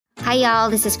Hi, y'all.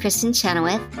 This is Kristen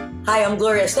Chenoweth. Hi, I'm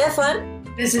Gloria Stefan.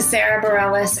 This is Sarah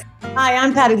Bareilles. Hi,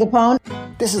 I'm Patty Lapone.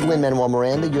 This is Lin-Manuel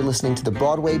Miranda. You're listening to the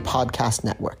Broadway Podcast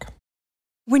Network.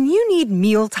 When you need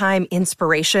mealtime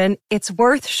inspiration, it's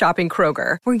worth shopping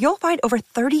Kroger, where you'll find over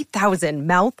 30,000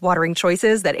 mouth-watering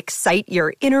choices that excite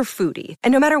your inner foodie.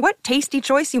 And no matter what tasty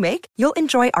choice you make, you'll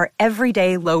enjoy our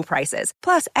everyday low prices,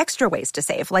 plus extra ways to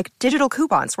save, like digital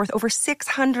coupons worth over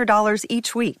 $600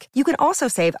 each week. You can also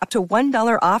save up to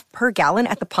 $1 off per gallon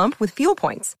at the pump with fuel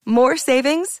points. More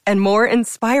savings and more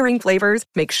inspiring flavors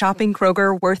make shopping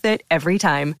Kroger worth it every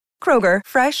time. Kroger,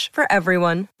 fresh for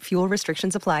everyone. Fuel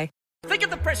restrictions apply. Think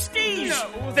of the prestige.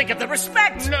 No. Think of the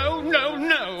respect.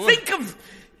 No. Think of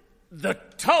the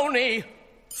Tony.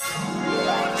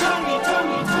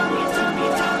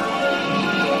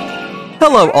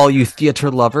 Hello, all you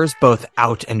theater lovers, both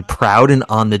out and proud and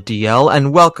on the DL,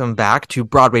 and welcome back to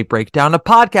Broadway Breakdown, a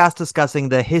podcast discussing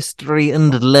the history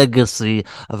and legacy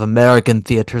of American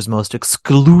theater's most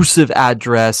exclusive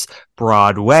address,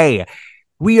 Broadway.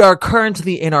 We are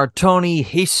currently in our Tony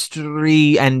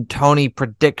history and Tony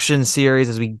prediction series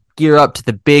as we gear up to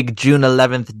the big June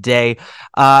 11th day.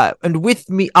 And with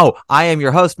me, I am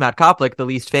your host, Matt Koplik, the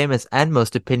least famous and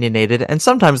most opinionated and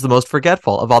sometimes the most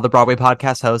forgetful of all the Broadway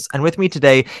podcast hosts. And with me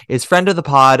today is friend of the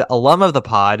pod, alum of the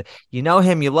pod. You know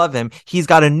him, you love him. He's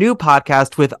got a new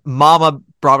podcast with Mama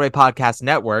Broadway Podcast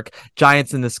Network,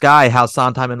 Giants in the Sky, How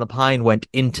Sondheim and Lapine Went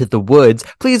into the Woods.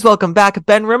 Please welcome back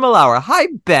Ben Rimalower. Hi,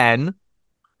 Ben.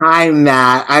 Hi,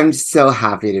 Matt. I'm so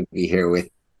happy to be here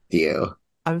with you.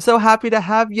 I'm so happy to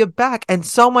have you back. And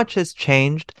so much has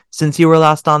changed since you were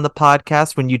last on the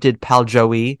podcast when you did Pal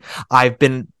Joey. I've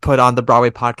been put on the Broadway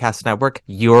Podcast Network.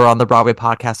 You're on the Broadway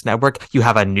Podcast Network. You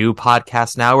have a new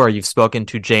podcast now where you've spoken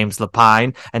to James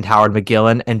Lapine and Howard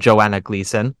McGillen and Joanna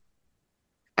Gleason.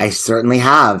 I certainly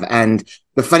have. And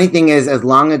the funny thing is, as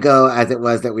long ago as it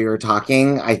was that we were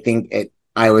talking,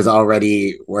 I was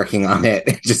already working on it.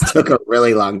 It just took a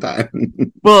really long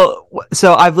time. Well,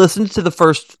 so I've listened to the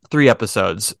first 3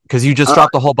 episodes because you just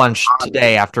dropped a whole bunch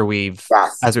today after we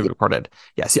recorded.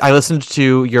 Yes, I listened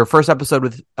to your first episode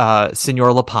with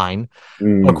Senor Lapine,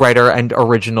 book writer and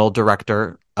original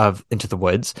director of Into the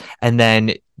Woods, and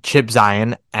then Chip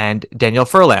Zion and Danielle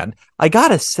Furlan. I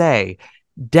gotta say,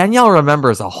 Danielle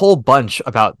remembers a whole bunch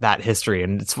about that history,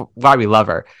 and it's why we love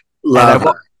her. Love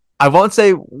her. I won't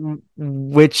say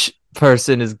which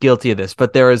person is guilty of this,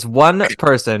 but there is one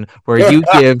person where you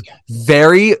give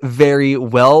very, very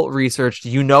well-researched,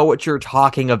 you know what you're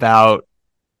talking about,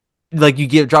 like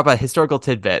you drop a historical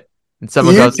tidbit, and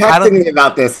someone goes, texted me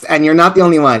about this, and you're not the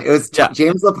only one. It was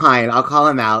James Lapine. I'll call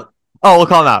him out. Oh, we'll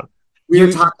call him out. We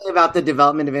were talking about the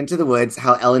development of Into the Woods,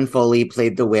 how Ellen Foley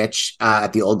played the witch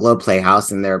at the Old Globe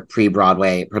Playhouse in their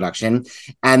pre-Broadway production,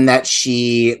 and that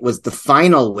she was the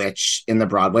final witch in the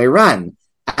Broadway run.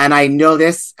 And I know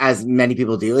this, as many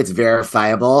people do, it's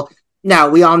verifiable. Now,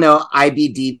 we all know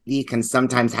IBDB can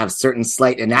sometimes have certain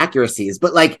slight inaccuracies,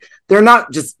 but they're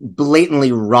not just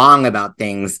blatantly wrong about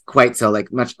things quite so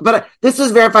much. But this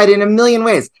was verified in a million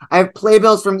ways. I have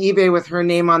playbills from eBay with her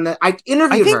name on I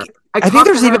interviewed her. I talked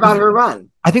to her about her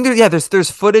run. I think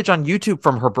there's footage on YouTube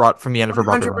from the end of her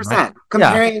Broadway run, right?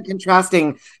 Comparing and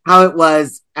contrasting how it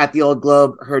was at the Old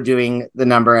Globe, her doing the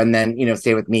number, and then,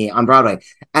 Stay With Me on Broadway.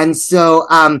 And so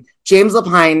James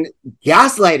Lapine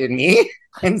gaslighted me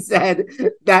and said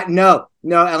that no,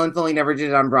 Ellen Foley never did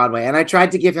it on Broadway. And I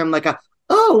tried to give him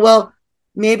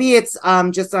maybe it's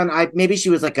just on maybe she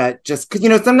was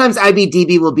because sometimes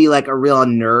IBDB will be a real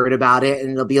nerd about it,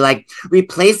 and it'll be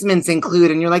replacements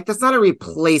include, and you're that's not a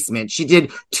replacement. She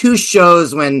did 2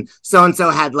 shows when so and so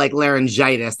had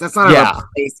laryngitis. That's not a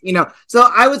replace, So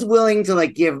I was willing to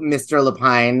give Mr.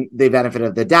 Lapine the benefit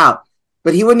of the doubt,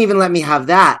 but he wouldn't even let me have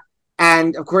that.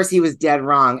 And of course he was dead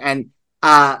wrong. And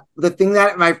the thing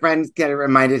that my friends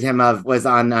reminded him of was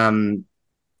on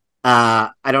I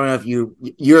don't know if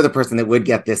you're the person that would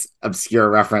get this obscure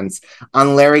reference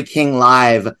on Larry King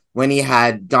Live when he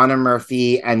had Donna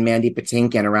Murphy and Mandy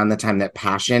Patinkin around the time that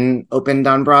Passion opened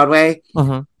on Broadway.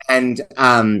 Uh-huh. And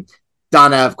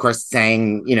Donna, of course,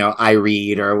 sang, I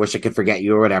Read or Wish I Could Forget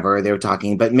You or whatever they were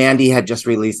talking. But Mandy had just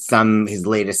released his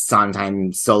latest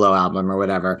Sondheim solo album or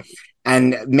whatever.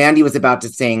 And Mandy was about to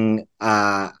sing,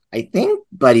 I think,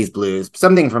 Buddy's Blues,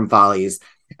 something from Follies.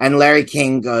 And Larry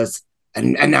King goes,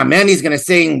 and now Mandy's going to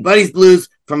sing Buddy's Blues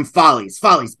from Follies,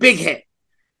 big hit.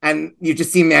 And you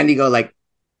just see Mandy go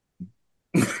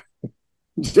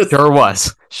Sure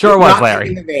was,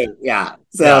 Larry. Yeah.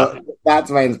 So that's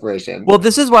my inspiration. Well,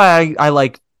 this is why I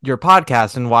like your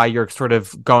podcast and why you're sort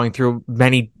of going through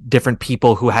many different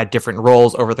people who had different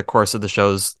roles over the course of the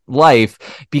show's life,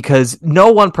 because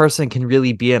no one person can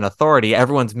really be an authority.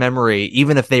 Everyone's memory,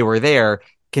 even if they were there,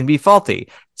 can be faulty.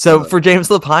 So for James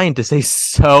Lapine to say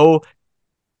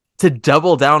to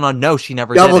double down on no, she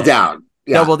never double did it. down.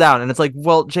 Yeah. Double down. And it's like,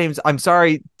 well, James, I'm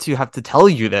sorry to have to tell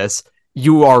you this.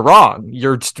 You are wrong.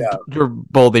 You're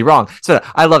boldly wrong. So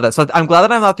I love that. So I'm glad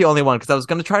that I'm not the only one, because I was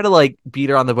going to try to like beat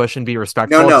her on the bush and be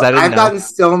respectful. No, I've gotten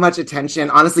so much attention.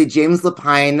 Honestly, James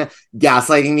Lapine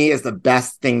gaslighting me is the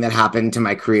best thing that happened to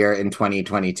my career in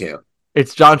 2022.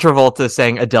 It's John Travolta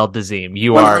saying Adele Dazeem.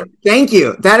 You are. Thank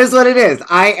you. That is what it is.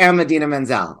 I am Idina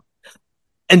Menzel.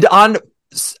 And on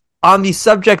the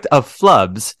subject of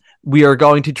flubs, we are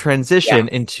going to transition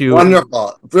into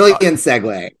wonderful, brilliant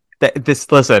segue.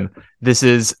 This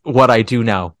is what I do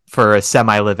now for a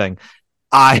semi-living.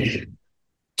 From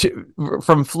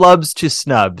flubs to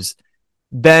snubs,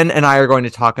 Ben and I are going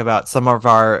to talk about some of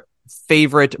our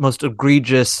favorite, most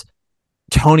egregious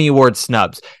Tony Award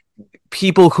snubs.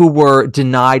 People who were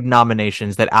denied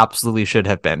nominations that absolutely should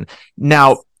have been.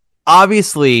 Now,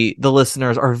 obviously, the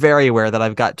listeners are very aware that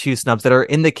I've got two snubs that are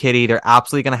in the kitty. They're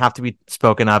absolutely going to have to be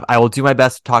spoken of. I will do my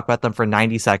best to talk about them for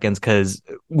 90 seconds because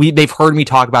they've heard me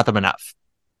talk about them enough.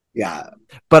 Yeah.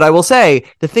 But I will say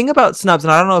the thing about snubs,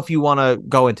 and I don't know if you want to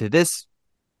go into this,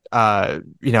 down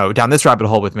this rabbit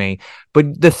hole with me,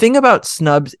 but the thing about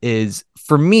snubs is,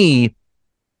 for me,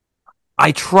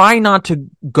 I try not to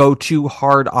go too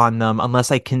hard on them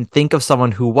unless I can think of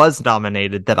someone who was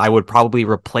nominated that I would probably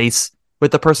replace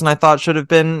with the person I thought should have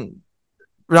been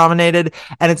nominated.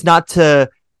 And it's not to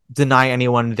deny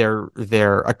anyone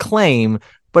their acclaim,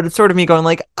 but it's sort of me going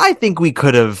like, I think we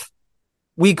could have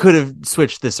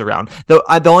switched this around. The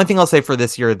only thing I'll say for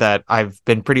this year that I've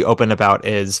been pretty open about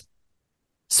is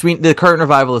the current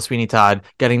revival of Sweeney Todd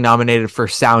getting nominated for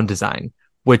sound design,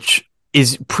 which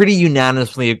is pretty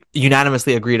unanimously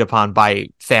agreed upon by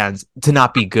fans to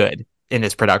not be good in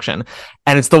his production.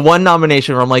 And it's the one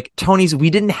nomination where I'm like, Tony's, we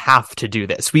didn't have to do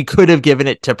this. We could have given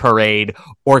it to Parade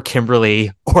or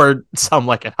Kimberly or Some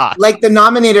Like It Hot. Like, the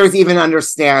nominators even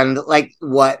understand like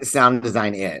what sound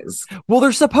design is. Well,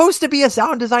 there's supposed to be a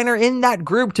sound designer in that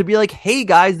group to be like, hey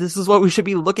guys, this is what we should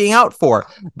be looking out for.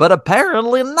 But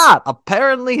apparently not.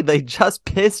 Apparently they just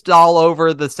pissed all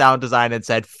over the sound design and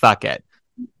said, fuck it.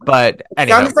 But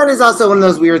anyway. Sound design is also one of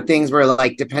those weird things where,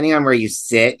 like, depending on where you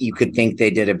sit, you could think they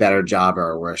did a better job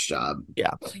or a worse job.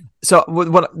 Yeah. So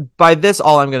by this,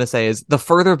 all I'm going to say is the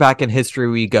further back in history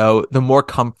we go, the more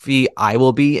comfy I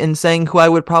will be in saying who I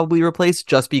would probably replace,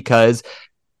 just because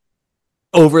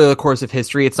over the course of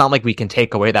history, it's not like we can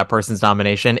take away that person's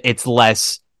nomination. It's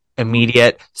less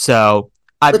immediate. So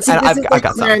I've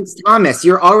got Clarence Thomas.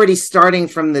 You're already starting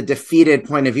from the defeated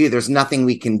point of view. There's nothing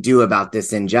we can do about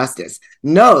this injustice.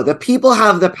 No, the people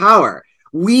have the power.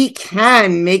 We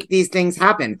can make these things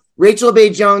happen. Rachel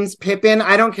Bay Jones, Pippin,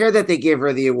 I don't care that they gave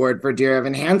her the award for Dear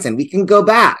Evan Hansen. We can go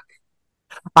back.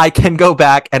 I can go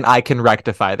back and I can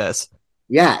rectify this.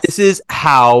 Yes. This is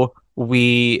how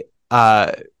we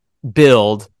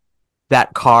build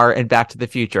that car in Back to the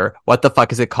Future. What the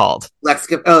fuck is it called? The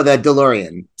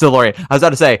DeLorean. DeLorean. I was about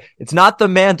to say, it's not the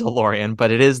Mandalorian,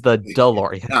 but it is the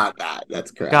DeLorean. Not that.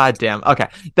 That's correct. God damn. Okay.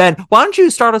 Ben, why don't you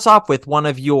start us off with one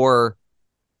of your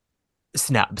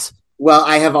snubs? Well,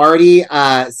 I have already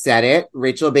said it.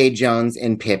 Rachel Bay Jones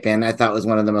in Pippin, I thought was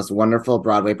one of the most wonderful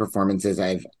Broadway performances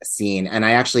I've seen. And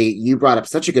you brought up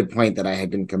such a good point that I had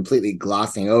been completely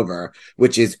glossing over,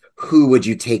 which is, who would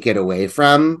you take it away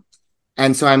from?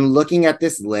 And so I'm looking at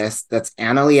this list. That's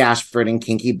Annalee Ashford in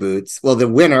Kinky Boots. Well, the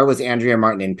winner was Andrea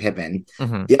Martin in Pippin.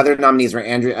 Mm-hmm. The other nominees were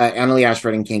Annalee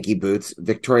Ashford in Kinky Boots,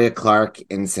 Victoria Clark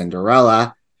in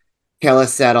Cinderella, Kayla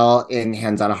Settle in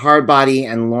Hands on a Hard Body,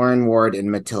 and Lauren Ward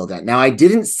in Matilda. Now, I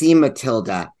didn't see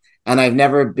Matilda, and I've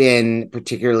never been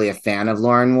particularly a fan of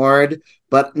Lauren Ward,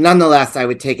 but nonetheless, I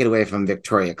would take it away from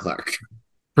Victoria Clark.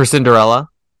 For Cinderella?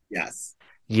 Yes.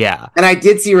 Yeah. And I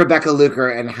did see Rebecca Luker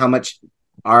and how much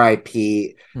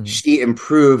R.I.P. Mm-hmm. She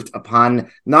improved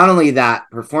upon not only that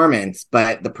performance,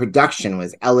 but the production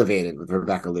was elevated with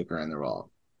Rebecca Luker in the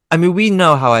role. I mean, we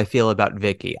know how I feel about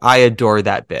Vicky. I adore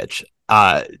that bitch.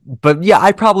 But yeah,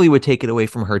 I probably would take it away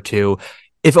from her too.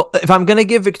 If I'm going to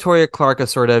give Victoria Clark a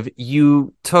sort of,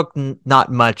 you took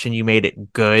not much and you made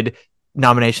it good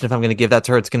nomination, if I'm going to give that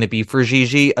to her, it's going to be for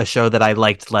Gigi, a show that I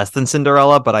liked less than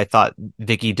Cinderella, but I thought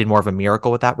Vicky did more of a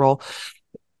miracle with that role.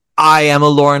 I am a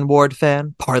Lauren Ward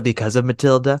fan, partly because of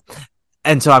Matilda.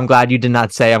 And so I'm glad you did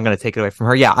not say I'm going to take it away from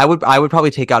her. Yeah, I would probably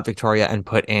take out Victoria and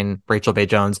put in Rachel Bay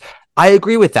Jones. I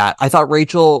agree with that. I thought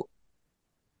Rachel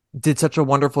did such a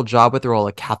wonderful job with the role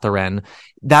of Catherine.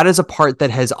 That is a part that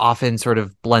has often sort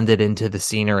of blended into the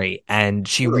scenery, and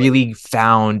she really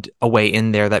found a way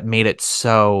in there that made it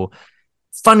so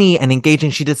funny and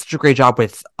engaging. She did such a great job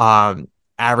with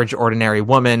Average Ordinary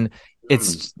Woman. It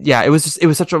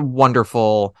was such a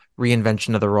wonderful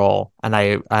reinvention of the role, and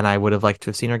I would have liked to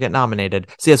have seen her get nominated.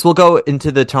 So yes, we'll go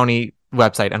into the Tony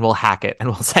website and we'll hack it and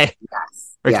we'll say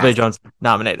Rachel Lee Jones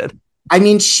nominated. I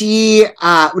mean, no,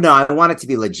 I want it to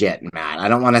be legit, Matt. I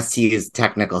don't want us to use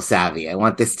technical savvy. I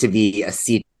want this to be a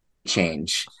sea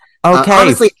change. Okay,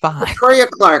 honestly, fine. Victoria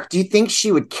Clark, do you think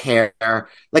she would care?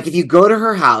 Like, if you go to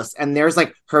her house and there's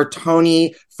like her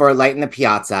Tony for Light in the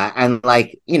Piazza, and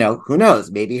like, you know, who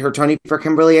knows? Maybe her Tony for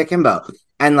Kimberly Akimbo,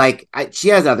 and like, she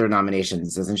has other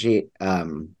nominations, doesn't she?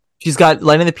 She's got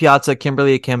Light in the Piazza,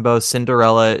 Kimberly Akimbo,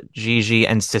 Cinderella, Gigi,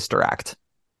 and Sister Act.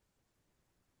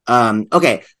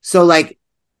 Okay, so like,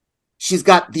 she's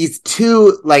got these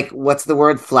two, like, what's the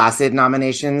word? Flaccid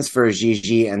nominations for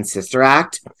Gigi and Sister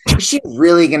Act. Is she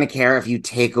really going to care if you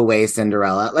take away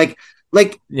Cinderella?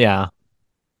 Yeah.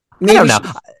 I don't know.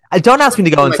 Don't ask me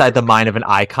to go inside the mind of an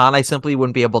icon. I simply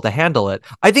wouldn't be able to handle it.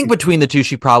 I think between the two,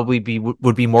 she probably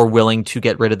would be more willing to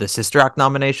get rid of the Sister Act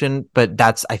nomination. But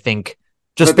that's, I think,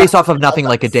 just based off of Nothing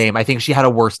Like a Dame, I think she had a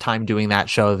worse time doing that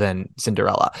show than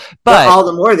Cinderella. But all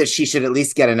the more that she should at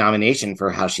least get a nomination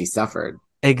for how she suffered.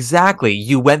 Exactly.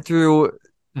 You went through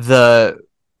the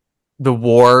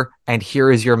war, and here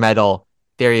is your medal.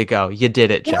 There you go. You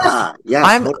did it, Jeff.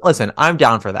 Yeah. Listen, I'm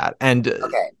down for that. And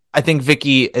I think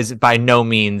Vicky is by no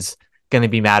means going to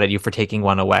be mad at you for taking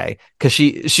one away, because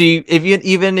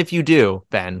even if you do,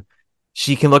 Ben,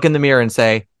 she can look in the mirror and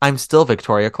say, "I'm still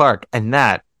Victoria Clark," and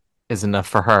that is enough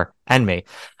for her and me.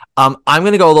 I'm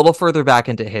going to go a little further back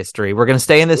into history. We're going to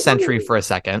stay in this century for a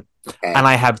second, and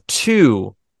I have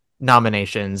two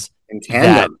nominations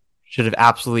that should have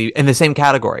absolutely in the same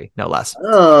category, no less.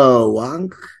 Oh,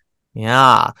 wonk.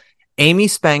 Yeah. Amy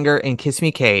Spenger in Kiss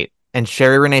Me Kate and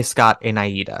Sherry Renee Scott in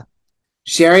Aida.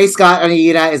 Sherry Scott and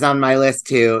Aida is on my list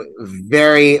too.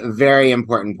 Very, very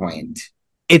important point.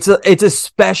 It's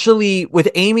especially with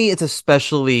Amy, it's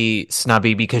especially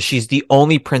snubby because she's the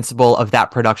only principal of that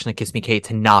production of Kiss Me Kate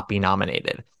to not be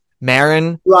nominated.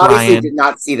 Marin, you obviously Brian, did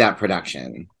not see that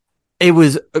production. It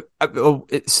was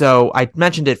so I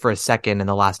mentioned it for a second in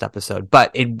the last episode,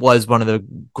 but it was one of the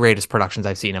greatest productions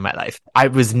I've seen in my life. I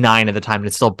was 9 at the time, and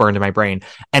it still burned in my brain.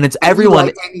 And it's everyone.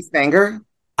 You liked Amy Spenger?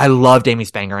 I loved Amy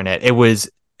Spenger in it. It was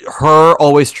her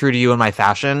Always True to You in My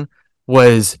Fashion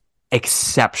was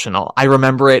exceptional. I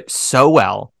remember it so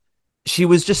well. She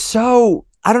was just so,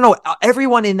 I don't know.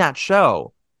 Everyone in that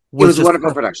show was a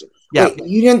wonderful production. Yeah, wait,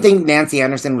 you didn't think Nancy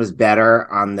Anderson was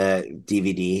better on the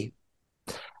DVD?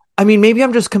 I mean, maybe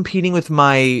I'm just competing with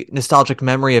my nostalgic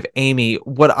memory of Amy.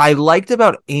 What I liked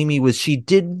about Amy was she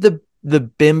did the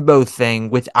bimbo thing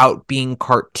without being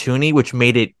cartoony, which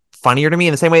made it funnier to me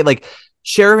in the same way. Like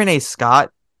Sherry Renee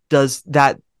Scott does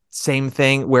that same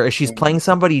thing where if she's playing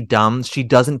somebody dumb, she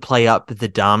doesn't play up the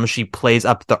dumb. She plays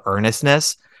up the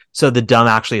earnestness. So the dumb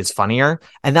actually is funnier.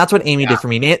 And that's what Amy did for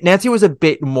me. Nancy was a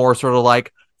bit more sort of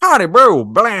like, howdy boo,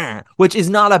 blah, which is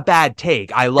not a bad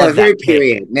take. I love that. Very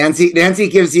period. Nancy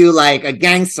gives you like a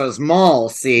gangster's mall.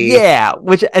 See, yeah,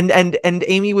 which and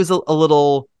Amy was a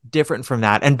little different from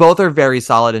that, and both are very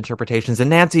solid interpretations.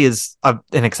 And Nancy is an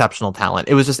exceptional talent.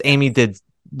 It was just Amy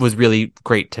was really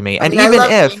great to me. And I even love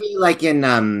if Amy, like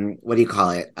in what do you call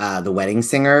it? The Wedding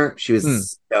Singer. She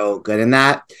was so good in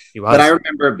that. But I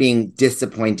remember being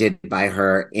disappointed by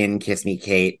her in Kiss Me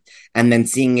Kate, and then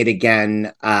seeing it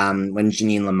again when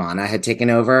Janine LaManna had taken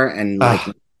over, and like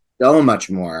so much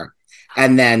more.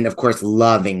 And then, of course,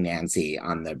 loving Nancy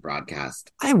on the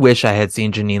broadcast. I wish I had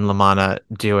seen Janine LaManna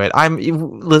do it.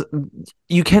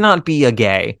 You cannot be a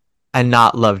gay and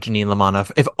not love Janine LaManna,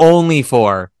 if only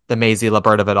for the Maisie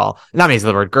LaBird of it all. Not Maisie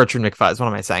LaBird, Gertrude McFuzz. What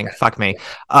am I saying? Fuck me.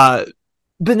 But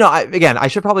no, I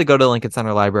should probably go to Lincoln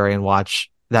Center Library and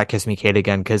watch that Kiss Me Kate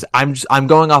again, because I'm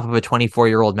going off of a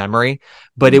 24-year-old memory.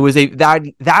 But it was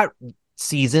that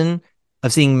season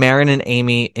of seeing Marin and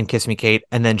Amy in Kiss Me Kate,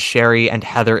 and then Sherry and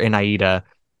Heather in Aida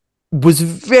was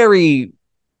very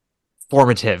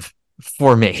formative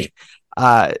for me.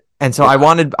 And so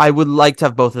I would like to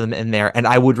have both of them in there, and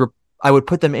I would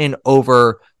put them in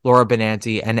over Laura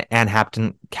Benanti and Anne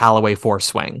Hampton Callaway for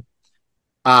Swing.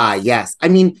 Yes. I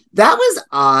mean, that was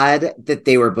odd that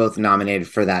they were both nominated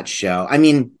for that show. I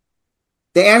mean,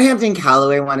 the Anne Hampton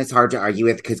Callaway one is hard to argue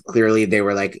with, because clearly they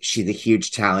were like, she's a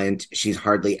huge talent. She's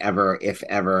hardly ever, if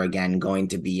ever again, going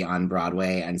to be on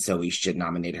Broadway. And so we should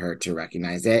nominate her to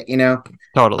recognize it, you know?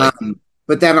 Totally.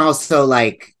 But then also,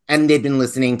 like, and they'd been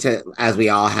listening to, as we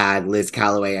all had, Liz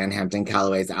Calloway and Hampton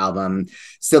Calloway's album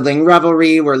Sibling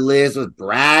Revelry, where Liz was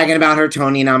bragging about her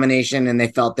Tony nomination, and they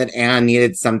felt that Anne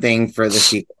needed something for the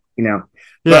sequel, you know.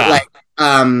 Yeah.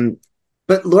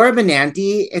 But Laura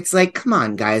Benanti, it's like, come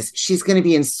on, guys. She's going to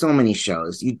be in so many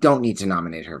shows. You don't need to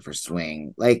nominate her for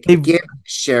Swing. Like, give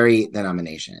Sherry the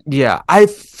nomination. Yeah. I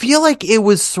feel like it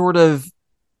was sort of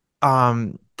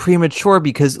premature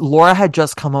because Laura had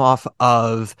just come off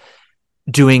of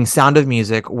doing Sound of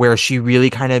Music, where she really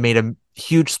kind of made a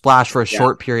huge splash for a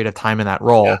short period of time in that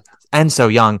role, and So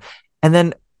Young. And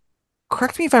then,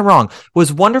 correct me if I'm wrong,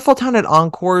 was Wonderful Town at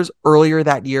Encores earlier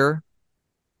that year?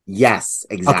 Yes,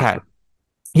 exactly. Okay.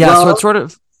 Yeah, well, so it's sort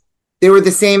of... They were the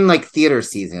same, like, theater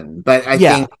season, but I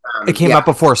think... it came out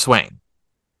before Swing.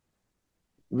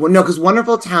 Well, no, because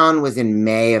Wonderful Town was in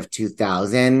May of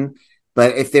 2000,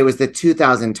 but if there was the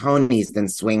 2000 Tonys, then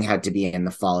Swing had to be in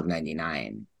the fall of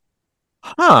 99.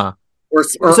 Huh.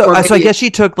 So I guess she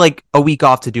took, like, a week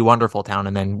off to do Wonderful Town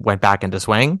and then went back into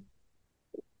Swing?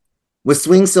 Was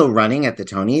Swing still running at the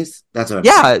Tonys? That's what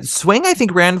I'm saying. Swing, I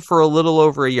think, ran for a little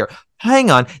over a year. Hang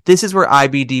on. This is where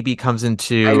IBDB comes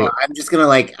into... I know. I'm just going to,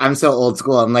 like, I'm so old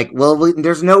school. I'm like, well,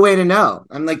 there's no way to know.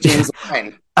 I'm like James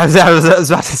Lapine. I was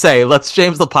about to say, let's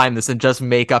James Lapine this and just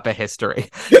make up a history.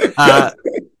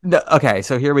 Okay,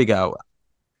 so here we go.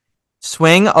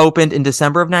 Swing opened in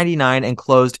December of 99 and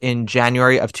closed in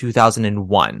January of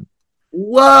 2001.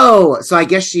 Whoa! So I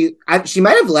guess she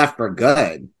might have left for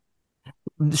good.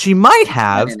 She might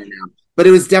have. But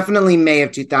it was definitely May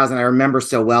of 2000. I remember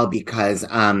so well because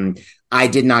I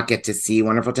did not get to see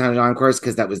Wonderful Town at Encores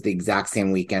because that was the exact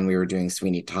same weekend we were doing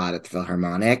Sweeney Todd at the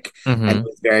Philharmonic. Mm-hmm. And it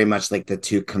was very much like the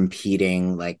two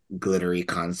competing, like, glittery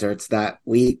concerts that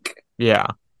week. Yeah.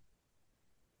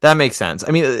 That makes sense.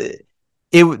 I mean,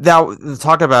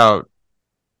 talk about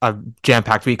a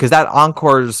jam-packed week, because that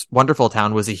Encore's Wonderful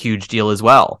Town was a huge deal as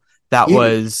well. That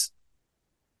was...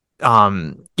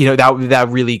 that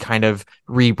really kind of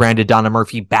rebranded Donna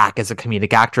Murphy back as a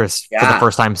comedic actress for the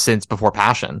first time since Before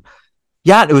Passion.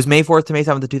 Yeah, it was May 4th to May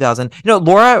 7th of 2000.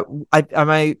 Laura,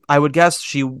 I would guess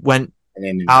she went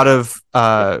out of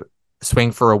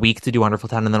Swing for a week to do Wonderful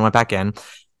Town and then went back in.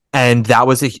 And that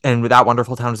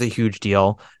Wonderful Town was a huge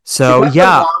deal. So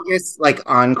the longest, like,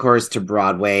 Encores to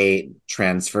Broadway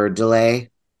transfer delay,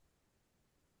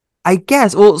 I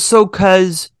guess. Well, so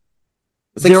because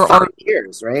it's like 5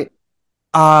 years, right?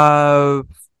 4.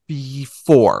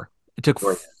 It took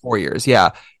 4 years. Yeah.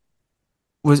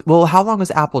 How long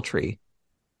was Apple Tree?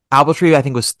 Apple Tree, I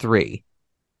think, was 3.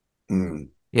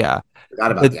 Yeah.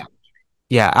 Forgot about that.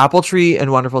 Yeah, Apple Tree and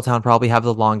Wonderful Town probably have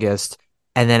the longest.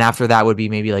 And then after that would be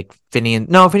maybe like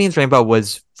Finian's Rainbow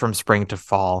was from spring to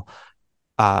fall.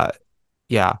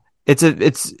 Yeah. It's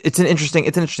an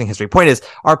interesting history.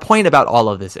 Our point about all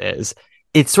of this is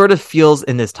it sort of feels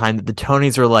in this time that the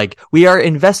Tonys are like, we are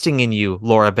investing in you,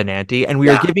 Laura Benanti, and we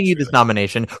are giving you this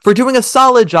nomination for doing a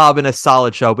solid job in a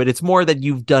solid show, but it's more that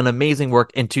you've done amazing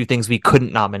work in 2 things we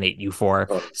couldn't nominate you for.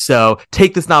 So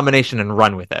take this nomination and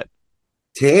run with it.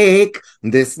 Take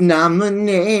this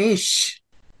nomination.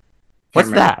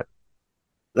 What's that?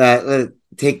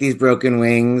 Take These Broken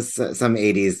Wings, some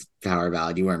 80s power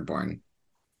ballad. You weren't born.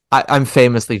 I'm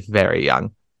famously very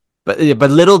young. But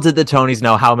little did the Tonys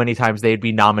know how many times they'd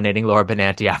be nominating Laura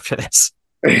Benanti after this.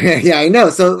 Yeah, I know.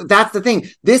 So that's the thing.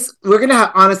 We're going to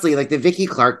have, honestly, like, the Vicky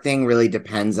Clark thing really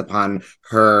depends upon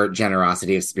her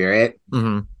generosity of spirit.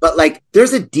 Mm-hmm. But, like,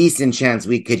 there's a decent chance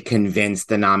we could convince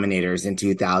the nominators in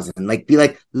 2000. Like, be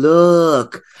like,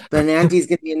 look, Benanti's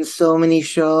going to be in so many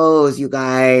shows, you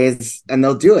guys. And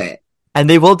they'll do it. And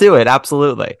they will do it.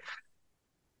 Absolutely.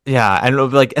 Yeah, and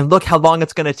look how long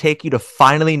it's going to take you to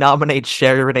finally nominate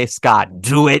Sherry Renee Scott.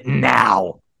 Do it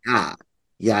now. Yeah,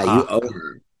 you owe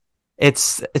her.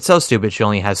 It's so stupid. She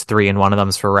only has 3, and one of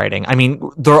them's for writing. I mean,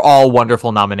 they're all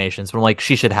wonderful nominations, but I'm like,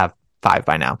 she should have 5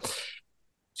 by now.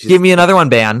 Give me another one,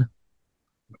 Ban.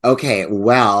 Okay,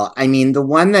 well, I mean, the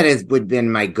one that would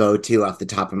been my go-to off the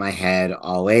top of my head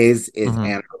always is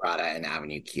Anna Harada in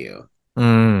Avenue Q.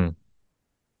 I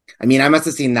mean, I must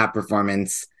have seen that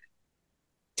performance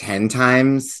 10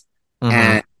 times.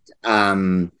 And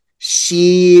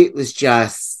she was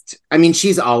just, I mean,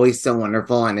 she's always so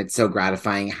wonderful, and it's so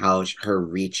gratifying how her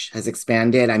reach has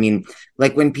expanded. I mean,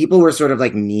 like, when people were sort of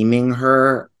like memeing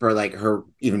her for, like, her,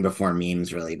 even before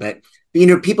memes really, but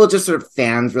people just sort of,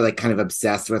 fans were like kind of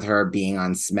obsessed with her being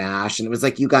on Smash, and it was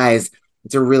like, you guys,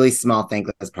 it's a really small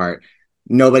thankless part.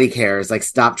 Nobody cares. Like,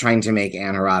 stop trying to make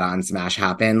Anne Harada on Smash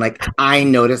happen. Like, I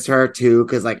noticed her too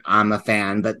because, like, I'm a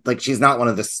fan, but, like, she's not one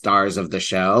of the stars of the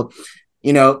show.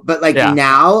 but like Yeah.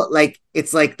 now, like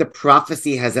it's like the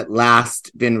prophecy has at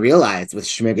last been realized with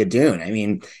Schmigadoon. I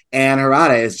mean, Anne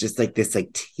Harada is just like this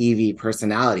like TV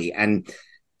personality, and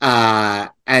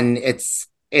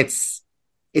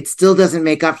it still doesn't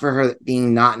make up for her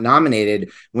being not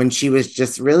nominated when she was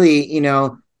just really,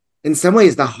 in some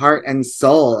ways the heart and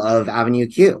soul of Avenue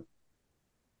Q.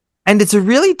 And it's a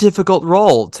really difficult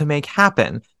role to make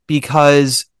happen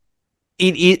because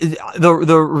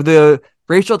the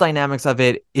racial dynamics of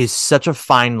it is such a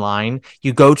fine line.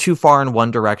 You go too far in one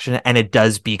direction and it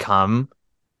does become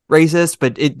racist,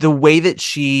 but the way that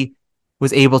she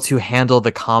was able to handle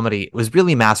the comedy was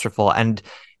really masterful. And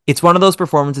it's one of those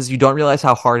performances you don't realize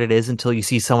how hard it is until you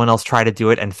see someone else try to do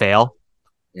it and fail.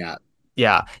 Yeah.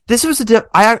 Yeah. This was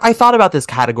I thought about this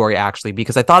category actually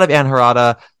because I thought of Anne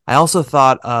Harada. I also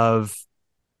thought of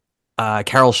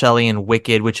Carol Shelley in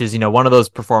Wicked, which is, one of those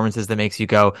performances that makes you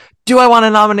go, do I want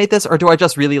to nominate this or do I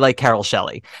just really like Carol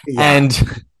Shelley? Yeah.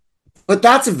 But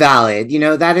that's valid.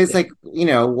 That is like,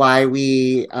 why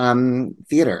we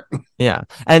theater. Yeah.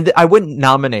 And I wouldn't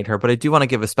nominate her, but I do want to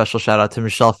give a special shout out to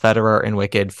Michelle Federer in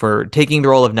Wicked for taking the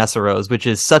role of Nessa Rose, which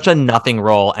is such a nothing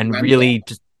role and really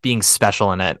just being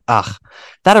special in it. Ugh.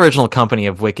 That original company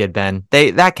of Wicked, Ben,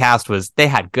 that cast they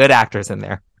had good actors in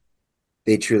there.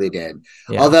 They truly did.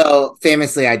 Yeah. Although,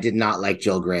 famously, I did not like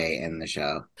Jill Gray in the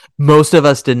show. Most of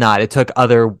us did not. It took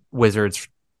other wizards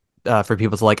for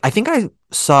people to like. I think I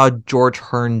saw George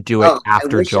Hearn do it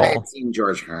after I wish Joel. I had seen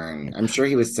George Hearn. I'm sure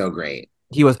he was so great.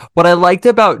 He was. What I liked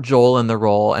about Joel in the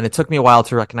role, and it took me a while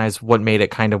to recognize what made it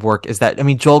kind of work, is that,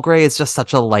 Joel Grey is just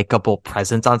such a likable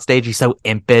presence on stage. He's so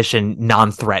impish and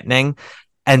non-threatening.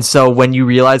 And so when you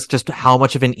realize just how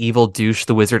much of an evil douche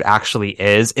the wizard actually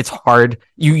is, it's hard.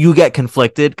 You get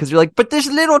conflicted because you're like, but this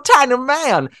little tiny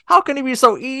man, how can he be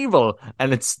so evil?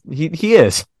 And he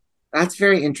is. That's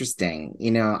very interesting.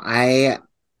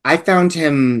 I found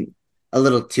him a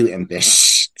little too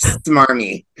impish,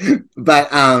 smarmy, but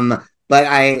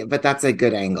that's a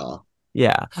good angle.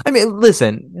 Yeah. I mean,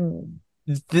 listen,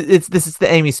 this is the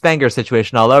Amy Spengler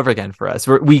situation all over again for us.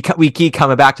 We keep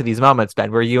coming back to these moments,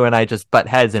 Ben, where you and I just butt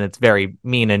heads and it's very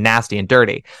mean and nasty and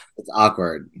dirty. It's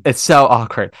awkward. It's so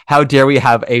awkward. How dare we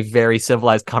have a very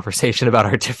civilized conversation about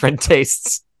our different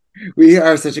tastes? We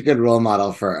are such a good role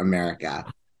model for America.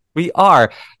 We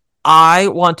are. I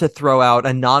want to throw out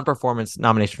a non-performance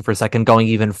nomination for a second, going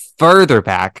even further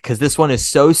back, because this one is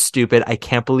so stupid. I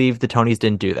can't believe the Tonys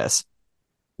didn't do this.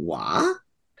 What?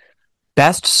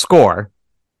 Best score.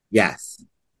 Yes.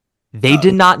 They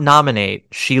did not nominate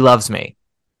She Loves Me.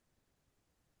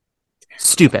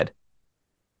 Stupid.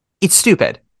 It's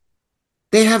stupid.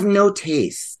 They have no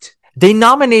taste. They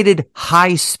nominated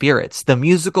High Spirits, the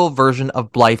musical version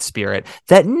of Blithe Spirit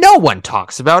that no one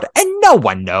talks about and no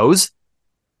one knows.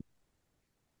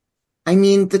 I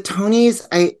mean, the Tonys,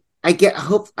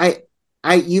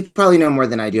 you probably know more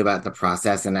than I do about the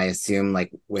process, and I assume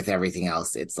like with everything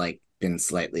else, it's like been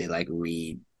slightly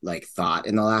like thought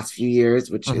in the last few years,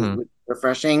 which is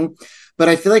refreshing. But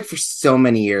I feel like for so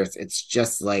many years, it's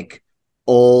just like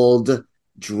old,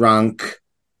 drunk,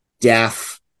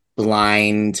 deaf,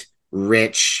 blind,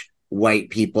 rich white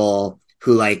people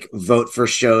who like vote for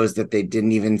shows that they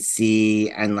didn't even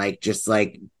see, and like just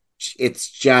like it's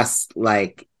just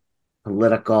like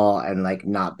political and like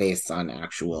not based on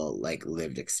actual like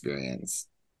lived experience.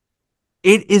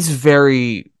 It is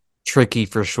very tricky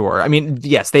for sure. I mean,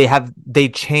 yes, they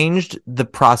changed the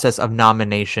process of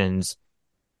nominations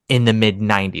in the mid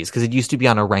 90s because it used to be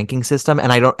on a ranking system,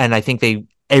 and I think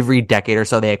every decade or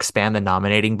so they expand the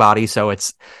nominating body so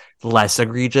it's less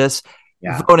egregious.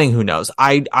 Yeah. Voting, who knows?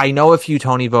 I know a few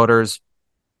Tony voters.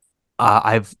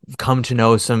 I've come to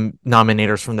know some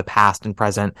nominators from the past and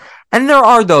present, and there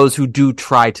are those who do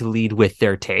try to lead with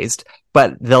their taste,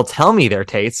 but they'll tell me their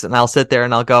tastes, and I'll sit there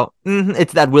and I'll go,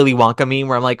 it's that Willy Wonka meme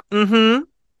where I'm like,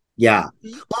 Yeah.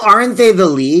 Well, aren't they the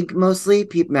League mostly?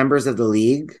 Members of the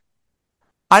League?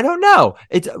 I don't know.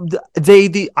 It's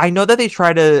I know that they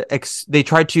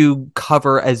try to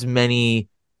cover as many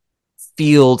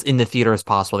fields in the theater as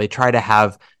possible. They try to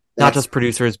have not just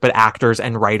producers, but actors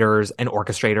and writers and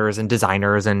orchestrators and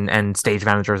designers and stage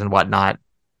managers and whatnot.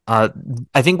 I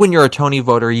think when you're a Tony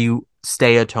voter, you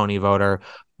stay a Tony voter.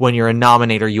 When you're a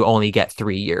nominator, you only get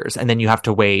 3 years, and then you have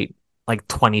to wait like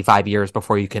 25 years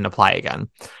before you can apply again.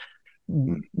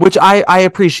 Which I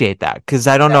appreciate that, because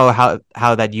I don't know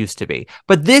how that used to be.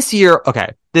 But this year,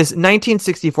 this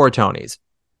 1964 Tonys,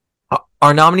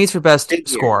 our nominees for Best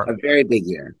Score. A very big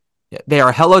year. They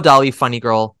are Hello Dolly, Funny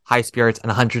Girl, High Spirits, and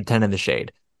 110 in the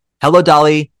Shade. Hello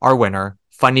Dolly, our winner.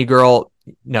 Funny Girl,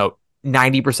 90%,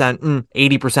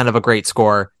 80% of a great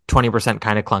score. 20%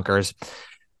 kind of clunkers.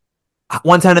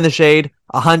 110 in the Shade,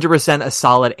 100% a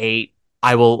solid 8.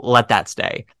 I will let that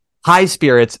stay. High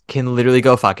Spirits can literally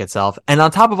go fuck itself. And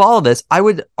on top of all of this, I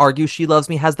would argue She Loves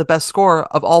Me has the best score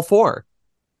of all 4.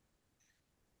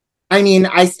 I mean,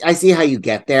 I see how you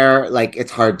get there. Like,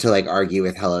 it's hard to like argue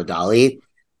with Hello Dolly,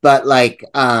 but like,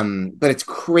 but it's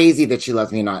crazy that She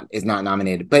Loves Me is not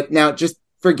nominated. But now, just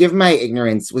forgive my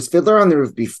ignorance. Was Fiddler on the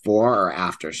Roof before or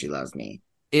after She Loves Me?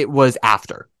 It was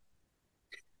after.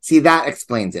 See, that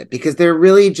explains it, because they're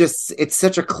really just, it's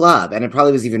such a club, and it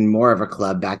probably was even more of a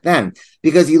club back then.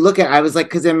 Because you look at, I was like,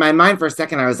 because in my mind for a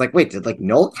second, I was like, wait, did like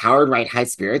Noel Coward write High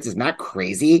Spirits? Isn't that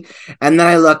crazy? And then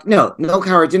I look, no, Noel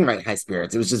Coward didn't write High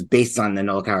Spirits. It was just based on the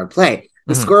Noel Coward play.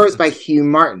 The score was by Hugh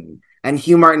Martin. And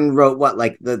Hugh Martin wrote what,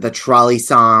 like the trolley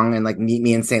song and like Meet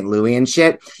Me in St. Louis and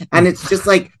shit. And it's just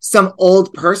like some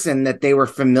old person that they were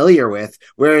familiar with,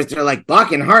 whereas they're like,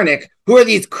 Bach and Harnick, who are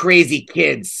these crazy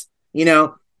kids? You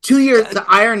know, 2 years, the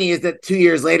irony is that 2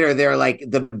 years later, they're like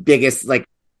the biggest, like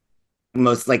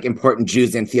most like important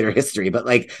Jews in theater history, but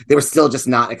like they were still just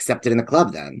not accepted in the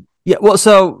club then. Yeah, well,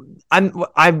 so I'm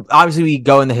obviously we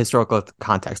go in the historical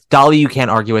context. Dolly, you can't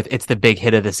argue with. It's the big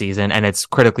hit of the season, and it's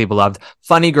critically beloved.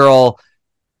 Funny Girl,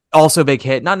 also big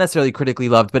hit, not necessarily critically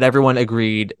loved, but everyone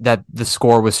agreed that the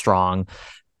score was strong.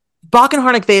 Bach and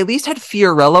Harnick, they at least had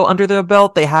Fiorello under their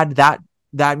belt. They had that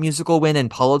musical win in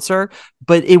Pulitzer,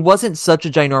 but it wasn't such a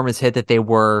ginormous hit that they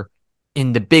were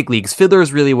in the big leagues. Fiddler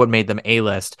is really what made them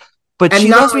A-list. But and She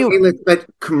not Loves Me, A-list, but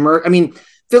I mean,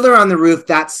 Fiddler on the Roof,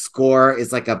 that score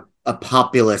is like a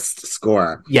populist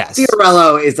score. yes.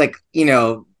 Fiorello is like, you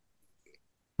know,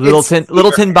 Little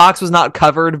Tin Box was not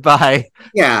covered by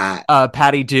yeah,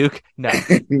 Patty Duke. No,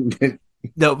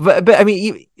 no, but I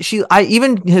mean,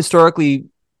 even historically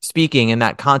speaking, in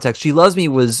that context, She Loves Me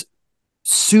was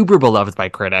super beloved by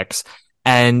critics,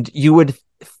 and you would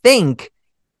think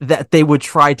that they would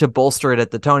try to bolster it at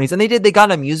the Tonys, and they did. They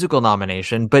got a musical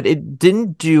nomination, but it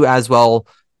didn't do as well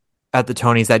at the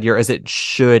Tonys that year as it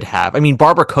should have. I mean,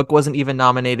 Barbara Cook wasn't even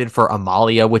nominated for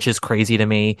Amalia, which is crazy to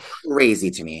me.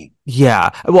 Crazy to me.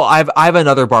 Yeah. Well, I have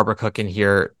another Barbara Cook in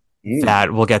here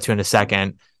that we'll get to in a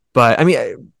second. But I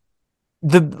mean,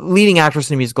 the leading actress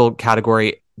in the musical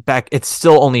category, it's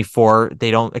still only 4. They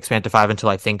don't expand to 5 until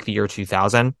I think the year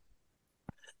 2000.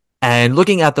 And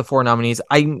looking at the 4 nominees,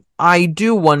 I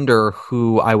do wonder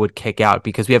who I would kick out,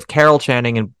 because we have Carol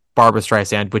Channing and Barbra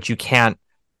Streisand, which you cannot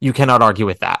argue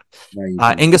with that.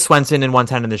 No, Inga Swenson in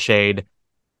 110 in the Shade.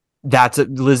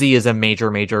 Lizzie is a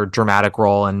major dramatic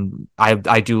role, and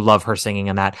I do love her singing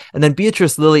in that. And then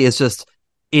Beatrice Lillie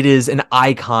it is an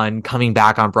icon coming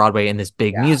back on Broadway in this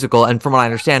big musical, and from what I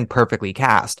understand, perfectly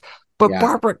cast. But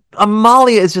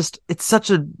Amalia is it's such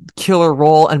a killer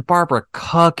role, and Barbara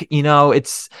Cook, you know,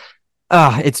 it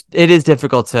is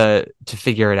difficult to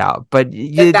figure it out. But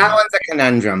that one's a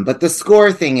conundrum. But the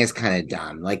score thing is kind of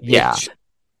dumb. Like,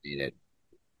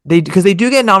 because they do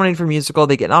get nominated for musical.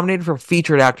 They get nominated for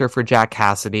featured actor for Jack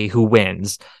Cassidy, who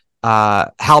wins.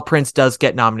 Hal Prince does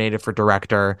get nominated for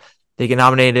director. They get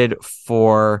nominated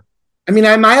for... I mean,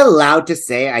 am I allowed to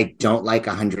say I don't like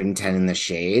 110 in the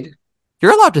Shade?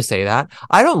 You're allowed to say that.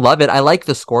 I don't love it. I like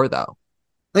the score, though.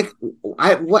 Like,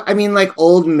 I mean, like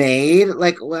Old Maid?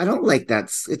 Like, I don't like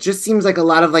that. It just seems like a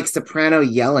lot of like soprano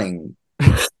yelling.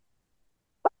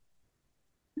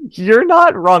 You're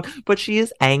not wrong, but she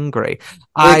is angry.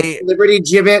 Like Liberty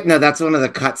Gibbet? No, that's one of the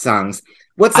cut songs.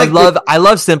 What's like I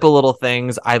love Simple Little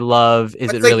Things. I love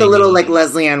Is It like Really the little Me? Like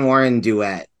Leslie Ann Warren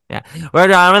duet. Yeah. We're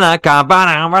driving that car.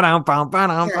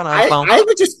 I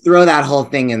would just throw that whole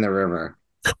thing in the river.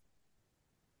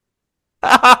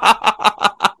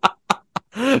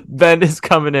 Ben is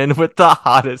coming in with the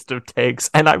hottest of takes,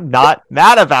 and I'm not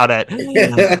mad about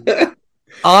it.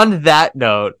 On that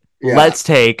note, let's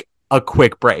take a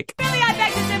quick break. Billy, I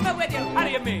beg to differ with you. How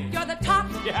do you mean? You're the top.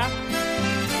 Yeah.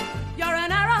 You're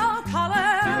an arrow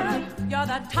collar. You're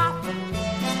the top.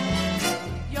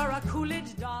 You're a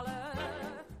Coolidge dollar.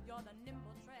 You're the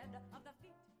nimble tread of the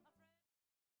feet.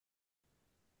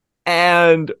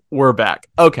 And we're back.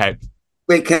 Okay.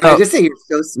 Wait, can I just say you're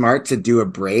so smart to do a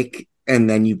break and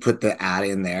then you put the ad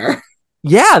in there?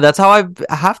 Yeah, that's how I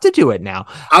have to do it now.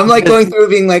 I'm like going through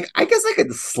being like, I guess I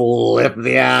could slip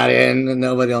the ad in and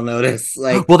nobody will notice.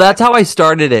 Like, well, that's how I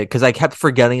started it, because I kept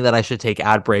forgetting that I should take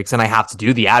ad breaks, and I have to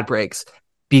do the ad breaks.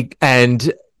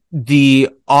 And the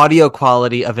audio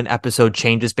quality of an episode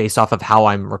changes based off of how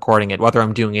I'm recording it, whether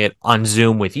I'm doing it on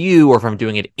Zoom with you or if I'm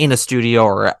doing it in a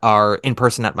studio or in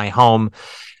person at my home.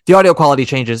 The audio quality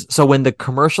changes. So when the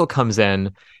commercial comes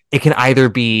in, it can either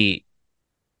be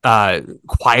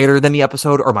quieter than the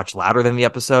episode or much louder than the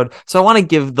episode. So I want to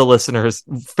give the listeners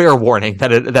fair warning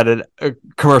that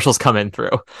commercials come in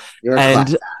through.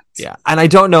 And yeah, and I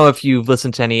don't know if you've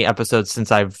listened to any episodes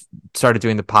since I've started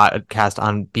doing the podcast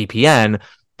on BPN,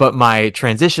 but my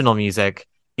transitional music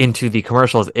into the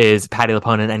commercials is Patti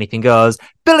LuPone and Anything Goes.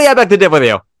 Billy, I beg to differ with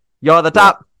you. You're the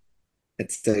top.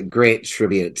 It's a great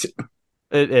tribute.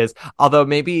 It is. Although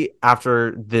maybe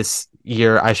after this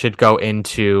year, I should go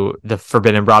into the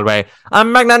Forbidden Broadway.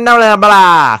 Yes,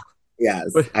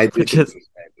 I do.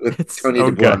 With Tony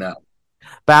so DeBuono.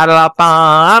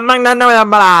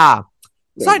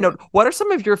 Side note, what are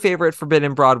some of your favorite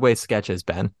Forbidden Broadway sketches,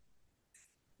 Ben?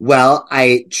 Well,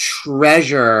 I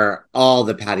treasure all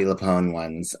the Patti LuPone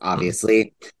ones,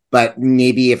 obviously. But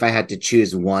maybe if I had to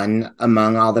choose one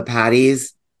among all the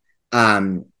Patties,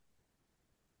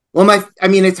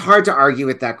 it's hard to argue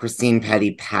with that Christine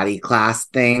Petty Patty class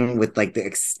thing with like the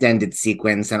extended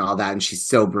sequence and all that, and she's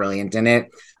so brilliant in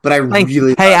it. But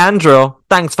Hey, Andrew,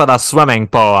 thanks for the swimming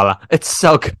pool. It's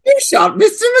so good. You shot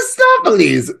Mr.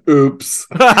 Mistopheles. Oops.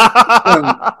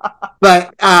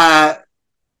 But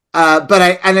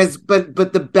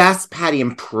the best Patty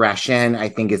impression I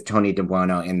think is Tony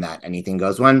DeBuono in that Anything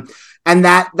Goes one, and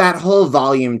that whole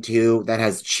volume 2 that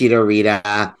has Cheetah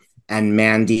Rita and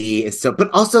Mandy is so. But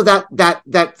also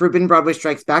that Forbidden Broadway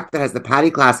Strikes Back that has the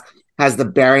Patty class has the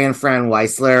Barry and Fran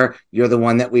Weisler "You're the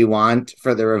One That We Want"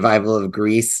 for the revival of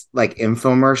Grease like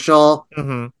infomercial,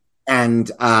 and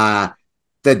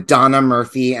the Donna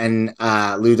Murphy and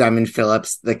Lou Diamond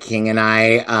Phillips "The King and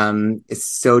I" is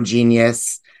so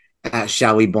genius.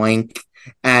 Shall we boink?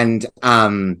 And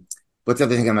what's the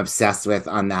other thing I'm obsessed with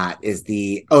on that is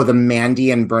the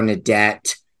Mandy and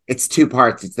Bernadette. It's 2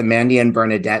 parts. It's the Mandy and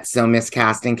Bernadette "So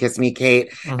Miscasting Kiss Me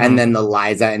Kate," and then the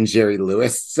Liza and Jerry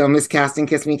Lewis "So Miscasting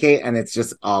Kiss Me Kate," and it's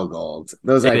just all gold.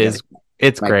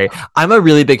 It's great. I'm a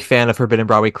really big fan of Forbidden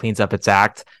Broadway cleans up its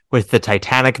act with the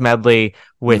Titanic medley,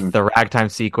 with the ragtime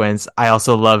sequence. I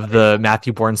also love the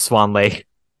Matthew Bourne Swan Lake.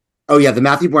 Oh yeah, the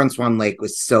Matthew Bourne Swan Lake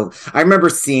was so. I remember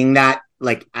seeing that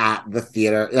like at the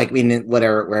theater, like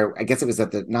where I guess it was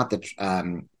at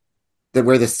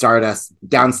where the Stardust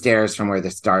downstairs from where the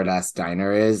Stardust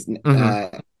Diner is.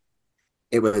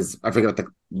 It was, I forget what the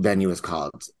venue was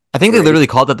called. I think they literally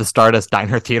called it the Stardust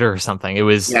Diner Theater or something. It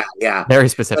was very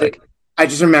specific. I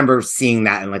just remember seeing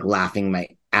that and like laughing my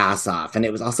ass off. And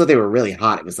it was also, they were really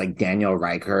hot. It was like Daniel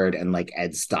Reichert and like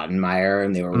Ed Stottenmeyer,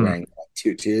 and they were wearing like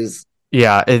tutus.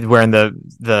 Yeah, wearing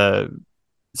the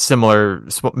similar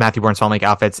Matthew Bourne Swan Lake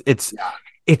outfits.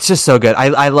 It's just so good.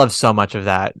 I love so much of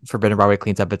that. Forbidden Broadway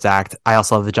cleans up its act. I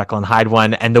also love the Jekyll and Hyde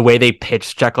one, and the way they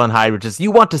pitched Jekyll and Hyde, which is,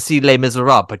 you want to see Les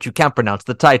Miserables, but you can't pronounce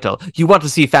the title. You want to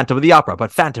see Phantom of the Opera,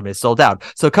 but Phantom is sold out.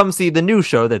 So come see the new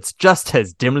show that's just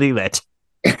as dimly lit.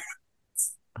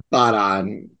 Spot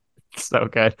on. So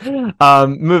good.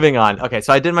 Moving on. Okay,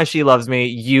 so I did my She Loves Me.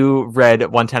 You read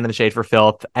 110 in the Shade for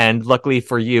Filth, and luckily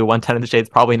for you, 110 in the Shade's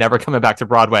probably never coming back to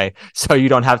Broadway, so you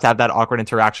don't have to have that awkward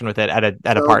interaction with it at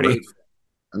a party. Grateful.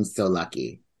 I'm so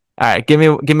lucky. All right, give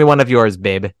me one of yours,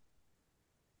 babe.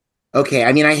 Okay,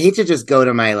 I mean, I hate to just go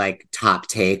to my like top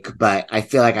take, but I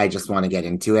feel like I just want to get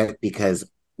into it because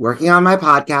working on my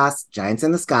podcast, Giants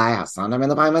in the Sky, How Sondheim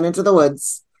and the Pine Went Into the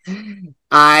Woods,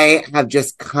 I have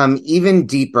just come even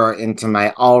deeper into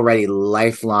my already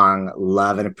lifelong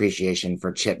love and appreciation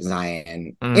for Chip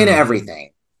Zien in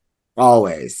everything,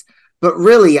 always. But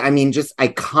really, I mean, just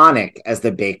iconic as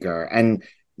the Baker, and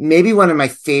maybe one of my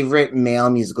favorite male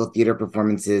musical theater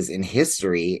performances in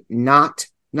history, not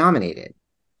nominated.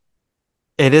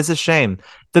 It is a shame.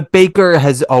 The Baker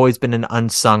has always been an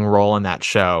unsung role in that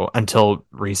show until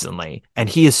recently, and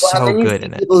he is so good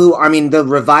in it. The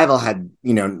revival had,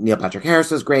 Neil Patrick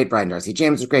Harris was great, Brian Darcy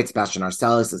James was great, Sebastian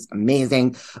Arcelus is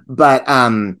amazing, but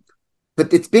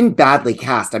it's been badly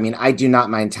cast. I mean, I do not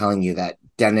mind telling you that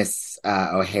Dennis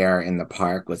O'Hare in The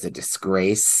Park was a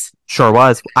disgrace. Sure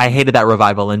was. I hated that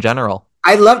revival in general.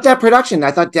 I loved that production.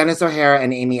 I thought Dennis O'Hare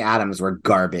and Amy Adams were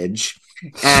garbage,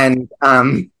 and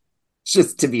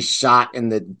just to be shot in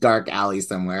the dark alley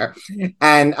somewhere.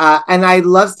 And I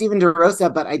love Stephen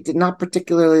DeRosa, but I did not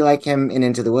particularly like him in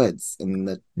Into the Woods.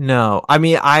 No, I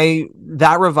mean,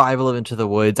 that revival of Into the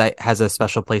Woods has a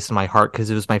special place in my heart because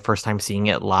it was my first time seeing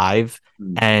it live,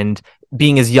 and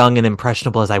being as young and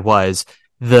impressionable as I was,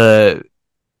 the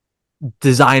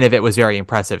design of it was very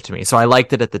impressive to me. So I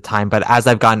liked it at the time, but as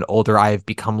I've gotten older, I've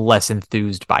become less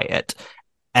enthused by it.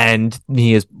 And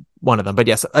he is one of them. But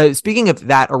yes, speaking of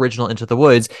that original Into the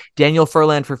Woods, Danielle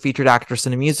Furlan for Featured Actress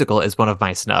in a Musical is one of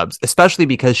my snubs, especially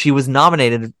because she was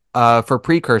nominated for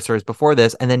Precursors before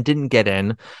this and then didn't get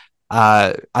in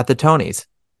at the Tonys.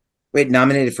 Wait,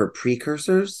 nominated for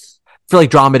Precursors? For like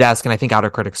Drama Desk and I think Outer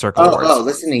Critics Circle Awards. Oh,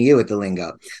 listen to you with the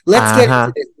lingo. Let's get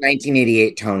into this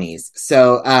 1988 Tonys.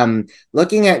 So,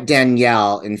 looking at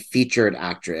Danielle in featured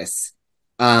actress,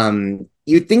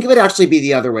 you'd think it would actually be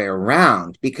the other way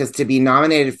around, because to be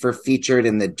nominated for featured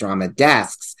in the Drama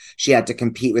Desks, she had to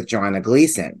compete with Joanna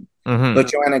Gleason. Mm-hmm.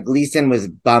 But Joanna Gleason was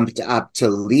bumped up to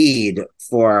lead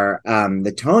for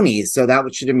the Tonys, so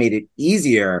that should have made it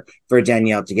easier for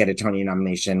Danielle to get a Tony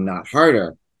nomination, not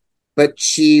harder. But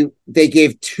they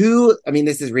gave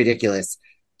this is ridiculous,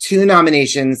 2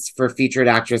 nominations for featured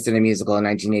actress in a musical in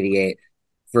 1988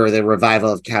 for the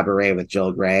revival of Cabaret with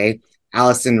Joel Grey.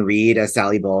 Allison Reed as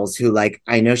Sally Bowles, who, like,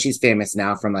 I know she's famous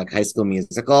now from like High School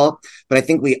Musical, but I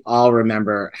think we all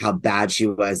remember how bad she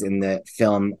was in the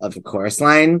film of the Chorus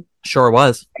Line. Sure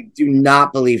was. I do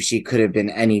not believe she could have been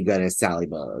any good as Sally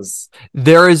Bowles.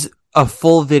 There is a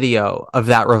full video of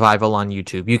that revival on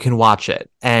YouTube. You can watch it.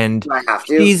 And do I have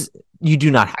to? You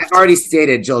do not have I've already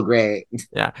stated Joel Grey.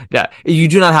 Yeah. You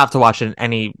do not have to watch it in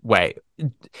any way.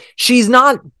 She's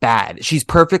not bad. She's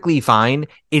perfectly fine.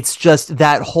 It's just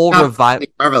that whole revival.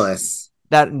 Marvelous.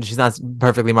 That she's not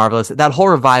perfectly marvelous. That whole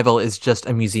revival is just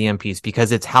a museum piece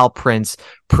because it's Hal Prince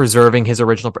preserving his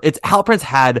original. It's Hal Prince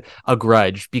had a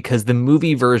grudge because the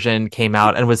movie version came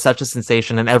out and was such a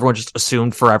sensation, and everyone just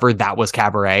assumed forever that was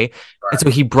Cabaret. Right. And so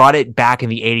he brought it back in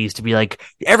the 80s to be like,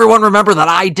 everyone remember that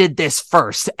I did this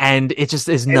first, and it just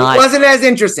is not. It wasn't as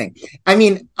interesting. I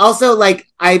mean, also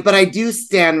but I do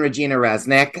stan Regina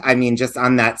Resnick. I mean, just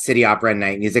on that City Opera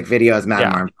Night music video as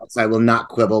Madame Marvel, so I will not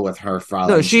quibble with her for all.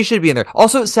 No, she should be in there.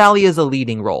 Also, Sally is a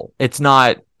leading role. It's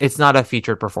not a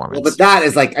featured performance. Well, but that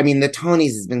is the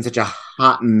Tonys has been such a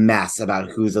hot mess about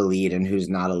who's a lead and who's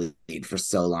not a lead for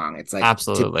so long. It's like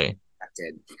absolutely.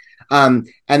 And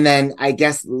then I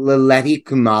guess Lileti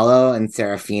Kumalo and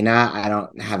Serafina, I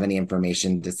don't have any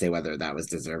information to say whether that was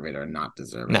deserved or not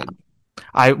deserved. No.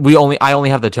 I only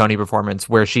have the Tony performance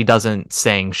where she doesn't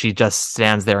sing. She just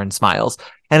stands there and smiles.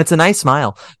 And it's a nice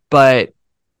smile. But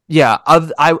yeah, of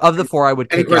the 4 I would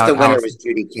kick out. And of course the winner was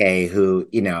Judy Kay, who,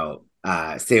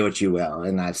 say what you will,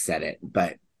 and I've said it,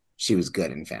 but she was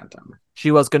good in Phantom.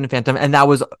 She was good in Phantom, and that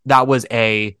was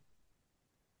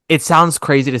it sounds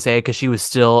crazy to say because she was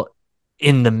still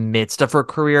in the midst of her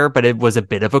career, but it was a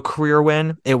bit of a career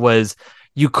win. It was,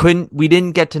 we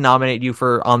didn't get to nominate you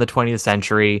for On the 20th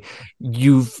Century.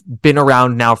 You've been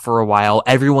around now for a while.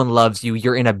 Everyone loves you.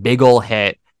 You're in a big ol'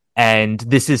 hit. And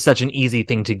this is such an easy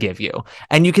thing to give you.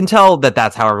 And you can tell that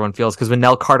that's how everyone feels, because when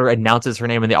Nell Carter announces her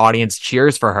name and the audience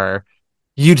cheers for her,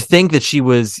 you'd think that she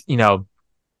was,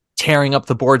 tearing up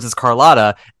the boards as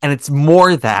Carlotta. And it's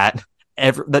more that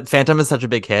Phantom is such a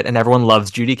big hit and everyone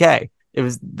loves Judy Kay. It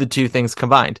was the two things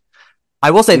combined.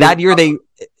 I will say that year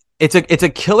it's a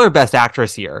killer Best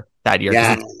Actress year that year.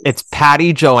 Yeah. It's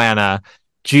Patty, Joanna,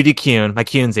 Judy Kuhn,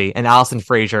 McKenzie, and Allison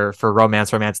Fraser for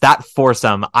Romance. That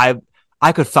foursome,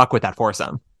 I could fuck with that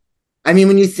foursome. I mean,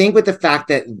 when you think with the fact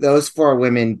that those 4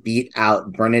 women beat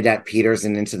out Bernadette Peters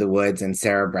in Into the Woods and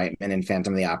Sarah Brightman in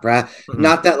Phantom of the Opera,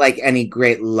 not that any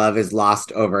great love is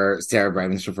lost over Sarah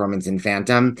Brightman's performance in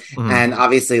Phantom. And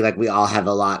obviously, we all have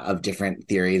a lot of different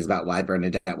theories about why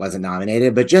Bernadette wasn't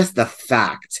nominated, but just the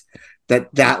fact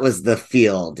that was the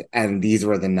field and these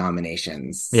were the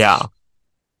nominations. Yeah.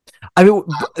 I mean,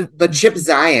 but Chip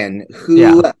Zien,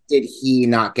 who did he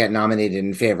not get nominated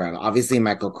in favor of? Obviously,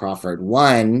 Michael Crawford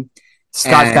won.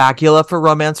 Scott Bakula for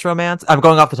Romance. I'm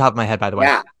going off the top of my head, by the way.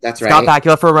 Yeah, that's right. Scott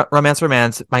Bakula for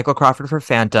Romance. Michael Crawford for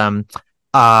Phantom.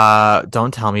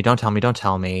 Don't tell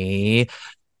me.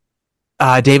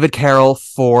 David Carroll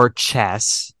for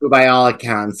Chess. Who by all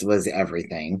accounts was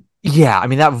everything. Yeah, I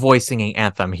mean, that voice singing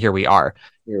anthem, Here We Are.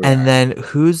 Then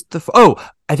who's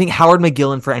I think Howard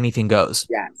McGillen for Anything Goes.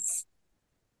 Yes.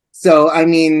 So, I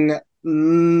mean,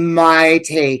 my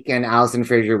take, and Allison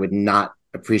Fraser would not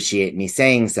appreciate me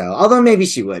saying so, although maybe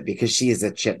she would, because she is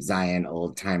a Chip Zien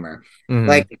old timer.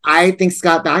 I think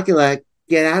Scott Bakula,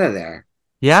 get out of there.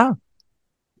 Yeah,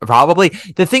 probably.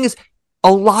 The thing is,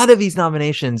 a lot of these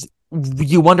nominations,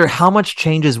 you wonder how much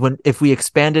changes if we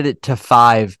expanded it to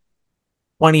 5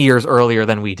 20 years earlier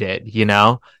than we did,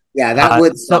 Yeah, that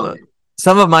would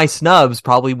some of my snubs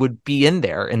probably would be in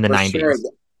there in the 90s.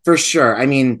 For sure. I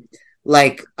mean,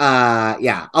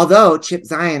 although Chip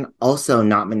Zien also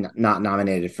not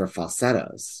nominated for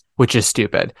Falsettos, which is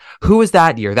stupid. Who was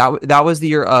that year? That was the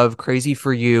year of Crazy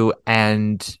for You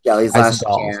and Jelly's Last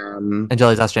Jam. And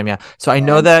Jelly's Last Jam, yeah. So I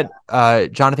know that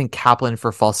Jonathan Kaplan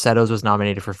for Falsettos was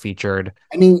nominated for featured.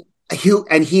 I mean,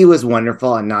 he was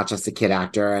wonderful and not just a kid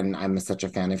actor, and I'm such a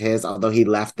fan of his, although he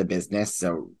left the business,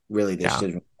 so really they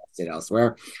should have invested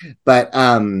elsewhere. But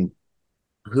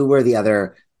Who were the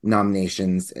other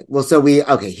nominations? Well,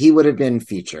 he would have been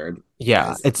featured.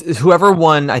 Yeah, it's whoever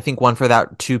won, I think, won for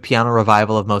that 2 Piano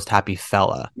Revival of Most Happy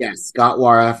Fella. Yes, Scott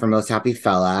Wara for Most Happy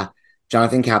Fella,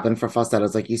 Jonathan Kaplan for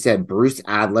falsettos, like you said, Bruce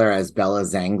Adler as Bella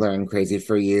Zangler in Crazy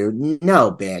for You.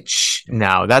 No, bitch.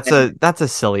 No, that's a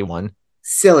silly one.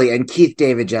 Silly. And Keith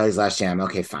David, Jelly's Last Jam.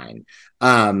 Okay, fine.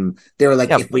 They were like,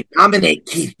 Yep. if we nominate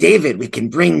Keith David, we can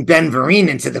bring Ben Vereen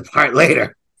into the part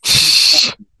later.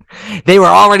 They were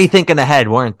already thinking ahead,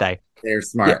 weren't they? They're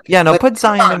smart. Yeah, no, put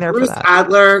Zion in there Bruce for that.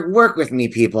 Adler, work with me,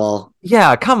 people.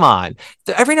 Yeah, come on.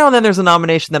 Every now and then there's a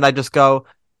nomination that I just go,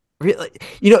 really?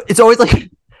 It's always like,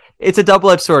 it's a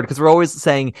double-edged sword because we're always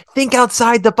saying, think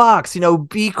outside the box,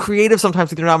 be creative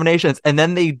sometimes with your nominations. And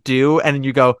then they do, and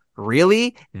you go,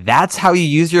 really? That's how you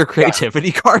use your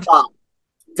creativity card?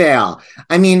 Fail.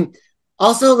 I mean,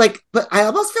 also, but I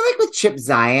almost feel like with Chip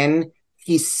Zion,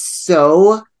 he's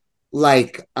so,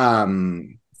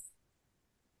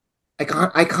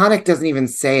 iconic doesn't even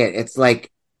say it. It's like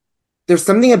there's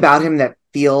something about him that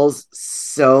feels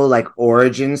so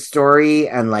origin story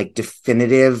and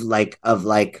definitive,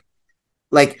 that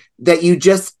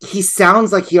he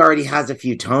sounds like he already has a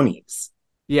few Tonys.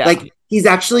 Yeah. He's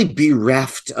actually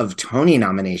bereft of Tony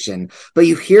nomination, but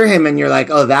you hear him and you're like,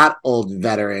 oh, that old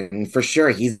veteran for sure.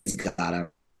 He's got him.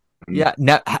 Yeah.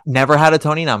 Never had a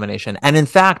Tony nomination. And in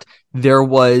fact, there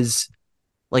was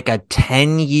a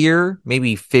 10-year,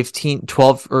 maybe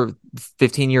 12 or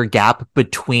 15-year gap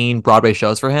between Broadway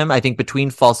shows for him. I think between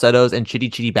Falsettos and Chitty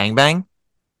Chitty Bang Bang.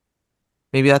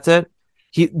 Maybe that's it.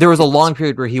 There was a long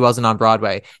period where he wasn't on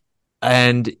Broadway.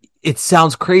 And it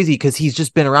sounds crazy because he's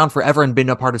just been around forever and been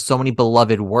a part of so many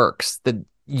beloved works that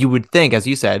you would think, as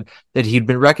you said, that he'd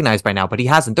been recognized by now, but he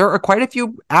hasn't. There are quite a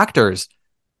few actors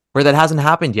where that hasn't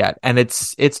happened yet. And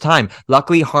it's time.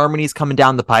 Luckily, Harmony's coming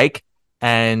down the pike,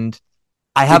 and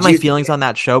I have my feelings on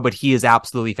that show, but he is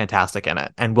absolutely fantastic in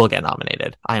it and will get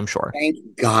nominated, I am sure.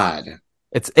 Thank God.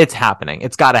 It's happening.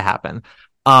 It's got to happen.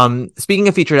 Speaking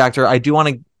of featured actor, I do want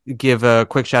to give a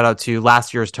quick shout out to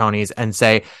last year's Tonys and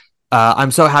say,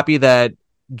 I'm so happy that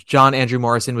John Andrew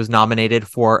Morrison was nominated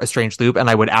for A Strange Loop, and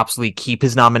I would absolutely keep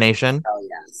his nomination. Oh,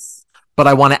 yes. But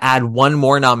I want to add one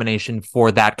more nomination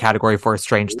for that category for A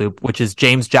Strange Loop, which is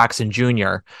James Jackson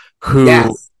Jr., who...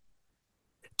 Yes.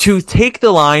 To take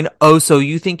the line, oh, so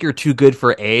you think you're too good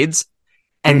for AIDS,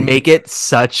 and make it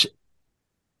such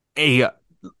a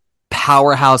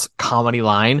powerhouse comedy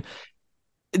line,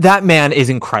 that man is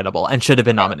incredible and should have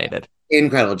been nominated.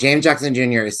 Incredible. James Jackson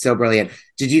Jr. is so brilliant.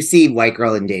 Did you see White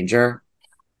Girl in Danger?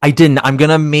 I didn't. I'm going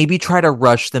to maybe try to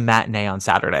rush the matinee on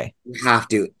Saturday. You have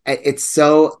to. It's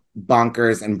so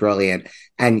bonkers and brilliant.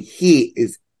 And he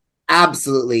is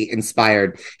absolutely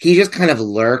inspired. He just kind of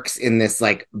lurks in this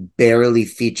barely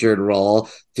featured role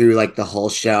through the whole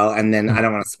show, and then I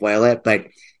don't want to spoil it, but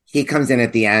he comes in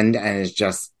at the end and is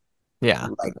just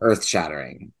earth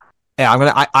shattering. Yeah, I'm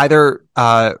gonna either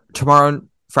tomorrow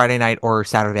Friday night or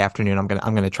Saturday afternoon.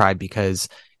 I'm gonna try because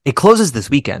it closes this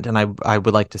weekend, and I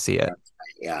would like to see it.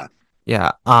 Yeah.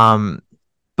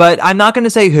 But I'm not gonna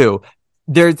say who.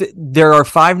 There are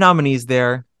 5 nominees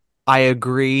there. I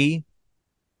agree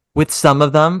with some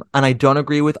of them, and I don't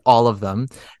agree with all of them.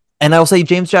 And I'll say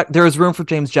there is room for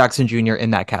James Jackson Jr.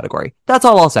 in that category. That's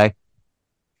all I'll say.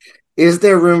 Is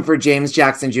there room for James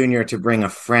Jackson Jr. to bring a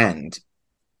friend?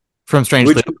 From Strange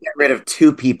Would Loop? you get rid of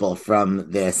 2 people from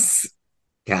this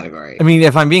category? I mean,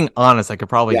 if I'm being honest, I could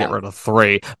probably get rid of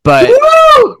 3. But,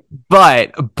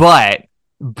 but,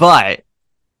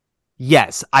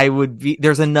 yes, I would be.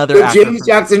 There's another actor. James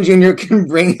Jackson Jr. can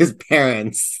bring his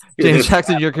parents. James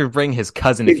Jackson Jr. can bring his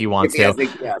cousin if he wants to.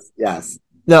 Yes.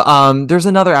 No, there's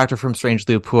another actor from Strange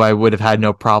Loop who I would have had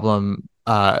no problem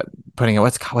putting it.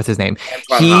 What's his name?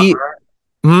 Antoine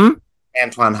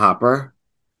Hopper.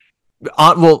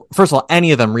 Well, first of all,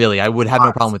 any of them really. I would have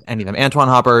no problem with any of them. Antoine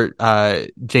Hopper,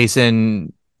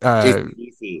 Jason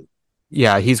Jason.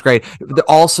 Yeah, he's great.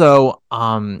 Also,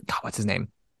 what's his name?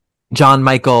 John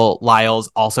Michael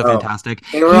Lyles, also fantastic.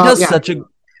 He does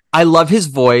I love his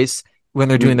voice when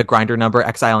they're doing the grinder number,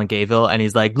 Exile in Gayville, and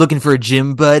he's like, looking for a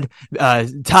gym, bud?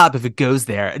 Top if it goes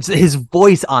there. His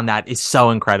voice on that is so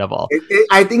incredible.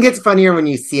 I think it's funnier when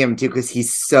you see him, too, because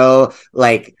he's so,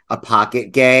 a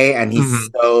pocket gay, and he's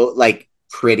so,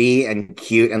 pretty and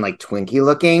cute and, Twinkie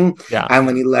looking. Yeah. And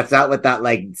when he lets out with that,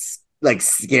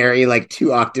 scary,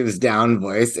 2 octaves down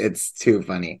voice, it's too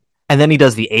funny. And then he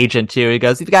does the agent, too. He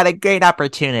goes, you've got a great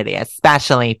opportunity,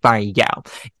 especially for you.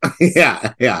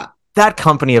 Yeah. That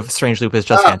company of Strange Loop is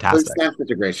just fantastic. It's such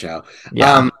a great show.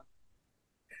 Yeah.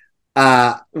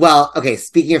 Well, okay,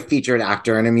 speaking of featured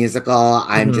actor in a musical,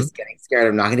 I'm Mhm. just getting scared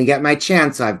I'm not going to get my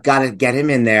chance, so I've got to get him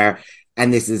in there.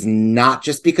 And this is not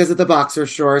just because of the boxer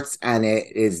shorts, and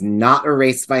it is not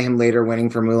erased by him later winning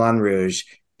for Moulin Rouge.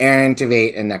 Aaron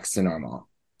Tveit and Next to Normal.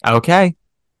 Okay.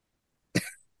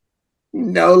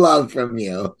 No love from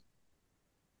you.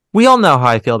 We all know how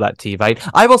I feel about Tveit.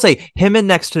 I will say him in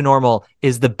Next to Normal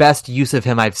is the best use of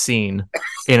him I've seen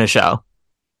in a show.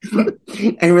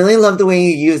 I really love the way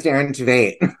you used Aaron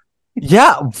Tveit.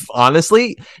 Yeah,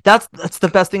 honestly, that's the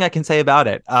best thing I can say about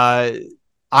it. I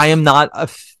am not a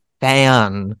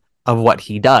fan of what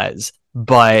he does,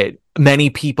 but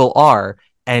many people are,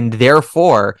 and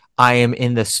therefore I am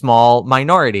in the small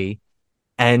minority,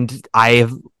 and I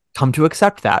have come to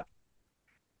accept that.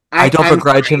 I don't I'm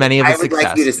begrudge him sorry. any of I his would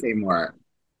like you to success. say more.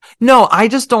 No, I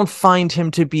just don't find him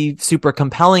to be super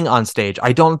compelling on stage.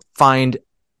 I don't find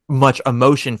much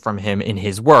emotion from him in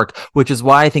his work, which is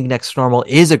why I think Next Normal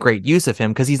is a great use of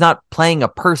him, because he's not playing a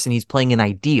person, he's playing an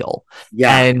ideal.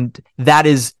 Yeah. And that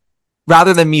is,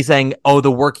 rather than me saying, oh, the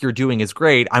work you're doing is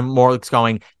great, I'm more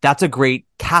going, that's a great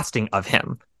casting of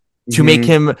him to make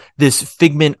him this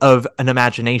figment of an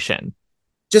imagination.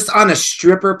 Just on a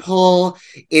stripper pole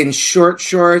in short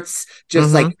shorts,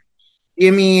 just like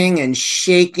shimmying and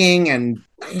shaking and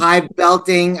high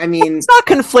belting. I mean, it's not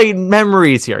conflating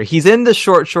memories here. He's in the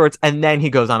short shorts and then he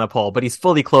goes on a pole, but he's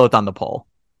fully clothed on the pole.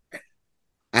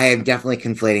 I am definitely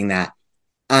conflating that.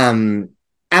 And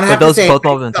I But have those to say, both I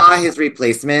moments. saw his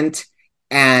replacement,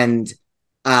 and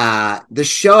the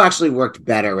show actually worked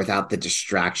better without the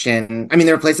distraction. I mean,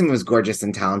 the replacement was gorgeous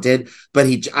and talented, but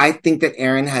I think that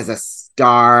Aaron has a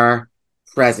star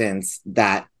presence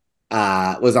that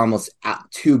was almost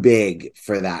too big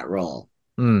for that role.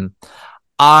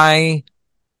 I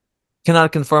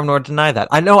cannot confirm nor deny that.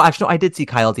 I know, actually, I did see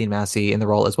Kyle Dean Massey in the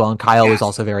role as well, and Kyle was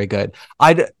also very good.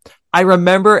 I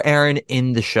remember Aaron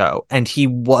in the show, and he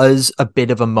was a bit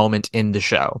of a moment in the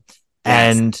show.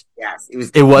 Yes. And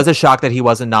yes, it was a shock that he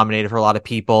wasn't nominated for a lot of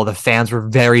people. The fans were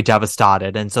very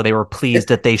devastated, and so they were pleased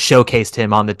that they showcased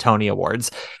him on the Tony Awards.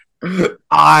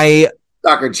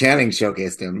 Stockard Channing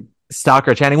showcased him.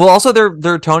 Stockard Channing. Well, also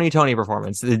their Tony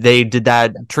performance. They did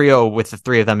that trio with the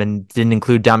three of them and didn't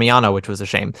include Damiano, which was a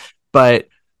shame. But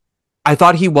I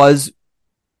thought he was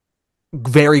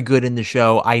very good in the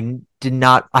show. I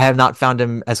have not found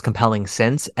him as compelling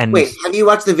since. And wait, have you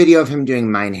watched the video of him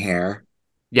doing Mine Hair?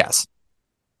 Yes.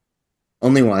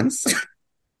 Only once?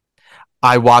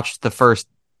 I watched the first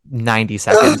 90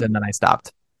 seconds and then I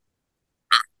stopped.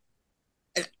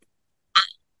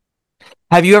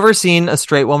 Have you ever seen a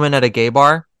straight woman at a gay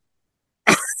bar?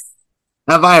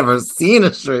 Have I ever seen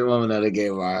a straight woman at a gay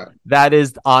bar? That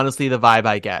is honestly the vibe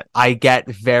I get. I get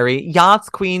very yachts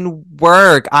queen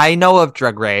work. I know of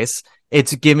Drag Race.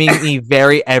 It's giving me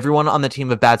very, everyone on the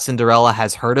team of Bad Cinderella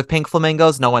has heard of Pink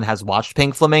Flamingos. No one has watched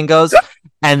Pink Flamingos.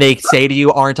 And they say to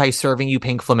you, aren't I serving you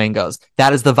Pink Flamingos?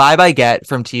 That is the vibe I get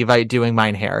from Tveit doing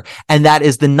Mine Hair. And that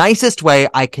is the nicest way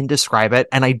I can describe it.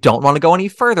 And I don't want to go any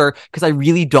further because I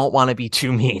really don't want to be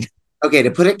too mean. Okay,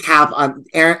 to put a cap on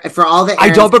Aaron, for all the I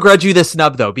don't begrudge you this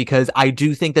snub though, because I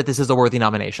do think that this is a worthy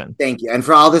nomination. Thank you. And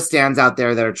for all the stands out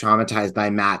there that are traumatized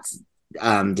by Matt's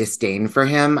disdain for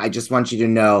him, I just want you to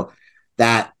know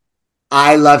that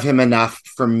I love him enough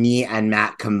for me and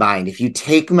Matt combined. If you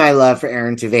take my love for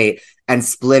Aaron Tveit and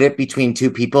split it between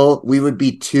two people, we would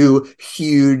be two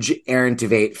huge Aaron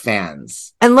Tveit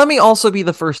fans. And let me also be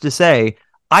the first to say,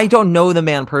 I don't know the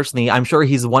man personally. I'm sure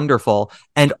he's wonderful.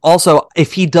 And also,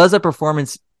 if he does a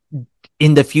performance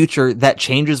in the future that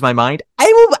changes my mind, I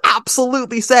will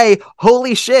absolutely say,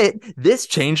 holy shit, this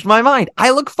changed my mind.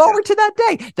 I look forward to that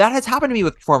day. That has happened to me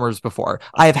with performers before.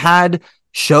 I have had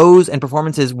shows and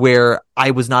performances where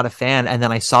I was not a fan, and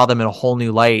then I saw them in a whole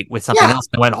new light with something else,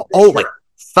 and I went, oh, like,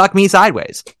 fuck me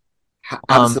sideways.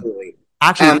 Absolutely.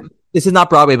 Actually, this is not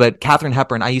Broadway, but Katharine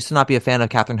Hepburn. I used to not be a fan of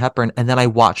Katharine Hepburn, and then I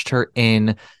watched her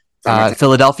in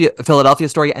Philadelphia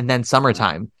Story and then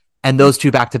Summertime. And those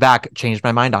two back to back changed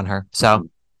my mind on her. So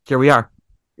here we are.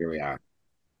 Here we are.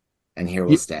 And here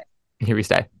we'll stay. Here we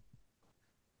stay.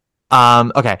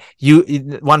 Okay.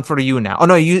 One for you now. Oh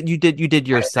no, you did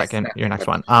your next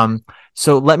one.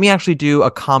 So let me actually do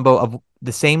a combo of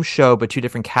the same show, but two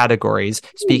different categories.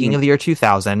 Speaking of the year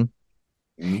 2000,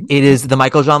 it is the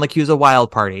Michael Jean Lacusa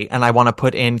Wild Party. And I want to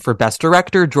put in for Best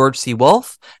Director, George C.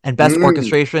 Wolfe, and Best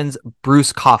Orchestrations,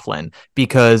 Bruce Coughlin,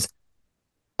 because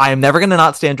I am never going to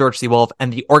not stand George C. Wolfe,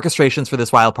 and the orchestrations for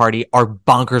this Wild Party are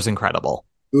bonkers incredible.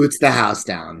 Boots the house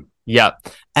down. Yep.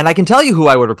 And I can tell you who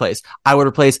I would replace. I would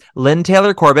replace Lynn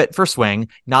Taylor Corbett for Swing,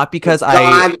 not because for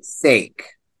God's sake.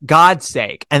 God's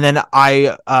sake. And then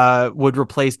I would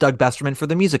replace Doug Besterman for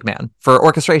the Music Man for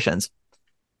orchestrations,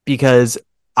 because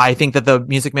I think that the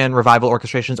Music Man revival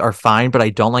orchestrations are fine, but I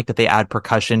don't like that they add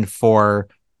percussion for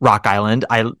Rock Island.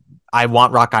 I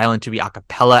want Rock Island to be a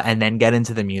cappella and then get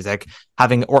into the music.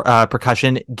 Having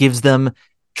percussion gives them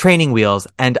training wheels.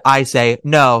 And I say,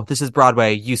 no, this is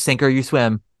Broadway. You sink or you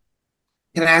swim.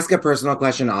 Can I ask a personal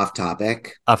question off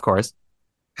topic? Of course.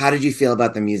 How did you feel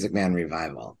about the Music Man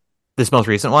revival? This most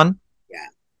recent one? Yeah.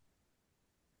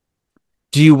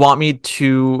 Do you want me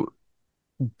to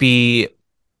be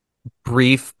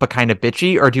brief but kind of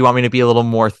bitchy, or do you want me to be a little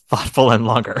more thoughtful and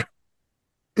longer?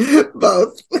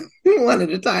 Both. One at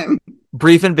a time.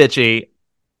 Brief and bitchy.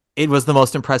 It was the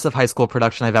most impressive high school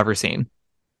production I've ever seen.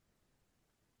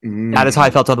 That is how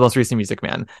I felt on the most recent Music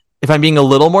Man. If I'm being a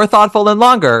little more thoughtful and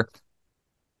longer,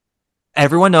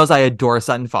 everyone knows I adore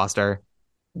Sutton Foster.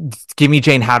 Give me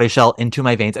Jane Howdyshell into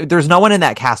my veins. There's no one in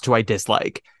that cast who I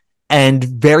dislike, and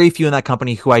very few in that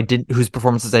company whose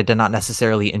performances I did not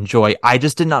necessarily enjoy. I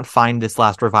just did not find this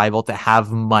last revival to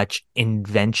have much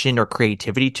invention or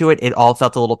creativity to it. It all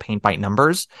felt a little paint by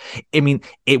numbers. I mean,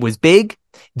 it was big.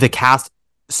 The cast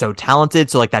so talented.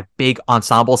 So like that big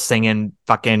ensemble singing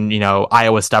fucking,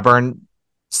 Iowa Stubborn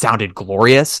sounded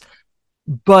glorious.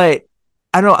 But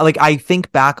I don't know, like I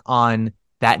think back on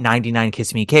that 99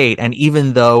 Kiss Me Kate, and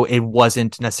even though it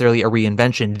wasn't necessarily a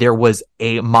reinvention, there was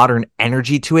a modern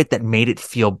energy to it that made it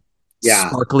feel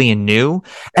sparkly and new.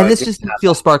 And this just didn't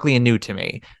feel sparkly and new to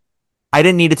me. I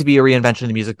didn't need it to be a reinvention of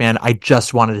the Music Man. I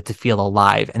just wanted it to feel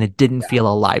alive, and it didn't feel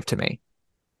alive to me.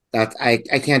 I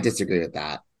can't disagree with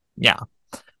that. Yeah.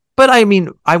 But I mean,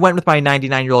 I went with my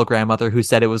 99-year-old grandmother who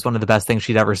said it was one of the best things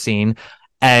she'd ever seen.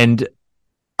 And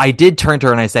I did turn to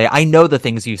her and I say, I know the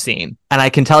things you've seen. And I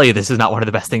can tell you this is not one of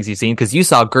the best things you've seen, because you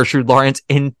saw Gertrude Lawrence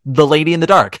in The Lady in the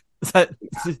Dark. I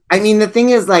mean, the thing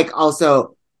is, like,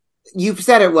 also, you've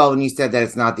said it well when you said that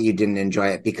it's not that you didn't enjoy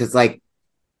it, because, like,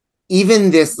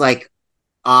 even this, like,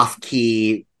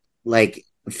 off-key, like,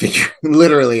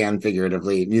 literally and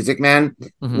figuratively, Music Man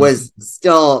was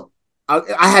still,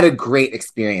 I had a great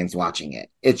experience watching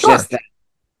it. It's just that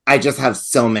I just have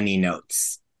so many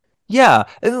notes. Yeah.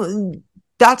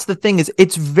 That's the thing, is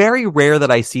it's very rare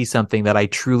that I see something that I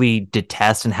truly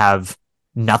detest and have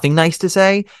nothing nice to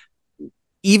say.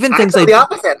 Even things the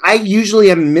opposite. I usually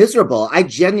am miserable. I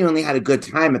genuinely had a good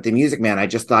time at the Music Man. I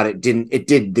just thought it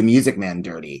did the Music Man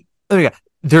dirty. Oh yeah.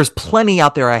 There's plenty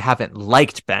out there I haven't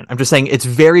liked, Ben. I'm just saying it's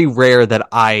very rare that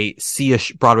I see a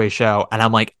Broadway show and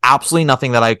I'm like, absolutely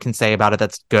nothing that I can say about it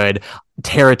that's good.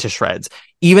 Tear it to shreds.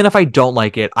 Even if I don't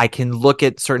like it, I can look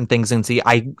at certain things and say,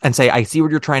 I see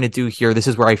what you're trying to do here. This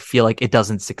is where I feel like it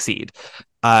doesn't succeed.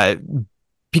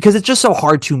 Because it's just so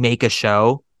hard to make a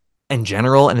show in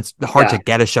general, and it's hard to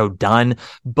get a show done.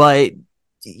 But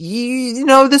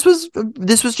this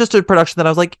was just a production that I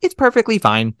was like, it's perfectly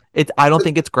fine. I don't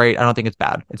think it's great. I don't think it's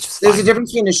bad. It's just there's a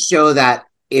difference between a show that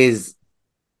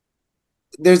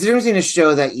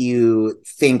you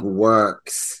think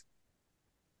works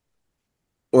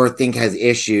or think has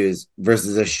issues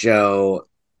versus a show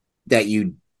that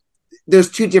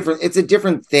it's a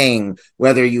different thing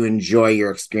whether you enjoy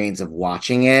your experience of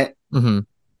watching it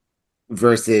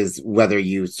versus whether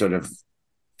you sort of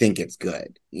think it's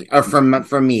good, or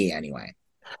from me anyway.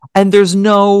 And there's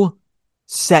no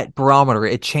set barometer.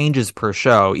 It changes per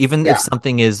show. Even if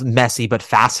something is messy but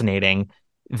fascinating,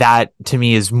 that to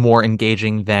me is more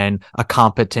engaging than a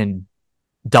competent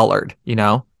dullard,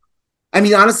 I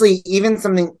mean, honestly, even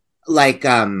something like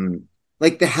the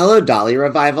Hello Dolly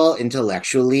revival,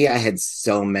 intellectually, I had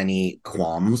so many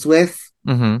qualms with,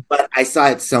 but I saw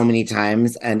it so many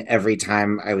times, and every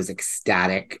time I was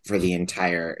ecstatic for the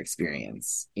entire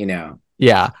experience,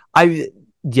 Yeah. I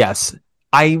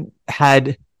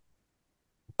had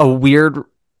a weird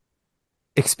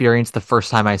experience the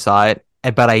first time I saw it,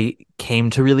 but I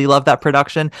came to really love that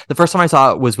production. The first time I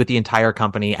saw it was with the entire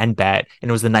company and Bet, and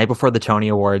it was the night before the Tony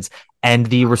Awards, and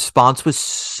the response was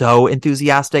so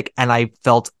enthusiastic, and I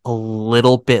felt a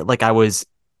little bit like I was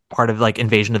part of like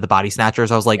Invasion of the Body Snatchers.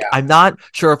 I was like, I'm not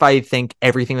sure if I think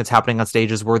everything that's happening on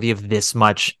stage is worthy of this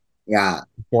much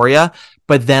euphoria.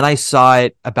 But then I saw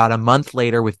it about a month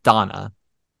later with Donna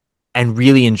and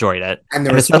really enjoyed it. And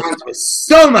the response was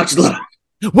so much love.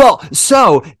 Well,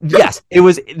 so yes,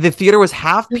 the theater was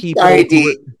half people.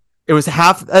 It was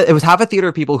half a theater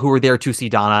of people who were there to see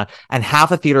Donna, and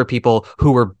half a theater of people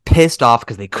who were pissed off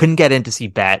because they couldn't get in to see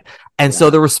Bet. And so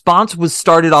the response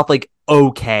started off like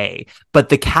okay, but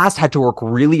the cast had to work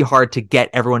really hard to get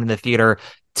everyone in the theater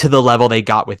to the level they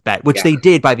got with Bet, which they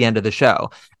did by the end of the show.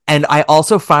 And I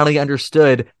also finally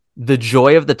understood the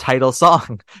joy of the title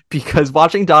song, because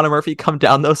watching Donna Murphy come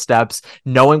down those steps,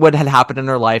 knowing what had happened in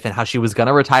her life and how she was going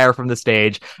to retire from the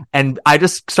stage, and I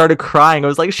just started crying. I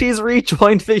was like, she's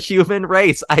rejoined the human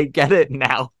race. I get it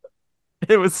now.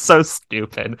 It was so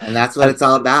stupid. And that's what it's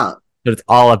all about. It's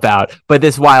all about. But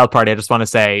this wild party, I just want to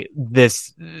say,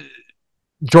 this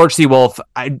George C. Wolfe,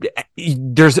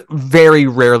 there's very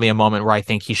rarely a moment where I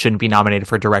think he shouldn't be nominated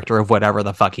for director of whatever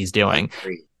the fuck he's doing.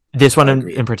 This one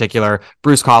in particular,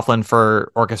 Bruce Coughlin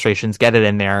for orchestrations, get it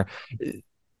in there.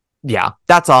 Yeah,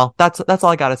 that's all. That's all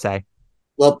I gotta say.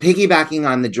 Well, piggybacking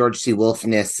on the George C.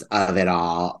 Wolfe-ness of it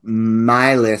all,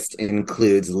 my list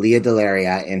includes Leah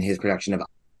Delaria in his production of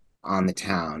On the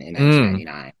Town in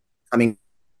 1999, coming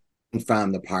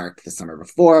from the park the summer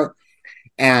before.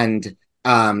 And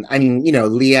I mean, you know,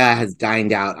 Leah has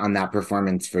dined out on that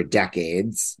performance for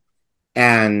decades.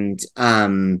 And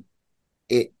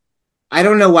I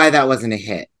don't know why that wasn't a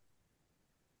hit.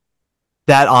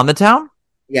 That On the Town?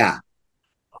 Yeah.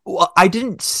 Well, I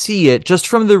didn't see it, just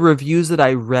from the reviews that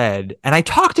I read. And I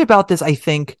talked about this, I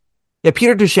think. Yeah,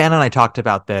 Peter Duchenne and I talked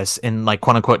about this in, like,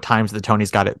 quote unquote times that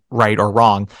Tony's got it right or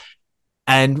wrong.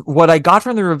 And what I got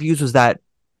from the reviews was that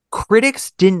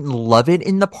critics didn't love it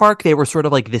in the park. They were sort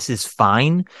of like, this is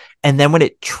fine. And then when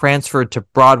it transferred to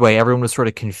Broadway, everyone was sort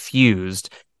of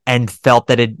confused and felt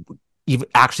that it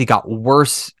actually got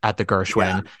worse at the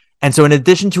Gershwin. Yeah. And so in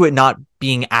addition to it not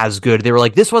being as good, they were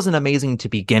like, this wasn't amazing to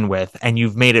begin with, and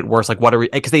you've made it worse. Like, what are we?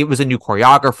 Because it was a new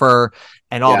choreographer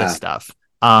and all this stuff.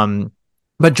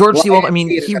 But George C. Wolfe, I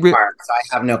mean, so I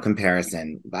have no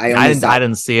comparison. I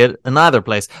didn't see it in either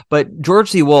place. But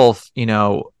George C. Wolfe, you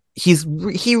know,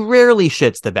 he rarely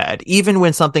shits the bed. Even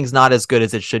when something's not as good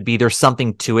as it should be, there's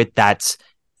something to it that's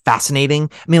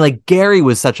fascinating. I mean, like, Gary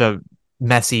was such a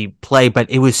messy play, but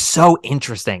it was so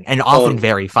interesting and often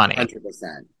very funny. 100%.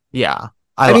 Yeah.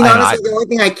 I mean, honestly, the only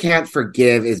thing I can't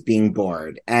forgive is being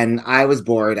bored. And I was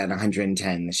bored at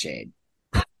 110 The Shade.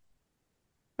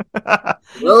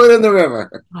 Throw it in the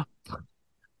river.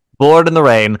 Bored in the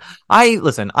rain.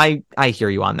 I hear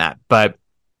you on that, but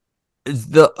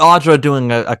the Audra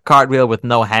doing a cartwheel with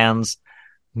no hands.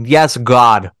 Yes,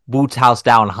 God. Boots house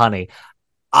down, honey.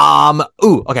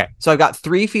 Okay. So I've got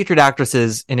 3 featured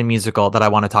actresses in a musical that I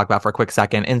want to talk about for a quick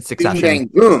second in succession. Bing, bang,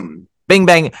 boom. Bing,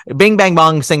 bang, bing, bang,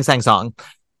 bong, sing, sang, song.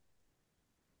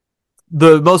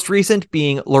 The most recent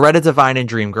being Loretta Devine in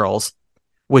Dreamgirls,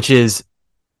 which is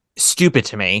stupid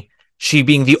to me. She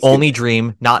being the only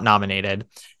Dream not nominated.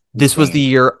 This was the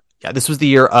year. Yeah, this was the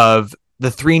year of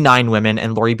the 3 9 women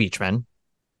and Laurie Beachman.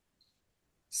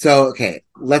 So, okay,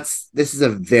 this is a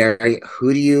very,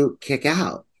 who do you kick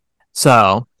out?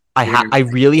 So I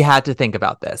really had to think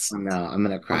about this. Oh, no, I'm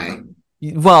going to cry.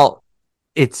 Well,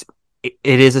 it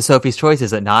is a Sophie's Choice,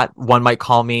 is it not? One might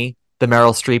call me the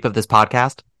Meryl Streep of this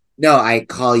podcast. No, I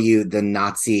call you the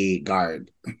Nazi guard.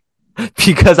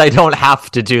 Because I don't have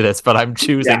to do this, but I'm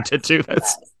choosing to do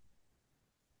this.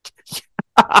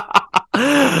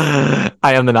 I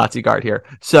am the Nazi guard here.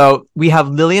 So we have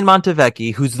Lillian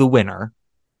Montevecchi, who's the winner.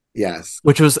 Yes.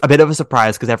 Which was a bit of a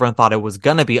surprise because everyone thought it was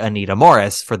going to be Anita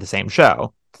Morris for the same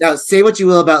show. Now, say what you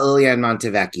will about Lillian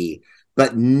Montevecchi,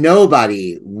 but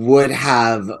nobody would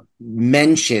have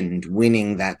mentioned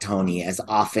winning that Tony as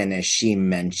often as she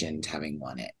mentioned having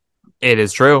won it. It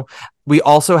is true. We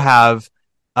also have,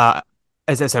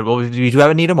 as I said, we do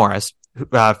have Anita Morris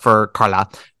for Carla,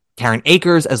 Karen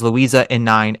Akers as Louisa in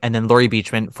 9, and then Laurie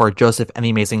Beachman for Joseph and the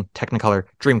Amazing Technicolor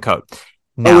Dreamcoat.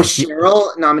 Now, was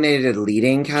Cheryl nominated in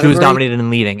leading category? She was nominated in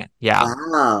leading, yeah.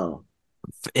 Wow.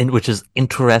 Which is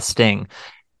interesting.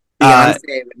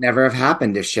 Beyonce would never have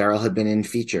happened if Cheryl had been in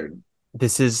featured.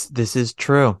 This is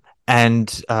true. And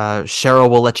Cheryl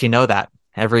will let you know that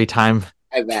every time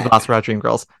she lost about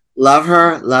Dreamgirls. Love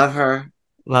her, love her.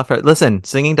 Love her. Listen,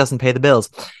 singing doesn't pay the bills.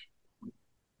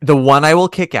 The one I will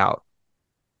kick out,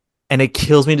 and it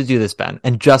kills me to do this, Ben,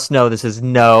 and just know this is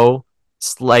no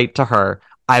slight to her,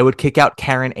 I would kick out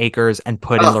Karen Akers and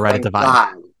put in Loretta Devine.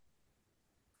 God.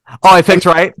 Oh, I picked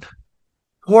right?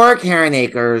 Poor Karen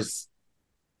Akers.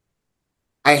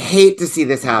 I hate to see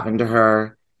this happen to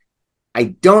her. I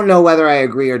don't know whether I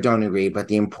agree or don't agree, but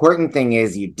the important thing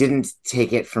is you didn't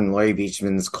take it from Laurie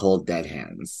Beachman's cold, dead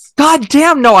hands. God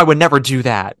damn, no, I would never do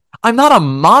that. I'm not a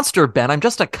monster, Ben. I'm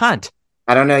just a cunt.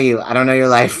 I don't know you. I don't know your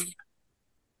life.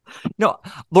 No,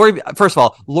 first of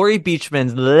all, Laurie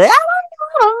Beachman's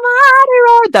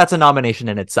that's a nomination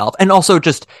in itself. And also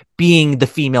just being the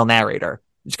female narrator,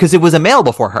 because it was a male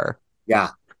before her.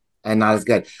 Yeah, and not as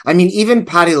good. I mean, even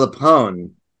Patti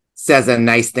LuPone says a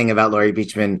nice thing about Laurie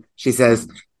Beachman. She says,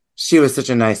 she was such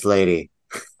a nice lady.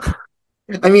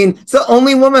 I mean, it's the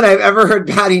only woman I've ever heard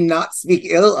Patty not speak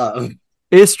ill of.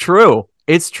 It's true.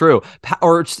 It's true.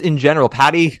 Or just in general,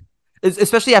 Patty,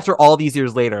 especially after all these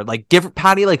years later, like give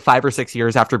Patty like 5 or 6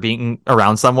 years after being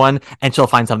around someone and she'll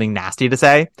find something nasty to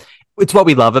say. It's what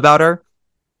we love about her.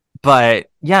 But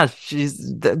yeah,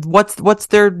 what's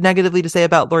there negatively to say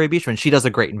about Laurie Beachman? She does a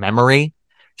great memory.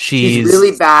 She's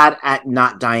really bad at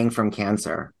not dying from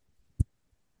cancer.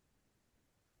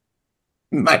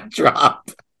 Mic drop.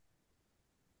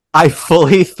 I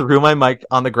fully threw my mic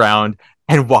on the ground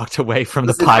and walked away from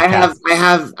the podcast. I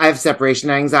have separation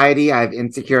anxiety. I have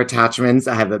insecure attachments.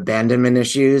 I have abandonment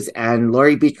issues. And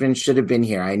Laurie Beachman should have been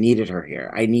here. I needed her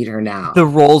here. I need her now. The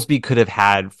roles we could have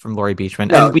had from Laurie Beachman.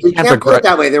 No, and we can't put it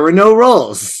that way. There were no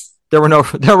roles. There were no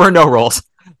roles.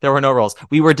 There were no roles.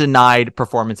 We were denied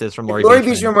performances from Laurie Beachman. If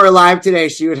Laurie Beachman were alive today,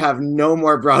 she would have no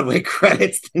more Broadway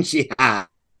credits than she has.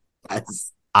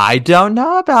 I don't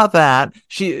know about that.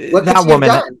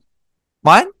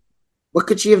 What? What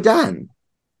could she have done?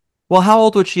 Well, how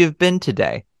old would she have been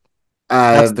today?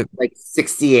 Like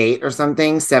 68 or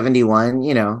something, 71,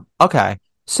 you know. Okay.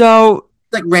 So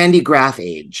like Randy Graff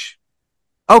age.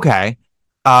 Okay.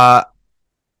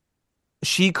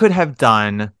 She could have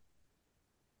done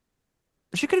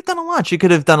a lot. She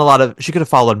could have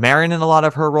followed Marin in a lot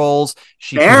of her roles.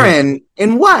 Marin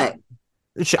in what?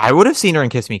 I would have seen her in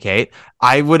Kiss Me, Kate.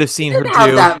 I would have seen her do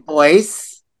that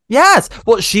voice. Yes.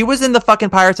 Well, she was in the fucking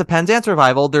Pirates of Penzance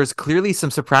revival. There's clearly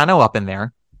some soprano up in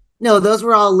there. No, those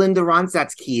were all Linda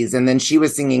Ronstadt's keys, and then she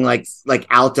was singing like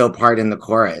alto part in the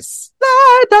chorus.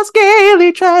 Let us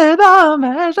gaily tread the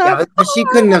measure. Yeah, but she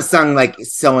couldn't have sung like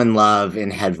 "So in Love"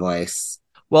 in head voice.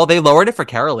 Well, they lowered it for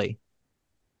Carolee.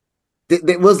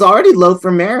 It was already low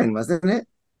for Marin, wasn't it?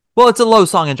 Well, it's a low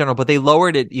song in general, but they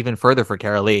lowered it even further for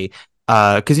Carolee.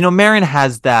 Because Marin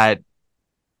has that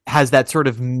sort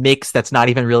of mix that's not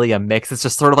even really a mix. It's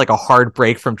just sort of like a hard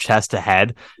break from chest to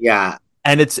head. Yeah.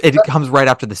 And it comes right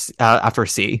after after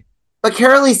C. But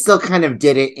Carolee still kind of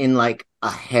did it in like a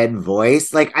head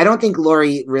voice. Like, I don't think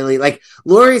Laurie really, like,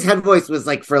 Laurie's head voice was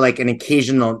like for like an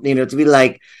occasional, to be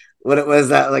like, what it was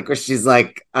that like where she's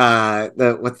like,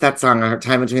 what's that song on her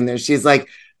time between there? She's like,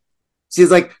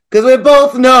 because we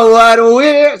both know what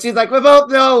we both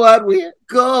know what we're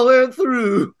going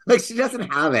through. Like, she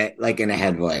doesn't have it like in a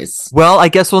head voice. Well, I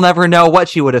guess we'll never know what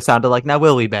she would have sounded like. Now,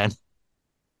 will we, Ben?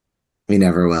 We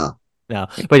never will. No,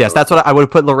 but yes, that's what I would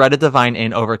have put Loretta Devine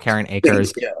in over Karen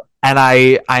Akers. And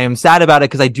I am sad about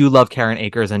it because I do love Karen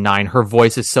Akers in 9. Her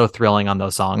voice is so thrilling on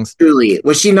those songs. Truly.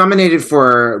 Was she nominated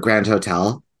for Grand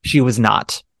Hotel? She was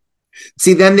not.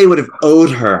 See, then they would have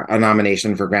owed her a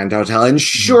nomination for Grand Hotel. And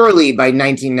surely by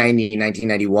 1990,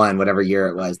 1991, whatever year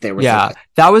it was, they were. Yeah,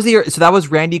 that was the year. So that was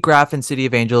Randy Graff in City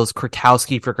of Angels,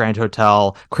 Kurtowski for Grand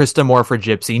Hotel, Krista Moore for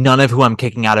Gypsy, none of who I'm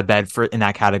kicking out of bed for in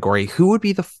that category. Who would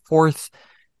be the fourth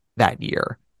that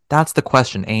year? That's the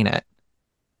question, ain't it?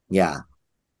 Yeah.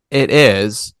 It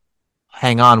is.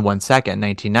 Hang on one second.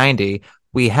 1990.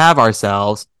 We have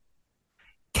ourselves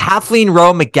Kathleen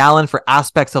Rowe McGowan for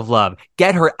Aspects of Love.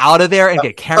 Get her out of there and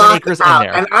get Karen Akers in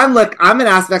there. And I'm an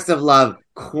Aspects of Love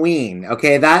queen.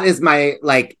 Okay, that is my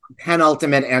like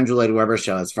penultimate Andrew Lloyd Webber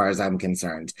show as far as I'm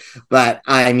concerned. But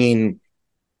I mean,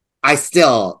 I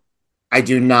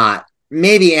do not.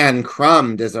 Maybe Anne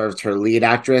Crumb deserves her lead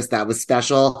actress. That was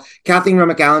special. Kathleen Rowe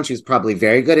McGowan, she was probably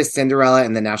very good as Cinderella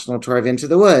in the national tour of Into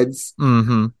the Woods.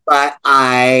 Mm-hmm. But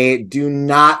I do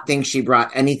not think she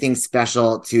brought anything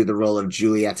special to the role of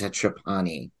Giulietta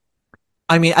Trapani.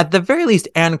 I mean, at the very least,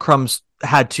 Anne Crumb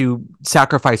had to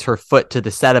sacrifice her foot to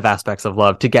the set of Aspects of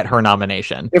Love to get her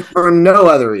nomination. If for no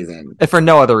other reason.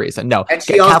 No. And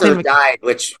she also died,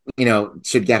 which,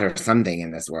 should get her something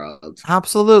in this world.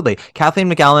 Absolutely.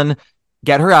 Kathleen McGowan,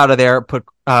 get her out of there, put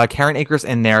Karen Akers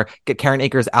in there, get Karen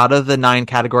Akers out of the 9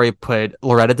 category, put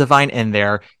Loretta Devine in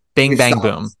there, bing, bang,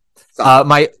 boom.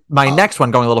 My next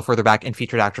one, going a little further back in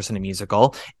featured actress in a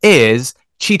musical, is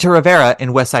Chita Rivera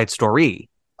in West Side Story.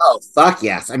 Oh, fuck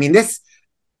yes. I mean, is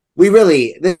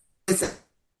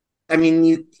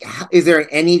there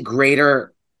any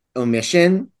greater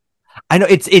omission? I know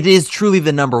it is truly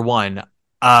the number one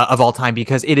of all time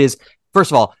because it is,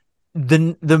 first of all,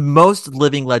 the most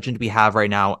living legend we have right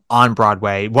now on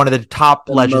Broadway, one of the top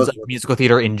legends of musical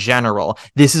theater in general.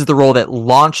 This is the role that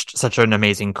launched such an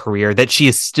amazing career that she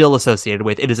is still associated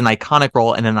with. It is an iconic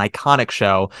role and an iconic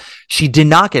show. She did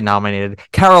not get nominated.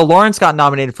 Carol Lawrence got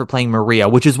nominated for playing Maria,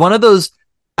 which is one of those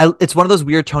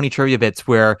weird Tony trivia bits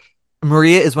where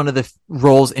Maria is one of the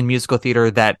roles in musical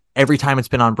theater that every time it's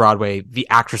been on Broadway, the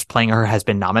actress playing her has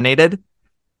been nominated.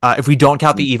 If we don't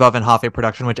count the Eva Van Hoffe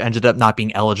production, which ended up not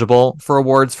being eligible for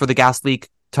awards for the Gas Leak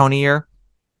Tony year.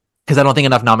 because I don't think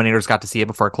enough nominators got to see it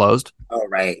before it closed. Oh,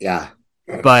 right. Yeah.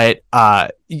 But yeah,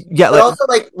 but also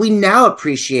we now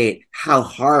appreciate how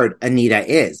hard Anita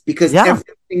is, because every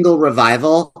single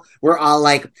revival, we're all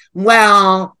like,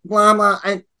 well, blah, blah.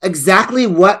 Exactly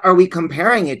what are we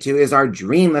comparing it to is our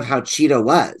dream of how Cheetah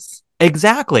was.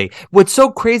 Exactly. What's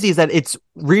so crazy is that it's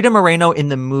Rita Moreno in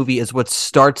the movie is what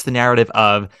starts the narrative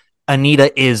of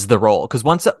Anita is the role. Because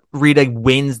once Rita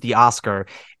wins the Oscar,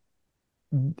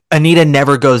 Anita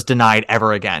never goes denied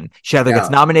ever again. She either gets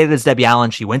nominated as Debbie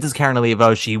Allen, she wins as Karen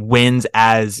Olivo, she wins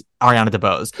as Ariana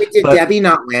DeBose. Wait, did Debbie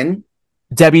not win?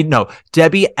 Debbie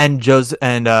and Josie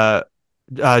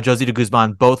de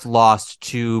Guzman both lost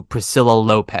to Priscilla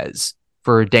Lopez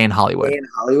for Day in Hollywood. Day in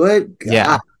Hollywood? God.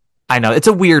 Yeah. I know. It's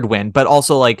a weird win, but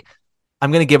also like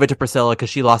I'm going to give it to Priscilla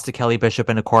because she lost to Kelly Bishop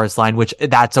in a chorus line, which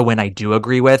that's a win I do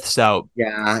agree with. So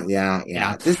yeah.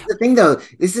 This is the thing, though.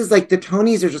 This is like the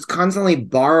Tonys are just constantly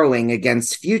borrowing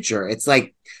against Future. It's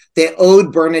like they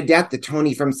owed Bernadette the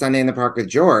Tony from Sunday in the Park with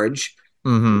George.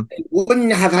 Mm-hmm. They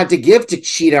wouldn't have had to give to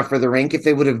Cheetah for the Rink if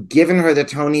they would have given her the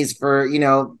Tonys for,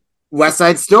 West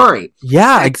Side Story.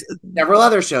 Yeah. Several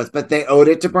other shows, but they owed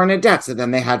it to Bernadette. So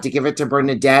then they had to give it to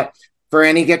Bernadette for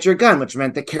Annie Get Your Gun, which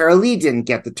meant that Carol Lee didn't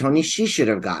get the Tony she should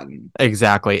have gotten.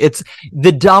 Exactly. It's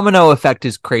the domino effect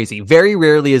is crazy. Very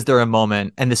rarely is there a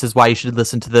moment, and this is why you should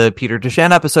listen to the Peter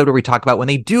Deshan episode where we talk about when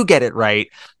they do get it right,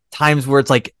 times where it's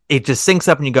like it just syncs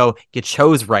up and you go, you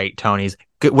chose right, Tonys.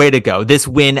 Good way to go. This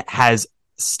win has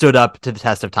stood up to the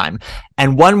test of time.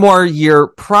 And one more year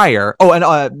prior. Oh,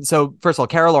 and so first of all,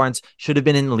 Carol Lawrence should have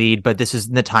been in the lead, but this is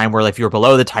in the time where if you were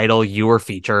below the title, you were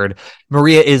featured.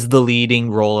 Maria is the leading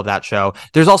role of that show.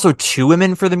 There's also 2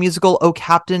 women for the musical Oh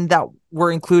Captain that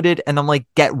were included, and I'm like,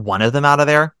 get one of them out of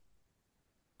there.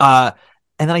 And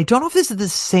then I don't know if this is the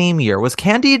same year. Was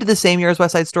Candide the same year as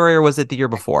West Side Story, or was it the year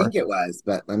before? I think it was,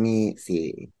 but let me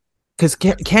see. Because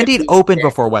Candide opened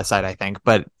before West Side, I think,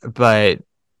 but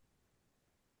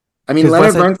I mean,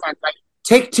 Leonard Bernstein's like,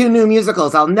 take 2 new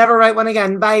musicals. I'll never write one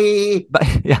again. Bye.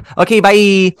 Yeah. Okay.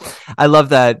 Bye. I love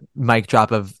that mic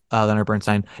drop of Leonard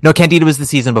Bernstein. No, Candida was the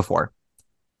season before.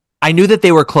 I knew that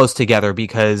they were close together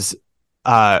because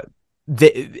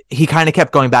he kind of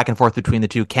kept going back and forth between the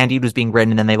two. Candide was being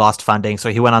written and then they lost funding.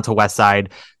 So he went on to West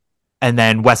Side, and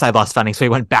then West Side lost funding. So he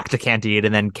went back to Candide,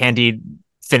 and then Candide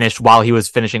finished while he was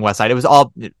finishing West Side. It was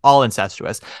all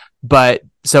incestuous. But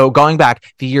so going back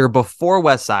the year before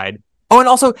West Side. Oh, and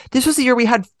also this was the year we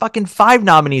had fucking 5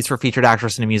 nominees for featured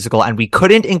actress in a musical, and we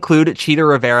couldn't include Cheetah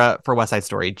Rivera for West Side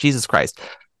Story. Jesus Christ.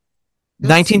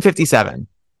 1957.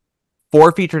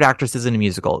 4 featured actresses in a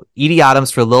musical. Edie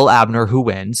Adams for Lil Abner, who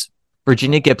wins.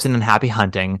 Virginia Gibson in Happy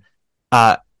Hunting.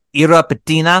 Ira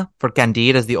Petina for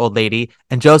Candide as the old lady,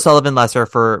 and Joe Sullivan Lesser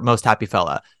for Most Happy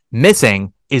Fella.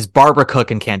 Missing is Barbara Cook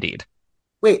in Candide.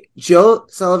 Wait, Joe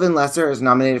Sullivan Lesser is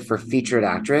nominated for featured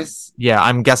actress? Yeah,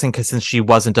 I'm guessing because since she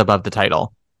wasn't above the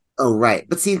title. Oh, right.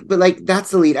 But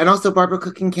that's the lead. And also Barbara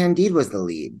Cook in Candide was the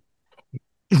lead.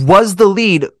 Was the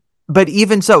lead, but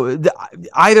even so,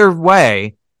 either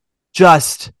way,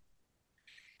 just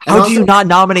how do you not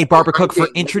nominate Barbara Cook for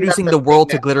introducing the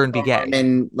world to glitter and be gay?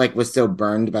 And was so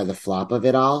burned by the flop of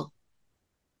it all.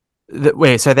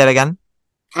 Wait, say that again.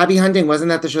 Happy Hunting, wasn't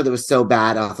that the show that was so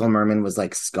bad Ethel Merman was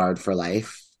scarred for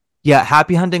life? Yeah,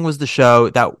 Happy Hunting was the show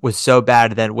that was so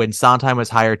bad that when Sondheim was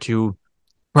hired to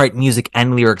write music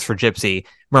and lyrics for Gypsy,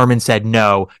 Merman said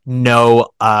no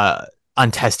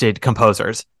untested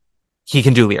composers. He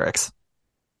can do lyrics.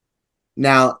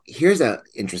 Now, here's an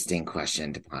interesting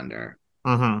question to ponder.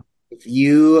 Mm-hmm. If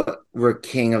you were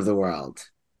king of the world.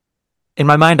 In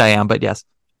my mind, I am, but yes.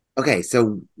 Okay,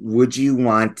 so would you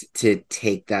want to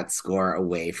take that score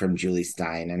away from Julie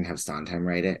Stein and have Sondheim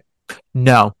write it?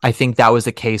 No, I think that was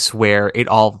a case where it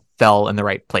all fell in the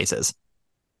right places.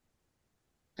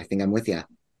 I think I'm with you.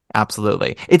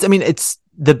 Absolutely. It's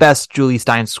the best Julie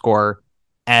Stein score,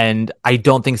 and I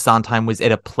don't think Sondheim was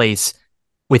at a place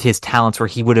with his talents where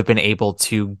he would have been able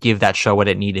to give that show what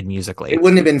it needed musically. It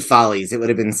wouldn't have been Follies. It would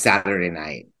have been Saturday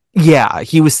Night. Yeah,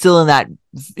 he was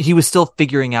still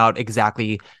figuring out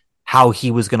exactly how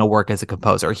he was going to work as a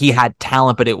composer. He had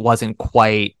talent, but it wasn't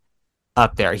quite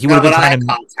up there. He would have been trying to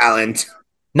call talent.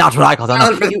 Not what I call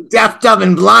talent. For the deaf, dumb,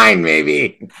 and blind,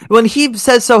 maybe. When he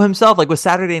says so himself, with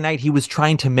Saturday Night, he was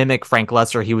trying to mimic Frank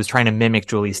Lesser. He was trying to mimic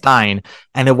Julie Stein.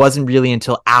 And it wasn't really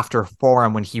until after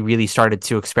Forum when he really started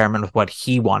to experiment with what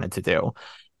he wanted to do.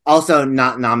 Also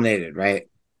not nominated, right?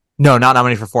 No, not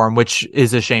nominated for Forum, which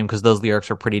is a shame because those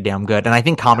lyrics are pretty damn good. And I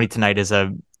think Comedy Tonight is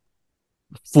a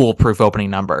foolproof opening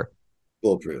number.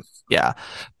 Foolproof. Yeah.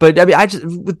 But I just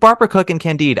with Barbara Cook and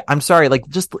Candide, I'm sorry,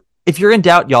 just if you're in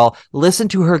doubt, y'all, listen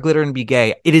to Her Glitter and Be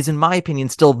Gay. It is, in my opinion,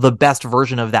 still the best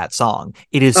version of that song.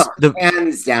 It is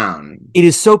hands down. It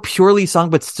is so purely sung,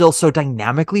 but still so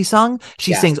dynamically sung.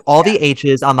 She sings all the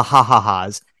H's on the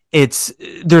ha-ha-has.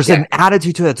 There's an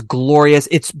attitude to it that's glorious.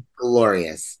 It's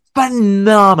glorious.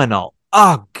 Phenomenal.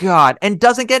 Oh, God. And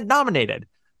doesn't get nominated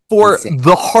for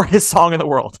the hardest song in the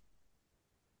world.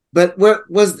 But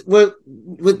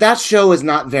that show was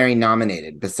not very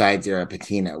nominated besides Era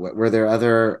Patina. Were there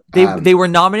other... They were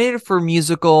nominated for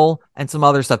musical and some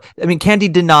other stuff. I mean, Candy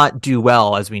did not do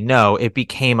well, as we know.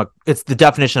 It's the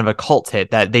definition of a cult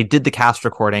hit, that they did the cast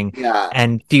recording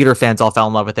and theater fans all fell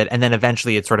in love with it. And then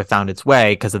eventually it sort of found its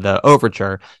way because of the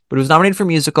overture. But it was nominated for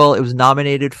musical. It was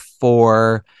nominated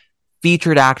for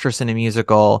featured actress in a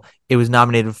musical. It was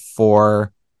nominated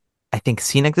for, I think,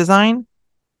 scenic design.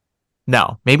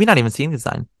 No, maybe not even scenic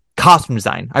design. Costume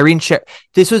design.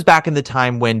 This was back in the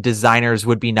time when designers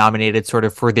would be nominated sort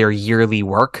of for their yearly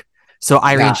work. So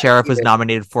Irene Sheriff was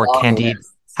nominated for Candide,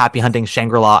 Happy Hunting,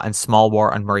 Shangri-La, and Small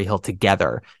War on Murray Hill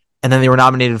together. And then they were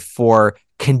nominated for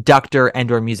conductor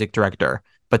and or music director,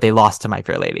 but they lost to My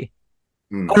Fair Lady.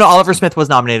 Oh no, Oliver Smith was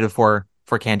nominated for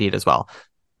Candide as well.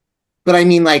 But I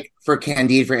mean, like, for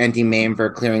Candide, for Auntie Mame, for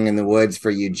Clearing in the Woods, for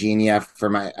Eugenia,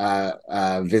 for my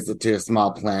Visit to a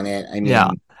Small Planet. I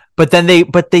mean, but then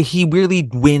he really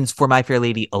wins for My Fair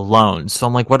Lady alone. So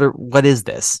I'm like, what is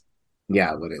this?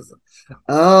 Yeah, what is it?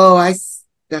 Oh,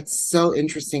 that's so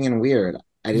interesting and weird.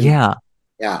 Yeah.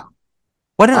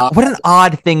 What an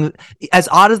odd thing. As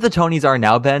odd as the Tonys are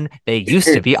now, Ben, they used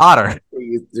to be odder. They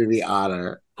used to be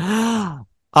odder. Did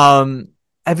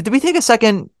we take a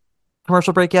second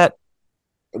commercial break yet?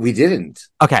 We didn't.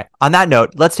 Okay, on that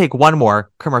note, let's take one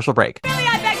more commercial break. Really,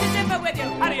 I beg to differ with you.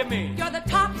 How do you mean? You're the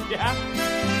top. Yeah.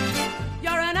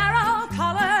 You're an arrow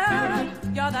color.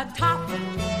 You're the top.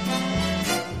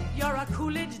 You're a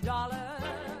Coolidge dollar.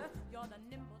 You're the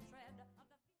nimble thread of the...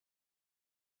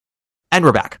 And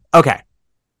we're back. Okay.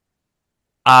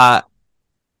 I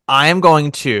am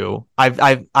going to.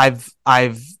 I've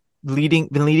been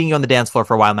leading you on the dance floor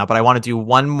for a while now, but I want to do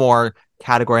one more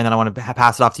category and then I want to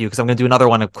pass it off to you because I'm going to do another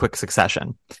one in quick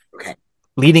succession. Okay.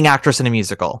 Leading actress in a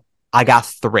musical. I got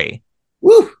 3.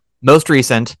 Woo! Most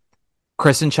recent,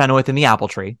 Kristen Chenoweth in The Apple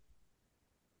Tree,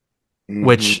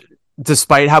 which,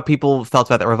 despite how people felt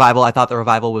about the revival, I thought the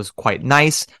revival was quite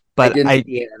nice. But I didn't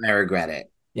see it and I regret it.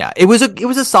 Yeah, it was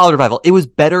a solid revival. It was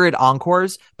better at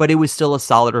encores, but it was still a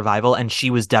solid revival, and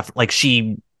she was definitely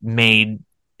she made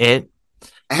it.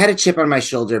 I had a chip on my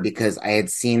shoulder because I had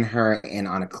seen her in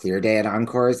On a Clear Day at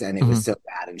Encores, and it was so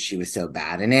bad, and she was so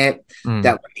bad in it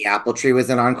that when The Apple Tree was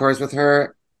at Encores with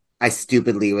her, I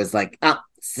stupidly was like, "Oh,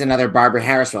 this is another Barbara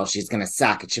Harris role. She's gonna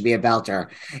suck. It should be a belter."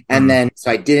 And then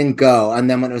so I didn't go. And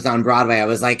then when it was on Broadway, I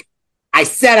was like, "I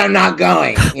said I'm not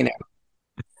going." You know.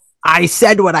 I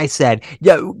said what I said.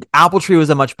 Yeah, Apple Tree was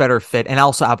a much better fit, and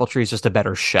also Apple Tree is just a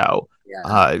better show.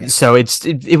 So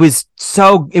it was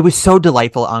so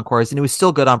delightful at Encores, and it was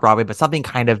still good on Broadway, but something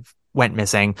kind of went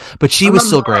missing. But she was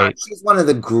still great. She's one of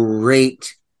the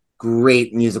great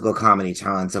musical comedy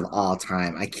talents of all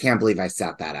time. I can't believe I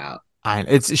sat that out.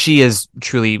 She is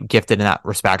truly gifted in that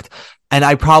respect. And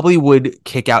I probably would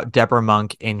kick out Deborah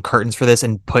Monk in Curtains for this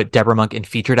and put Deborah Monk in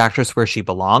featured actress where she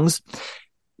belongs.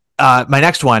 My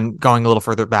next one, going a little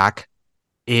further back,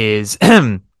 is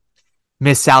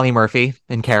Miss Sally Murphy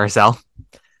in Carousel.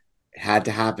 Had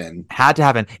to happen.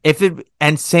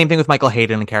 And same thing with Michael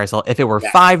Hayden in Carousel. If it were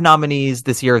 5 nominees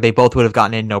this year, they both would have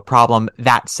gotten in, no problem.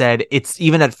 That said, it's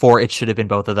even at 4, it should have been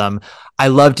both of them. I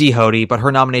love Dee Hoty, but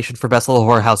her nomination for Best Little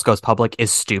Whorehouse Goes Public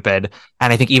is stupid.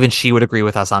 And I think even she would agree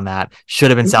with us on that.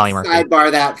 Should have been Sally Murphy. Sidebar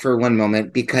that for one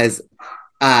moment because,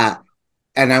 and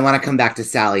I want to come back to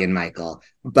Sally and Michael,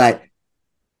 but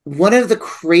one of the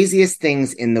craziest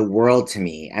things in the world to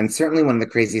me, and certainly one of the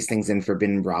craziest things in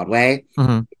Forbidden Broadway,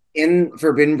 in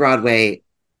Forbidden Broadway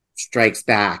Strikes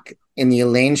Back, in the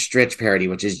Elaine Stritch parody,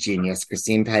 which is genius,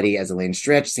 Christine Petty as Elaine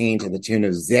Stritch singing to the tune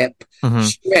of Zip,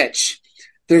 Stritch.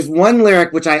 There's one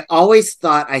lyric which I always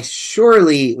thought I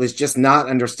surely was just not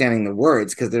understanding the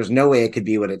words because there's no way it could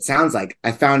be what it sounds like.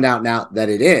 I found out now that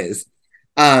it is.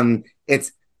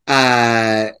 It's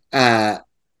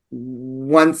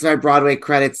once my Broadway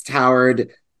credits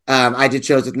towered, I did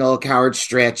shows with Noel Coward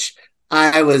Stritch.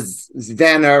 I was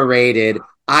venerated.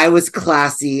 I was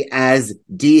classy as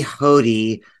Dee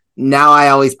Hoty. Now I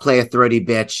always play a throaty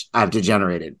bitch. I've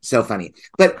degenerated. So funny.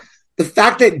 But the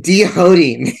fact that Dee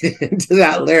Hoty made it into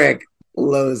that lyric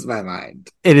blows my mind.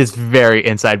 It is very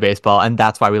inside baseball, and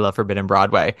that's why we love Forbidden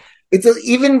Broadway.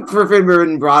 Even for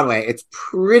Forbidden Broadway, it's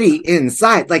pretty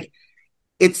inside. Like,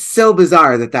 it's so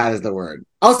bizarre that is the word.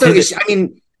 Also,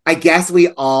 I I guess we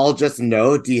all just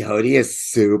know Dee Hoty is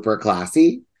super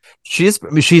classy. She's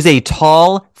a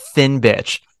tall, thin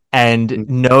bitch and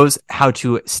knows how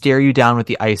to stare you down with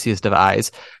the iciest of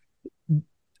eyes.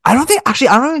 I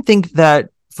don't even think that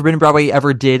Forbidden Broadway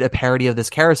ever did a parody of this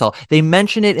carousel. They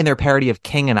mention it in their parody of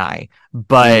King and I,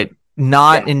 but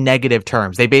not in negative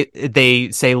terms. They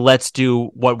say, let's do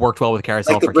what worked well with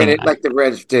carousel like for King and I. Like the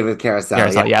British did with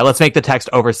carousel. Yeah, let's make the text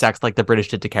oversexed like the British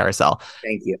did to carousel.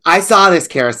 Thank you. I saw this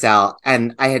carousel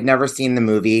and I had never seen the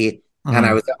movie. And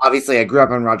I grew up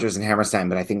on Rodgers and Hammerstein,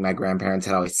 but I think my grandparents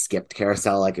had always skipped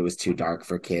carousel like it was too dark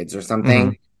for kids or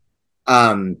something.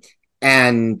 I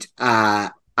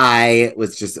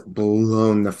was just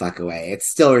blown the fuck away. It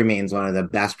still remains one of the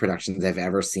best productions I've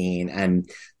ever seen. And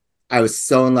I was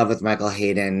so in love with Michael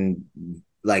Hayden,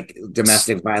 like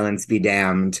Domestic Violence Be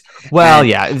Damned. Well,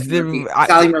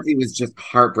 Sally Murphy was just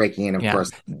heartbreaking. And of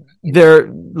course,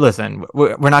 listen,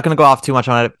 we're not going to go off too much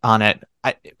on it.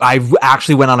 I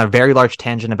actually went on a very large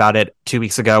tangent about it 2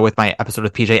 weeks ago with my episode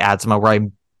with PJ Adsma, where I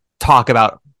talk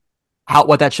about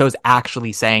what that show's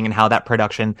actually saying and how that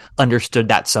production understood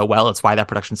that so well. It's why that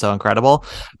production's so incredible.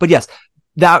 But yes,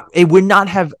 that it would not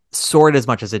have soared as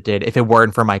much as it did if it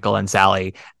weren't for Michael and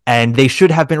Sally, and they should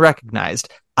have been recognized.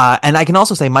 And I can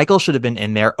also say Michael should have been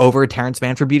in there over Terrence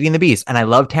Mann for Beauty and the Beast. And I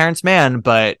love Terrence Mann,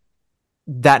 but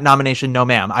that nomination, no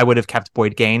ma'am. I would have kept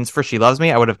Boyd Gaines for She Loves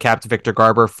Me. I would have kept Victor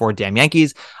Garber for Damn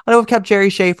Yankees. I would have kept Jerry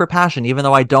Shea for Passion, even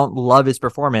though I don't love his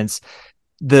performance.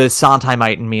 The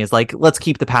Sondheimite in me is like, let's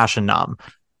keep the passion numb.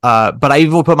 But I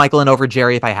will put Michael in over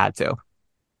Jerry if I had to.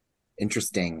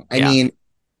 Interesting. I mean,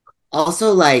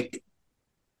 also like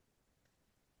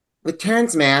with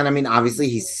Terrence Mann, I mean, obviously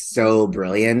he's so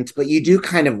brilliant, but you do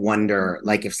kind of wonder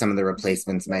like if some of the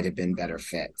replacements might have been better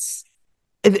fits.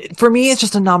 For me, it's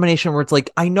just a nomination where it's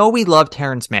like, I know we love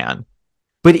Terrence Mann,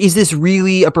 but is this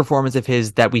really a performance of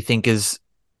his that we think is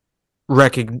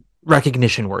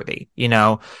recognition worthy? You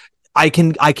know, I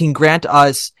can grant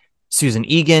us Susan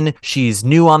Egan. She's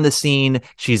new on the scene.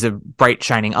 She's a bright,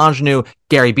 shining ingenue.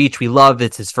 Gary Beach, we love.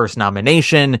 It's his first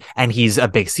nomination, and he's a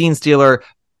big scene stealer.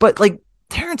 But like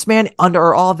Terrence Mann,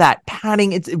 under all that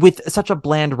padding, it's with such a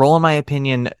bland role, in my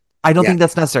opinion. I don't think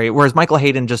that's necessary. Whereas Michael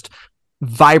Hayden, just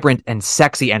vibrant and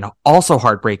sexy and also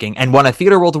heartbreaking, and won a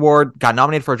Theatre World Award, got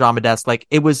nominated for a Drama Desk. Like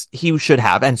he should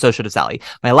have, and so should have Sally.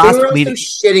 My last they were also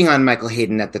shitting on Michael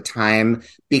Hayden at the time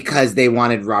because they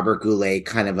wanted Robert Goulet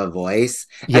kind of a voice.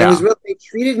 And it was really, they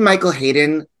treated Michael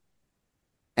Hayden,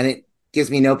 and it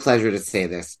gives me no pleasure to say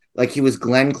this, like he was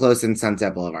Glenn Close in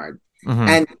Sunset Boulevard.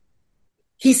 And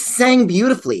he sang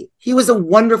beautifully. He was a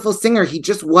wonderful singer. He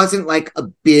just wasn't like a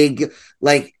big,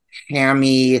 like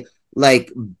hammy,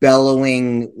 like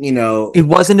bellowing, you know. It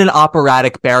wasn't an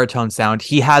operatic baritone sound.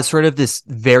 He has sort of this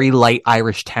very light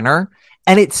Irish tenor,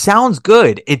 and it sounds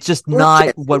good. It's just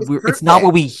not what it's not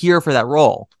what we hear for that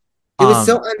role. It was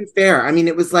so unfair. I mean,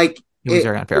 it was like it was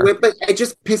very unfair. But it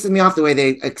just pisses me off the way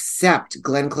they accept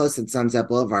Glenn Close in Sunset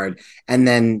Boulevard and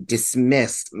then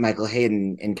dismiss Michael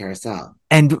Hayden in Carousel.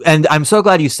 And I'm so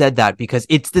glad you said that, because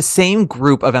it's the same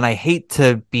group of, and I hate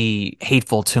to be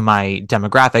hateful to my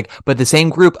demographic, but the same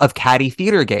group of catty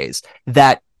theater gays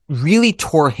that really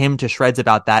tore him to shreds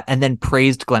about that and then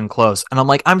praised Glenn Close. And I'm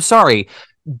like, I'm sorry.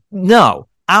 No,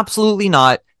 absolutely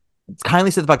not.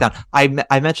 Kindly sit the fuck down.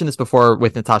 I mentioned this before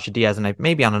with Natasha Diaz, and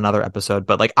maybe on another episode,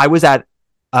 but like I was at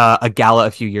a gala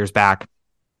a few years back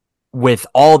with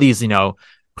all these, you know,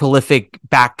 prolific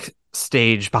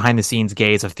backstage behind the scenes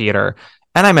gays of theater.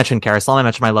 And I mentioned Carousel, and I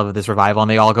mentioned my love of this revival,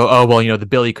 and they all go, oh, well, you know, the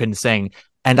Billy couldn't sing.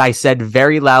 And I said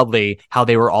very loudly how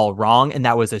they were all wrong, and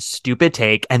that was a stupid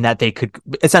take, and that they could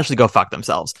essentially go fuck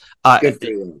themselves. Good for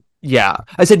you. Yeah.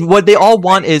 I said what they all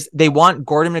want is they want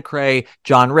Gordon McRae,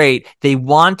 John Raitt. They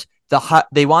want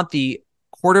the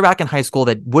quarterback in high school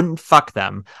that wouldn't fuck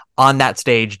them on that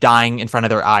stage dying in front of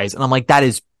their eyes. And I'm like, that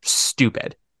is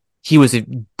stupid. He was a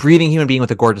breathing human being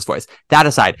with a gorgeous voice. That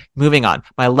aside, moving on.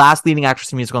 My last leading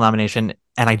actress in musical nomination,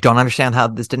 and I don't understand how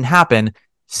this didn't happen,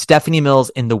 Stephanie Mills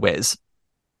in The Wiz.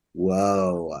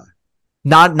 Whoa.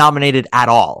 Not nominated at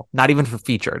all. Not even for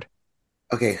featured.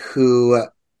 Okay, who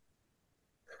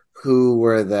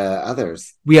were the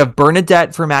others? We have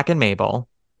Bernadette for Mac and Mabel.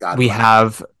 We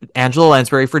have Angela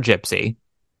Lansbury for Gypsy.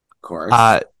 Of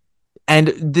course.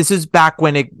 And this is back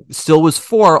when it still was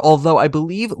 4, although I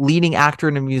believe leading actor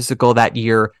in a musical that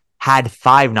year had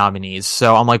 5 nominees.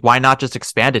 So I'm like, why not just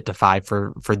expand it to 5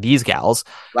 for these gals?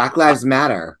 Black Lives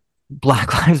Matter.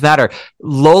 Black Lives Matter.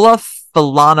 Lola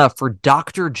Falana for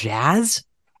Dr. Jazz.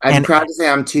 I'm proud to say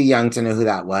I'm too young to know who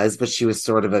that was, but she was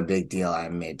sort of a big deal,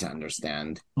 I'm made to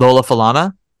understand. Lola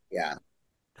Falana? Yeah.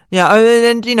 Yeah,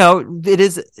 and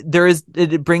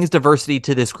it brings diversity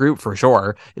to this group for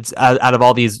sure. It's out of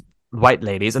all these white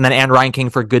ladies, and then Anne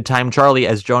Reinking for Good Time Charlie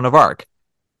as Joan of Arc.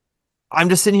 I'm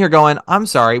just sitting here going, I'm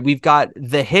sorry, we've got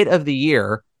the hit of the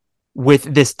year with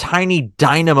this tiny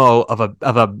dynamo of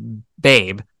a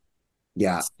babe,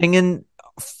 singing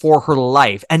for her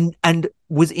life, and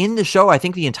was in the show I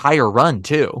think the entire run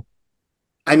too.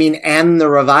 I mean, and the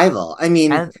revival. I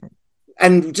mean,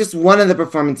 and just one of the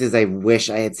performances I wish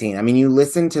I had seen. I mean, you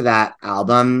listen to that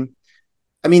album.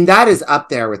 I mean, that is up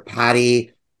there with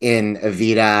Patty in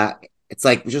Evita. It's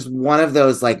like just one of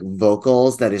those like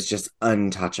vocals that is just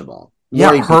untouchable.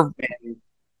 Yeah, Lori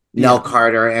Nell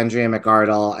Carter, Andrea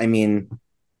McArdle. I mean,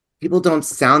 people don't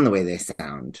sound the way they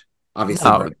sound. Obviously,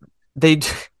 no,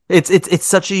 it's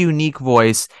such a unique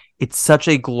voice. It's such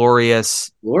a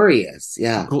glorious,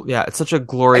 yeah. It's such a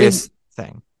glorious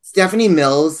thing. Stephanie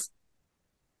Mills,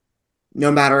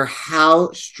 no matter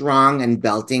how strong and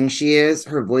belting she is,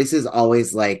 her voice is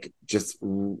always like just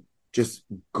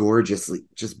gorgeously,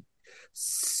 just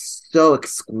so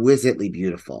exquisitely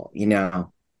beautiful, you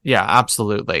know? Yeah,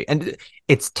 absolutely. And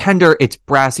it's tender, it's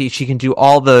brassy. She can do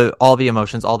all the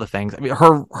emotions, all the things. I mean,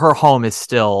 her home is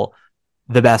still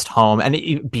the best home,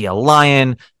 and Be a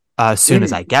Lion, Soon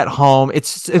as I Get Home.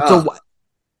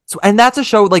 And that's a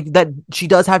show like that she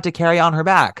does have to carry on her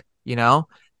back, you know,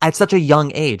 at such a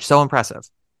young age. So impressive.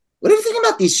 What do you think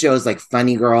about these shows like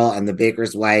Funny Girl and The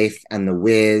Baker's Wife and The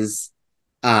Wiz,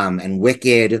 and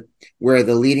Wicked, where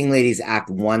the leading ladies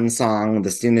act one song,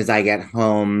 The Soon as I Get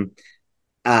Home,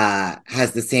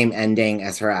 has the same ending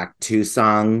as her Act 2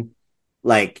 song.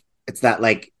 Like, it's that,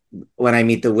 like, When I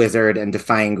Meet the Wizard and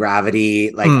Defying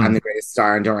Gravity, like, I'm the greatest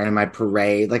star and don't run in my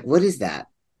parade. Like, what is that?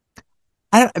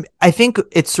 I think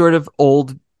it's sort of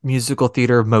old musical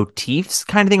theater motifs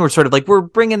kind of thing. We're sort of like, we're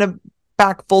bringing it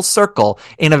back full circle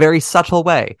in a very subtle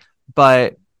way.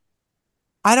 But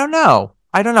I don't know.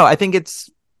 I think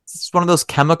it's one of those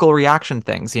chemical reaction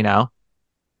things, you know?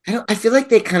 I feel like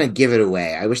they kind of give it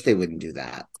away. I wish they wouldn't do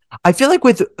that. I feel like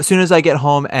with As Soon as I Get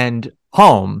Home and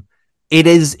Home,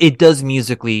 it does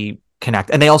musically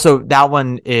connect. And they also, that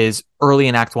one is early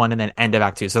in Act 1 and then end of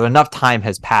Act 2. So enough time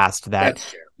has passed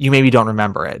that you maybe don't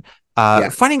remember it.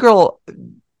 Funny Girl,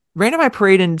 Rain on My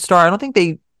Parade and Star, I don't think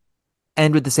they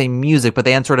end with the same music, but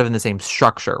they end sort of in the same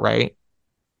structure, right?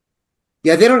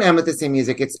 Yeah, they don't end with the same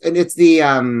music. It's the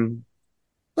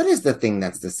what is the thing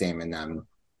that's the same in them?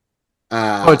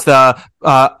 It's the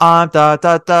da da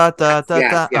da da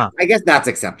da da. I guess that's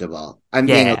acceptable. I'm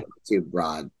being a little too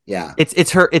broad. Yeah.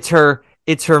 It's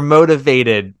her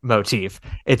motivated motif.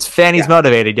 It's Fanny's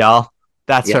motivated, y'all.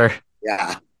 That's her.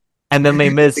 Yeah. And then Les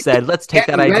Mis said, "Let's take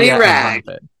that idea and run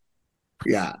with it."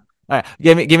 Yeah. All right.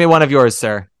 Give me one of yours,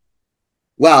 sir.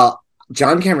 Well,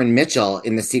 John Cameron Mitchell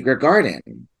in The Secret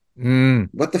Garden.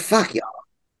 What the fuck, y'all?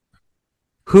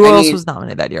 Who else was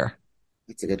nominated that year?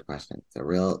 It's a good question. It's a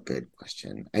real good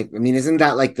question. I mean, isn't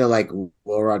that like the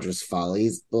Will Rogers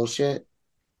Follies bullshit?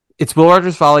 It's Will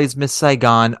Rogers Follies, Miss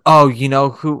Saigon. Oh, you know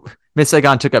who? Miss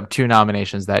Saigon took up 2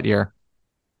 nominations that year.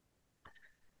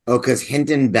 Oh, because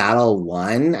Hinton Battle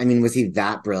won? I mean, was he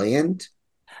that brilliant?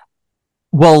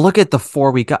 Well, look at the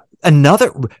 4 we got.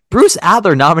 Another Bruce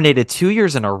Adler nominated 2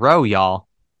 years in a row, y'all.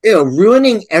 Ew,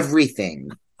 ruining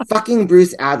everything. Fucking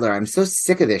Bruce Adler. I'm so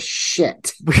sick of this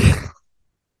shit.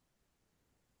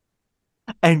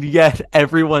 And yet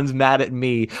everyone's mad at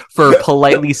me for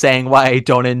politely saying why I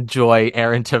don't enjoy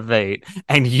Aaron Tveit.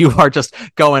 And you are just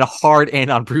going hard in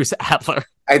on Bruce Adler.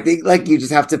 I think you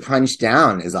just have to punch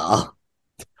down is all.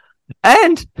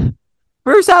 And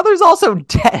Bruce Adler's also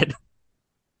dead.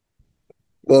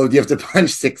 Well, you have to punch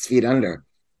 6 feet under.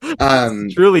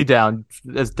 Truly down,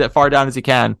 as far down as you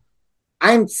can.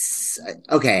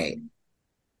 Okay.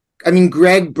 I mean,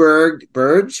 Greg Berg.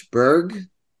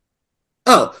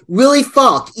 Oh, Willie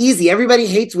Falk. Easy. Everybody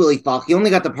hates Willie Falk. He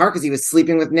only got the part because he was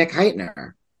sleeping with Nick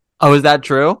Heitner. Oh, is that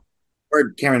true?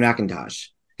 Or Cameron McIntosh.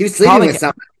 He was sleeping with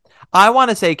someone. I want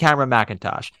to say Cameron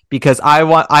McIntosh because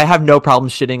I have no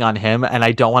problem shitting on him, and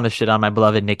I don't want to shit on my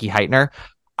beloved Nikki Heitner.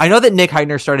 I know that Nick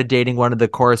Heitner started dating one of the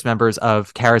chorus members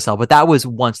of Carousel, but that was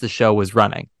once the show was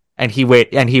running, and he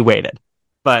waited.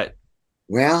 But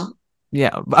yeah,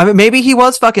 I mean, maybe he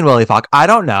was fucking Willie Falk. I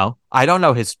don't know. I don't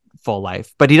know his full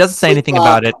life, but he doesn't say anything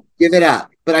about it. Give it up.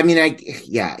 But I mean,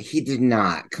 he did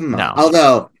not. Come on. No.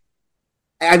 Although,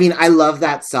 I mean, I love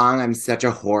that song. I'm such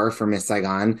a whore for Miss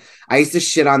Saigon. I used to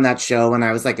shit on that show when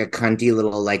I was like a cunty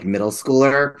little middle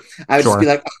schooler. I would just be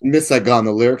like, oh, Miss Saigon,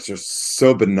 the lyrics are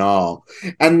so banal.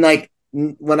 And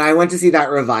when I went to see that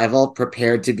revival,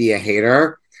 Prepared to Be a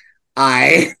Hater,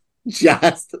 I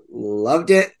just loved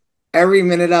it. Every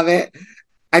minute of it.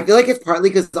 I feel like it's partly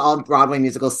because all Broadway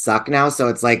musicals suck now. So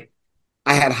it's like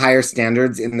I had higher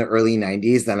standards in the early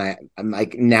 90s than I'm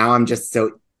like now I'm just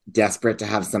so desperate to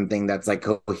have something that's like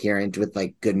coherent with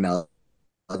like good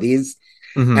melodies.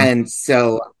 Mm-hmm. And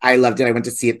so I loved it. I went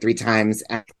to see it 3 times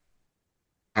and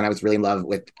I was really in love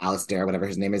with Alistair, whatever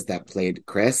his name is, that played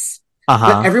Chris.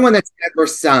 But everyone that's ever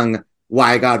sung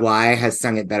Why God Why has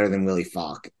sung it better than Willie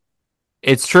Falk.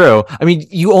 It's true. I mean,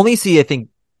 you only see, I think,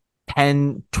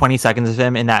 10, 20 seconds of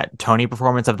him in that Tony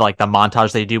performance of like the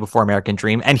montage they do before American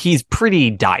Dream, and he's pretty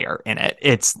dire in it.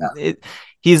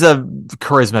 He's a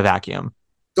charisma vacuum.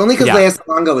 It's only because Lea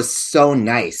Salonga was so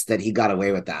nice that he got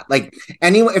away with that. Like,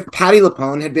 anyway, if Patti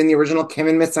LuPone had been the original Kim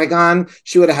in Miss Saigon,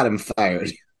 she would have had him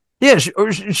fired. Yeah,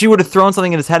 she would have thrown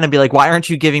something in his head and be like, why aren't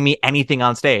you giving me anything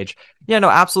on stage? Yeah, no,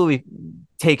 absolutely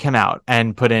take him out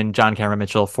and put in John Cameron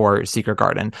Mitchell for Secret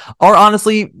Garden. Or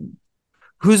honestly,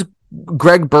 who's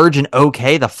Greg Burge?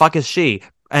 Okay, the fuck is she?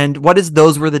 And what is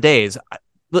Those Were the Days?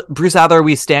 Bruce Adler,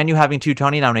 we stand you having 2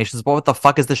 Tony nominations, but what the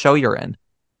fuck is the show you're in?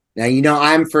 Now,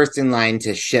 I'm first in line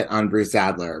to shit on Bruce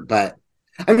Adler, but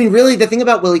I mean, really, the thing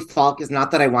about Willie Falk is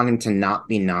not that I want him to not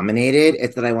be nominated.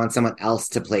 It's that I want someone else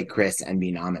to play Chris and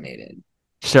be nominated.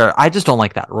 Sure. I just don't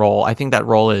like that role. I think that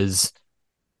role is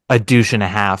a douche and a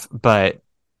half, but...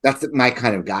 That's my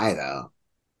kind of guy, though.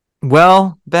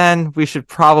 Well, Ben, we should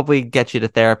probably get you to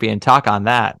therapy and talk on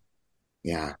that.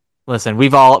 Yeah. Listen,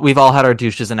 we've all had our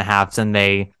douches and a halves, and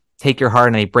they take your heart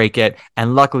and they break it,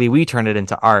 and luckily we turn it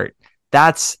into art.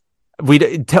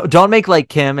 Don't make like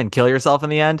Kim and kill yourself in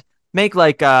the end. Make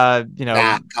like Matt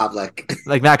Koplik.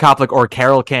 Like Matt Koplik or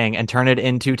Carole King and turn it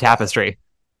into tapestry.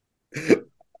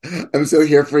 I'm so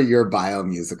here for your bio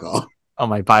musical. Oh,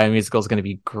 my bio musical is going to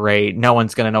be great. No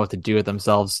one's going to know what to do with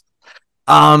themselves.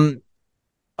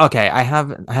 Okay, I had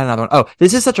another one. Oh,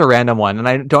 this is such a random one, and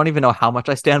I don't even know how much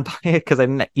I stand by it because I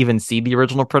didn't even see the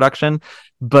original production.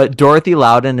 But Dorothy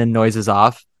Loudon in Noises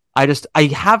Off. I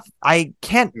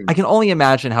can only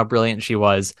imagine how brilliant she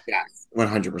was. Yes,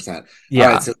 100%. Yeah.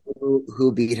 All right, so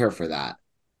who beat her for that?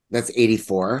 That's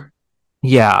 84.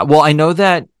 Yeah. Well, I know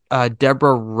that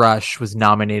Deborah Rush was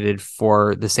nominated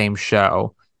for the same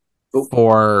show.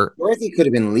 Dorothy could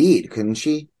have been lead, couldn't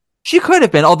she? She could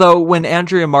have been, although when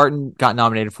Andrea Martin got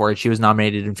nominated for it, she was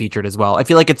nominated and featured as well. I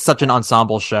feel like it's such an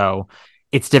ensemble show.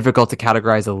 It's difficult to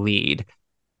categorize a lead.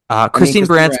 Christine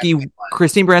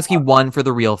Baranski won for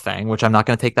The Real Thing, which I'm not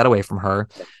going to take that away from her.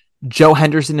 Joe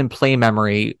Henderson in Play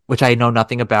Memory, which I know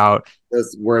nothing about.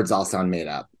 Those words all sound made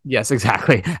up. Yes,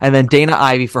 exactly. And then Dana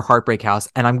Ivey for Heartbreak House.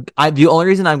 And the only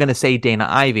reason I'm going to say Dana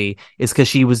Ivey is because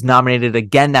she was nominated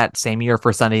again that same year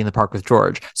for Sunday in the Park with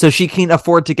George. So she can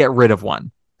afford to get rid of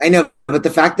one. I know, but the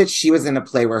fact that she was in a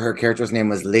play where her character's name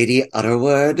was Lady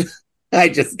Utterword, I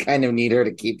just kind of need her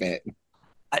to keep it.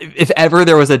 If ever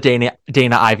there was a Dana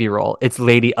Ivey role, it's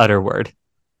Lady Utterword.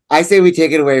 I say we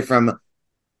take it away from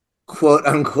quote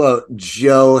unquote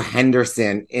Joe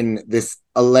Henderson in this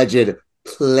alleged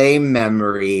Play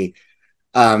Memory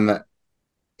in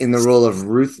the role of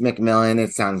Ruth McMillan.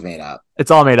 It sounds made up. It's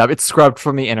all made up. It's scrubbed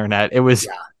from the internet. It was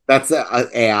that's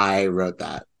AI wrote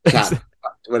that.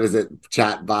 What is it?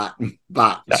 Chat bot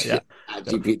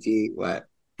GPT. What?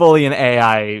 Fully an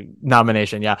AI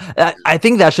nomination. Yeah. I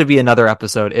think that should be another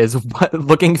episode, is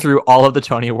looking through all of the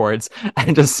Tony Awards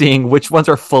and just seeing which ones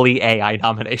are fully AI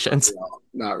nominations.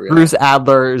 Not real. Bruce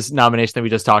Adler's nomination that we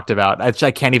just talked about.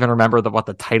 I can't even remember what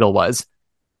the title was.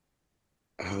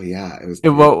 Oh yeah.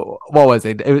 What was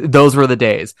it? Those Were the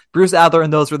Days. Bruce Adler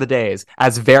and Those Were the Days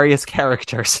as various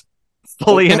characters.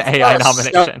 Fully an AI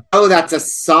nomination. Oh, that's a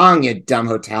song, you dumb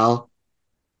hotel.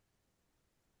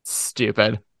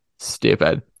 Stupid.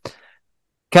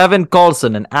 Kevin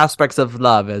Coulson in Aspects of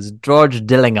Love as George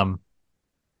Dillingham.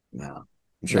 No,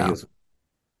 I'm sure he was.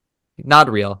 Not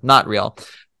real.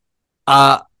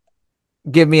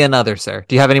 Give me another, sir.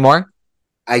 Do you have any more?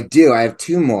 I do. I have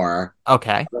 2 more.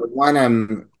 Okay.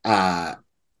 One I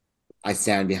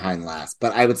stand behind last,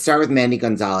 but I would start with Mandy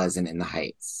Gonzalez in The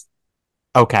Heights.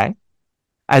 Okay.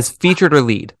 As featured or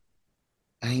lead?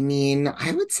 I mean,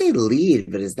 I would say lead,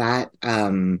 but is that I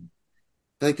feel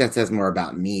like that says more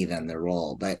about me than the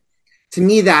role. But to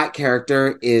me, that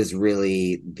character is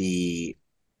really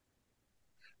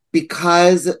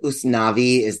because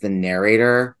Usnavi is the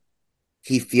narrator,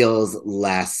 he feels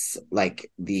less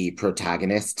like the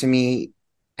protagonist to me.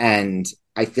 And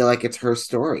I feel like it's her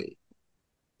story.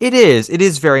 It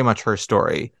is very much her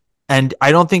story. And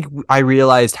I don't think I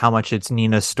realized how much it's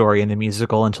Nina's story in the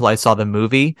musical until I saw the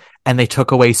movie, and they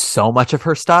took away so much of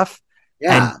her stuff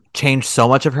and changed so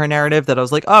much of her narrative that I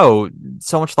was like, oh,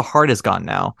 so much of the heart is gone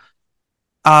now.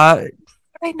 Did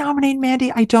I nominate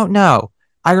Mandy? I don't know.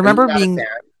 I remember not a being fan?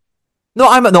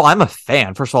 I'm a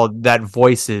fan. First of all, that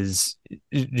voice is,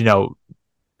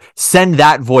 send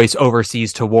that voice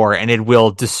overseas to war and it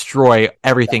will destroy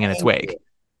everything in its Thank wake. you.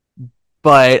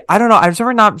 But I don't know. I was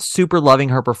never not super loving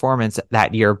her performance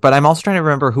that year, but I'm also trying to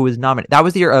remember who was nominated. That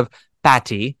was the year of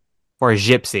Patty for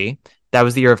Gypsy. That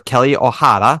was the year of Kelly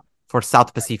O'Hara for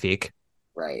South Pacific.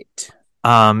 Right.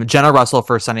 Jenna Russell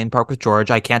for Sunny in the Park with George.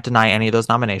 I can't deny any of those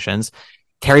nominations.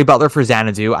 Carrie Butler for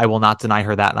Xanadu. I will not deny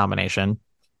her that nomination.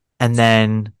 And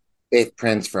then Faith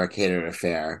Prince for A Catered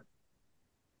Affair.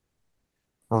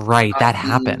 right, that I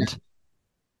mean, happened.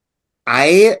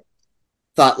 I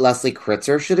thought Leslie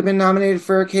Kritzer should have been nominated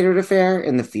for A Catered Affair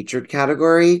in the featured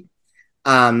category.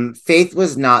 Faith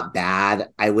was not bad.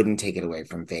 I wouldn't take it away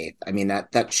from Faith. I mean,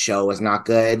 that show was not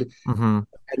good. Mm-hmm.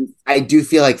 And I do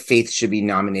feel like Faith should be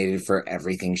nominated for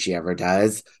everything she ever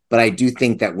does. But I do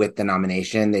think that with the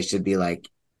nomination, they should be like,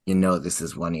 this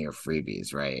is one of your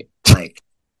freebies, right? Like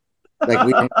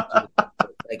we don't,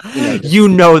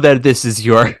 that this is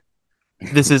your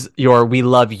we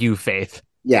love you, Faith.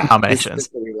 Yeah, nominations.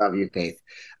 We love you, Faith.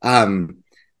 God,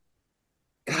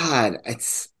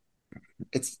 it's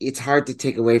hard to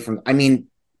take away from. I mean,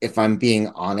 if I'm being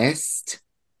honest,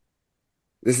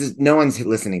 this is no one's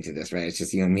listening to this, right? It's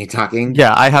just you and me talking.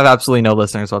 Yeah, I have absolutely no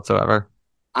listeners whatsoever.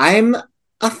 I'm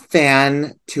a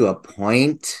fan to a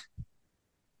point,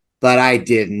 but I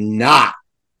did not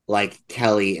like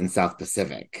Kelly in South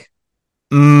Pacific.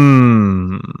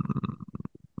 I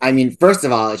mean, first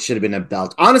of all, it should have been a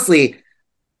belt. Honestly,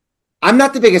 I'm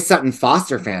not the biggest Sutton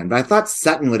Foster fan, but I thought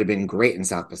Sutton would have been great in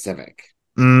South Pacific.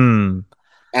 And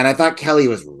I thought Kelly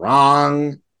was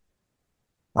wrong.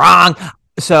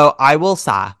 So I will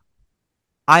say,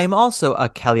 I'm also a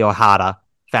Kelly O'Hara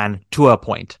fan to a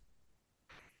point.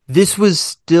 This was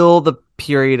still the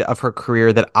period of her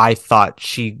career that I thought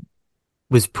she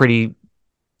was pretty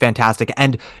fantastic.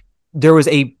 And there was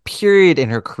a period in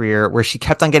her career where she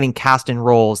kept on getting cast in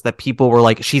roles that people were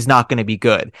like, she's not going to be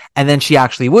good. And then she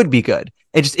actually would be good.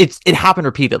 It happened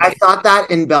repeatedly. I thought that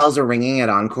in Bells Are Ringing at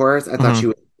Encores. I thought she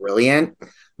was brilliant.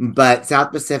 But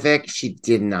South Pacific, she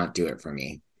did not do it for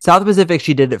me. South Pacific,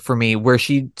 she did it for me. Where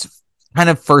she kind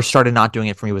of first started not doing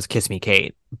it for me was Kiss Me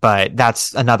Kate. But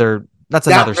that's another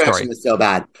story. Was so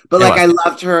bad. But I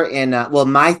loved her in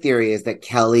my theory is that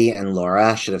Kelly and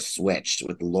Laura should have switched,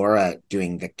 with Laura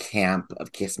doing the camp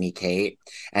of Kiss Me Kate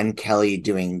and Kelly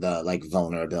doing the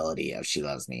vulnerability of She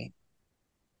Loves Me.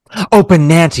 Oh,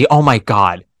 Benanti. Oh my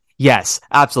God. Yes,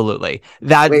 absolutely.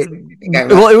 So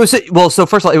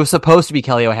first of all, it was supposed to be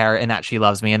Kelly O'Hara in That She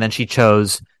Loves Me, and then she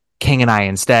chose King and I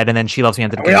instead, and then She Loves Me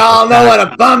ended up. We all know what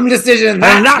a bum decision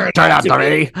that turned out to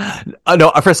be.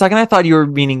 No, for a second I thought you were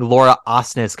meaning Laura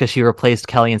Osnes because she replaced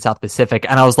Kelly in South Pacific,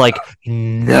 and I was like,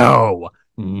 no.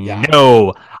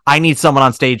 I need someone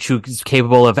on stage who's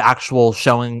capable of actual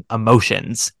showing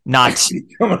emotions, not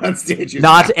someone on stage,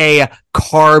 not a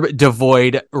carb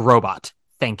devoid robot.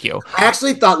 Thank you. I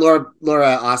actually thought Laura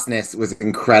Osnes was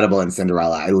incredible in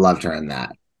Cinderella. I loved her in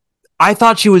that. I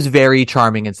thought she was very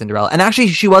charming in Cinderella. And actually,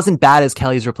 she wasn't bad as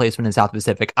Kelly's replacement in South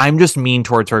Pacific. I'm just mean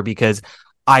towards her because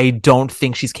I don't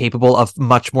think she's capable of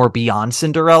much more beyond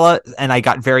Cinderella. And I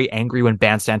got very angry when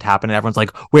Bandstand happened and everyone's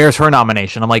like, where's her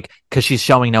nomination? I'm like, because she's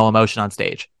showing no emotion on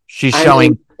stage.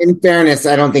 In fairness,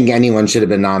 I don't think anyone should have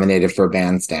been nominated for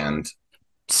Bandstand.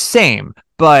 Same.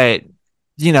 But,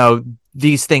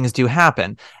 these things do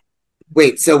happen.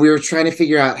 Wait, so we were trying to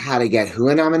figure out how to get who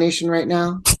a nomination right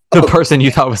now? The person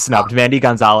you thought was snubbed, Mandy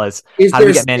Gonzalez. How do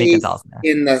we get Mandy Gonzalez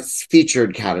in the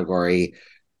featured category?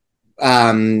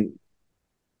 We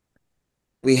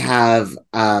have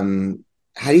how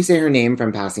do you say her name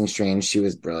from Passing Strange? She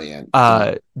was brilliant.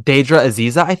 Deidra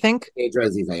Aziza, I think. Deidra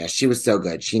Aziza, yeah, she was so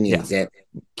good. She needs it.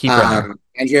 Keep her.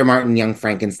 Andrea Martin, Young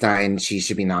Frankenstein. She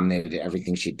should be nominated at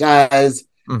everything she does.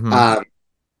 Mm-hmm.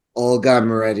 Olga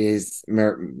Merediz in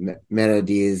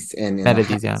the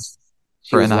Heights.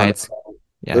 For In the Heights.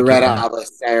 Yeah, Loretta Alba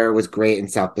was great in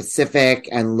South Pacific,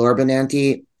 and Laura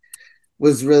Benanti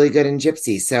was really good in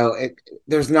Gypsy. So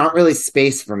there's not really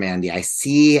space for Mandy. I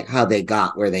see how they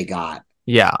got where they got.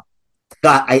 Yeah.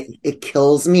 But it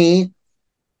kills me.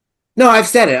 No, I've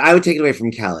said it. I would take it away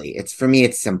from Kelly. For me,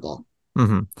 it's simple.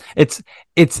 Mm-hmm. It's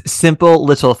simple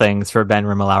little things for Ben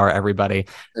Rimalower, everybody.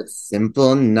 It's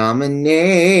simple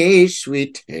nomination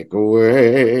we take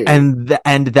away. And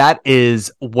that is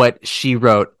what she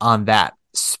wrote on that.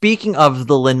 Speaking of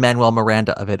the Lin-Manuel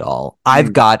Miranda of it all,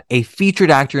 I've got a featured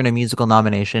actor in a musical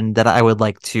nomination that I would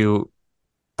like to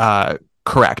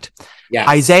correct. Yes.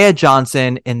 Isaiah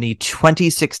Johnson in the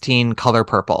 2016 Color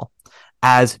Purple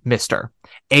as Mr.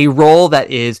 A role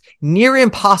that is near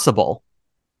impossible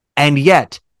And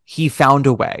yet he found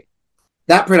a way.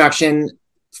 That production,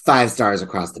 5 stars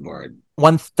across the board.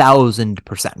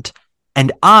 1000%.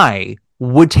 And I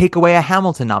would take away a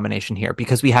Hamilton nomination here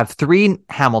because we have 3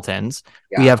 Hamiltons.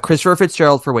 Yeah. We have Christopher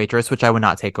Fitzgerald for Waitress, which I would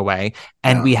not take away.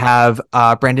 And we have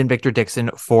Brandon Victor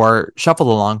Dixon for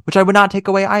Shuffle Along, which I would not take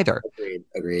away either.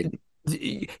 Agreed.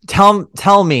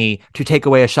 Tell me to take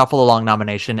away a Shuffle Along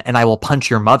nomination and I will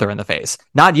punch your mother in the face.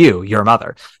 Not you, your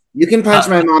mother. You can punch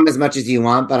my mom as much as you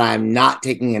want, but I'm not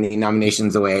taking any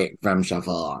nominations away from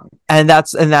Shuffle Along. And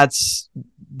that's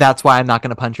why I'm not going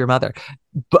to punch your mother.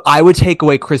 But I would take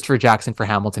away Christopher Jackson for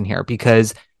Hamilton here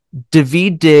because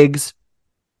Daveed Diggs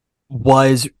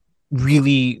was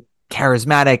really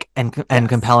charismatic and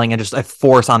compelling and just a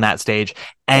force on that stage.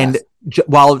 And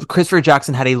while Christopher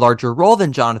Jackson had a larger role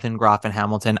than Jonathan Groff in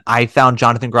Hamilton, I found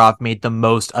Jonathan Groff made the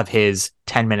most of his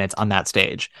 10 minutes on that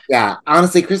stage. Yeah,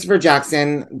 honestly, Christopher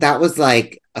Jackson, that was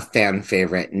like a fan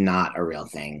favorite, not a real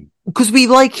thing. Because we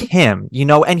like him,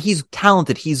 and he's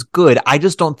talented, he's good. I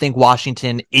just don't think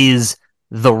Washington is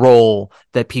the role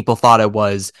that people thought it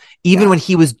was. Even when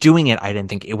he was doing it, I didn't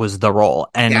think it was the role.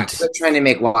 And they're trying to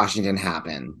make Washington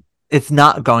happen. It's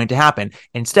not going to happen.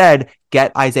 Instead,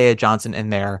 get Isaiah Johnson in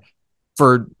there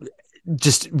for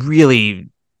just really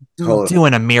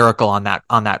doing a miracle on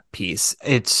that piece.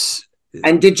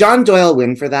 And did John Doyle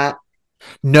win for that?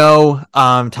 No,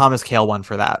 Thomas Kail won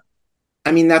for that.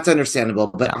 I mean, that's understandable,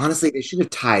 but honestly, they should have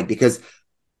tied because,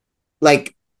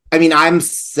 I'm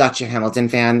such a Hamilton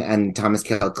fan, and Thomas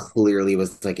Kail clearly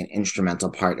was like an instrumental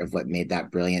part of what made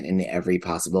that brilliant in every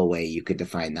possible way you could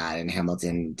define that, and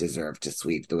Hamilton deserved to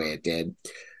sweep the way it did.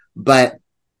 But,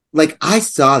 I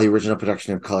saw the original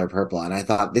production of Color Purple, and I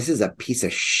thought, this is a piece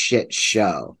of shit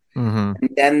show. Mm-hmm. And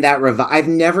then that I've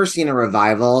never seen a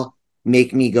revival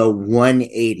make me go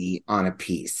 180 on a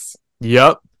piece.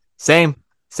 Yep. Same.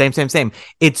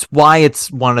 It's why it's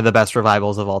one of the best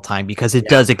revivals of all time, because it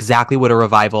does exactly what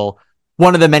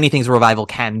one of the many things a revival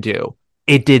can do.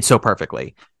 It did so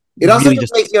perfectly. It also really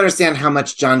just makes you understand how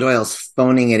much John Doyle's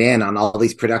phoning it in on all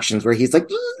these productions where he's like,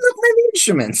 look, my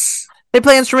instruments. They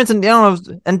play instruments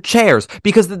and chairs,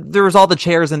 because there was all the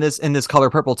chairs in this Color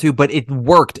Purple too, but it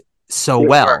worked so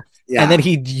well. Yeah. And then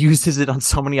he uses it on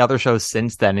so many other shows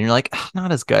since then, and you're like,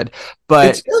 not as good. But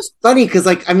it's just funny because,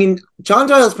 John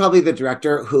Doyle is probably the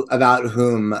director about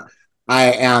whom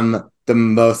I am the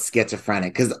most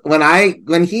schizophrenic. Because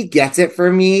when he gets it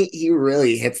for me, he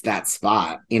really hits that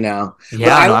spot, Yeah,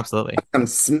 absolutely. I'm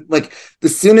the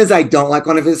soon as I don't like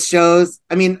one of his shows,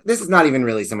 this is not even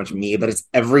really so much me, but it's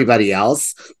everybody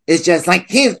else. It's just like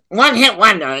he's one hit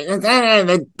wonder.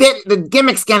 The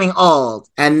gimmick's getting old,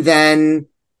 and then.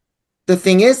 The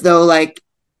thing is, though,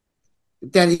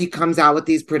 then he comes out with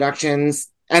these productions,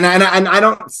 and I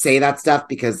don't say that stuff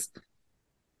because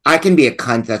I can be a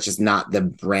cunt. That's just not the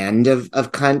brand of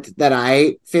cunt that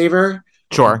I favor.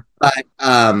 Sure, but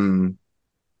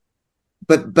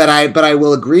I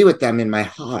will agree with them in my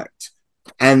heart,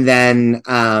 and then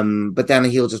but then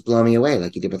he'll just blow me away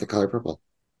like he did with The Color Purple.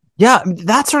 Yeah,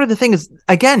 that's sort of the thing. Is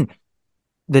again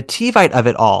the Tevite of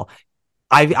it all.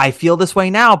 I feel this way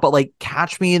now, but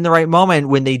catch me in the right moment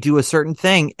when they do a certain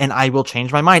thing and I will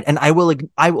change my mind, and I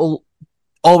will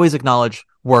always acknowledge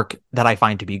work that I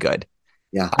find to be good.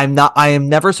 Yeah. I am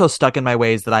never so stuck in my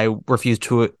ways that I refuse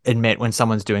to admit when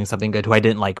someone's doing something good who I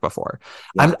didn't like before.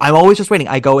 Yeah. I'm always just waiting.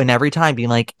 I go in every time being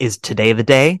like, is today the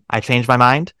day I change my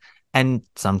mind? And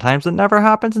sometimes it never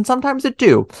happens and sometimes it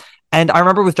do. And I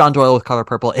remember with John Doyle with Color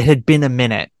Purple, it had been a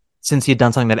minute since he had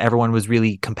done something that everyone was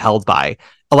really compelled by.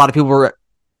 A lot of people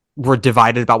were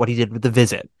divided about what he did with The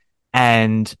Visit.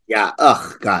 And God.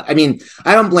 I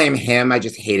don't blame him. I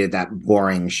just hated that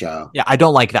boring show. Yeah, I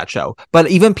don't like that show. But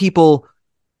even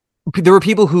there were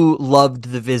people who loved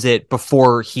The Visit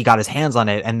before he got his hands on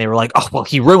it, and they were like, oh, well,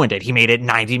 he ruined it. He made it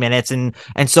 90 minutes and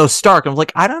so stark. I was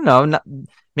like, I don't know.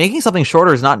 Making something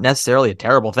shorter is not necessarily a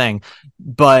terrible thing,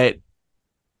 but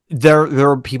there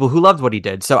were people who loved what he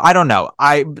did. So I don't know.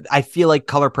 I feel like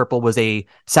Color Purple was a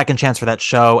second chance for that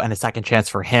show and a second chance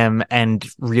for him. And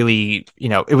really,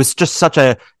 it was just such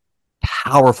a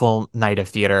powerful night of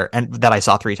theater, and that I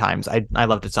saw 3 times. I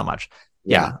loved it so much.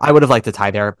 Yeah, I would have liked to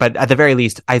tie there, but at the very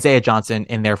least, Isaiah Johnson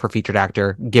in there for featured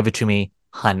actor. Give it to me,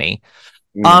 honey.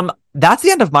 That's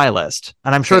the end of my list,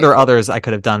 and I'm sure there are others I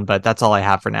could have done, but that's all I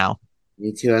have for now.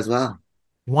 Me too, as well.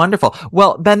 Wonderful.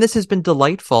 Well, Ben, this has been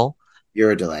delightful.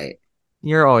 You're a delight.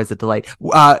 You're always a delight.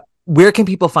 Where can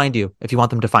people find you if you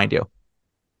want them to find you?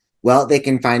 Well, they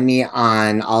can find me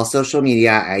on all social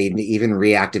media. I even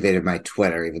reactivated my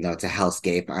Twitter, even though it's a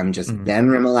hellscape. I'm just Ben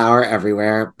Rimalower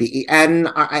everywhere.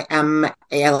 BenRimalwer.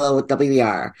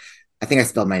 I think I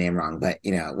spelled my name wrong, but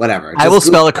whatever. I will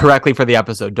spell it correctly for the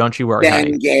episode. Don't you worry,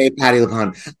 honey. Gay Patty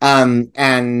LuPone.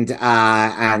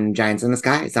 And Giants in the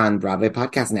Sky. It's on Broadway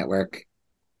Podcast Network.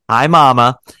 Hi,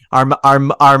 Mama.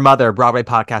 Our mother, Broadway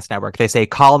Podcast Network. They say,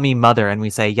 call me mother, and we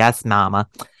say, yes, Mama.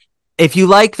 If you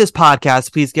like this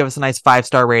podcast, please give us a nice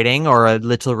 5-star rating or a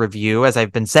little review. As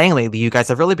I've been saying lately, you guys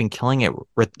have really been killing it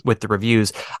with the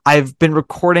reviews. I've been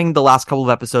recording the last couple of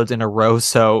episodes in a row,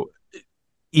 so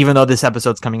even though this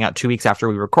episode's coming out 2 weeks after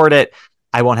we record it,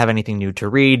 I won't have anything new to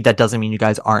read. That doesn't mean you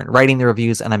guys aren't writing the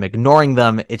reviews and I'm ignoring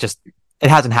them. It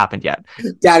hasn't happened yet.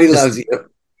 Daddy loves you.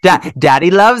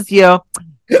 Daddy loves you.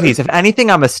 Please, if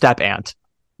anything, I'm a step aunt.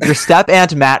 Your step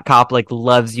aunt, Matt Koplik,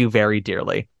 loves you very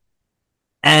dearly.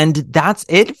 And that's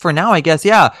it for now, I guess.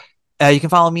 Yeah. You can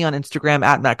follow me on Instagram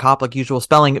at Matt Koplik, usual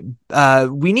spelling.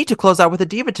 We need to close out with a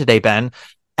diva today, Ben.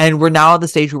 And we're now at the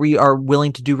stage where we are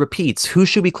willing to do repeats. Who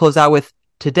should we close out with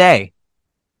today?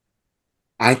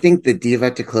 I think the diva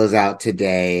to close out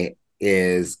today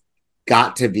is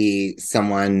got to be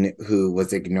someone who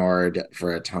was ignored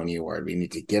for a Tony Award. We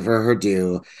need to give her her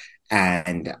due.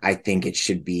 And I think it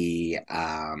should be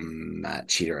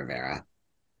Chita Rivera.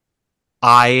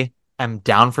 I am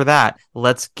down for that.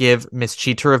 Let's give Miss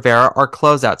Chita Rivera our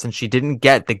closeout since she didn't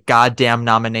get the goddamn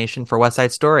nomination for West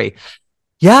Side Story.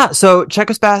 Yeah, so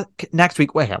check us back next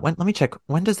week. Wait, let me check.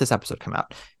 When does this episode come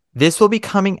out? This will be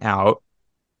coming out.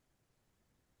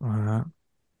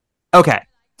 Okay,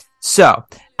 so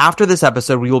after this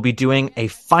episode, we will be doing a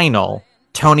final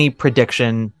Tony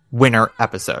prediction winner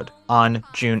episode on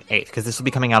June 8th, because this will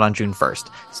be coming out on June 1st.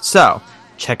 So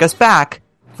check us back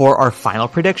for our final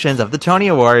predictions of the Tony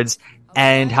Awards,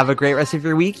 and have a great rest of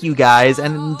your week, you guys.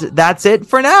 And that's it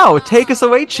for now. Take us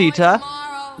away, Cheetah.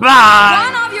 Bye!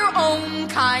 One of your own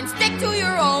kind, stick to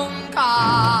your own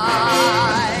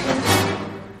kind.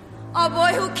 A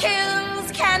boy who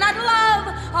kills cannot love.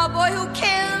 A boy who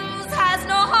kills has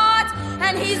no heart.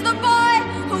 And he's the boy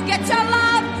who gets your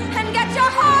love and gets your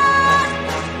heart.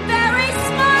 Very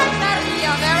smart,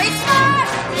 Maria, very smart.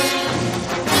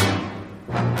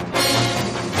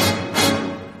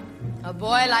 A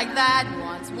boy like that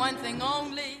wants one thing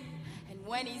only. And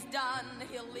when he's done,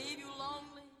 he'll leave you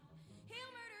lonely.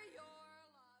 He'll murder your love.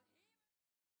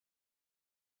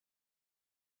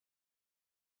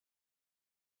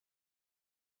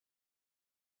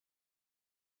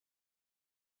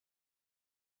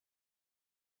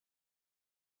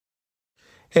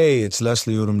 Hey, it's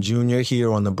Leslie Odom Jr. here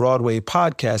on the Broadway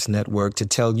Podcast Network to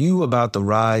tell you about the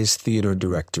Rise Theater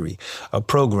Directory, a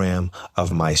program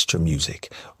of Maestro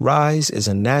Music. Rise is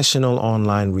a national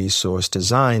online resource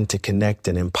designed to connect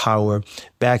and empower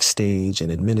backstage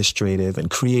and administrative and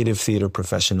creative theater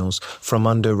professionals from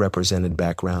underrepresented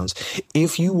backgrounds.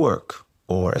 If you work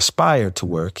or aspire to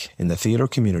work in the theater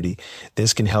community,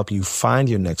 this can help you find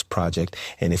your next project.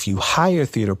 And if you hire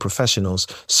theater professionals,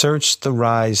 search the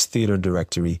Rise Theater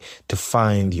Directory to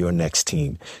find your next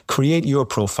team. Create your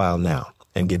profile now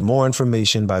and get more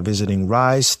information by visiting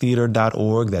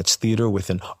risetheater.org. That's theater with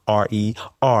an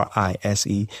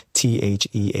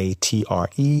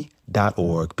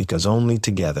RERISETHEATRE.org, because only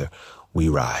together we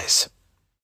rise.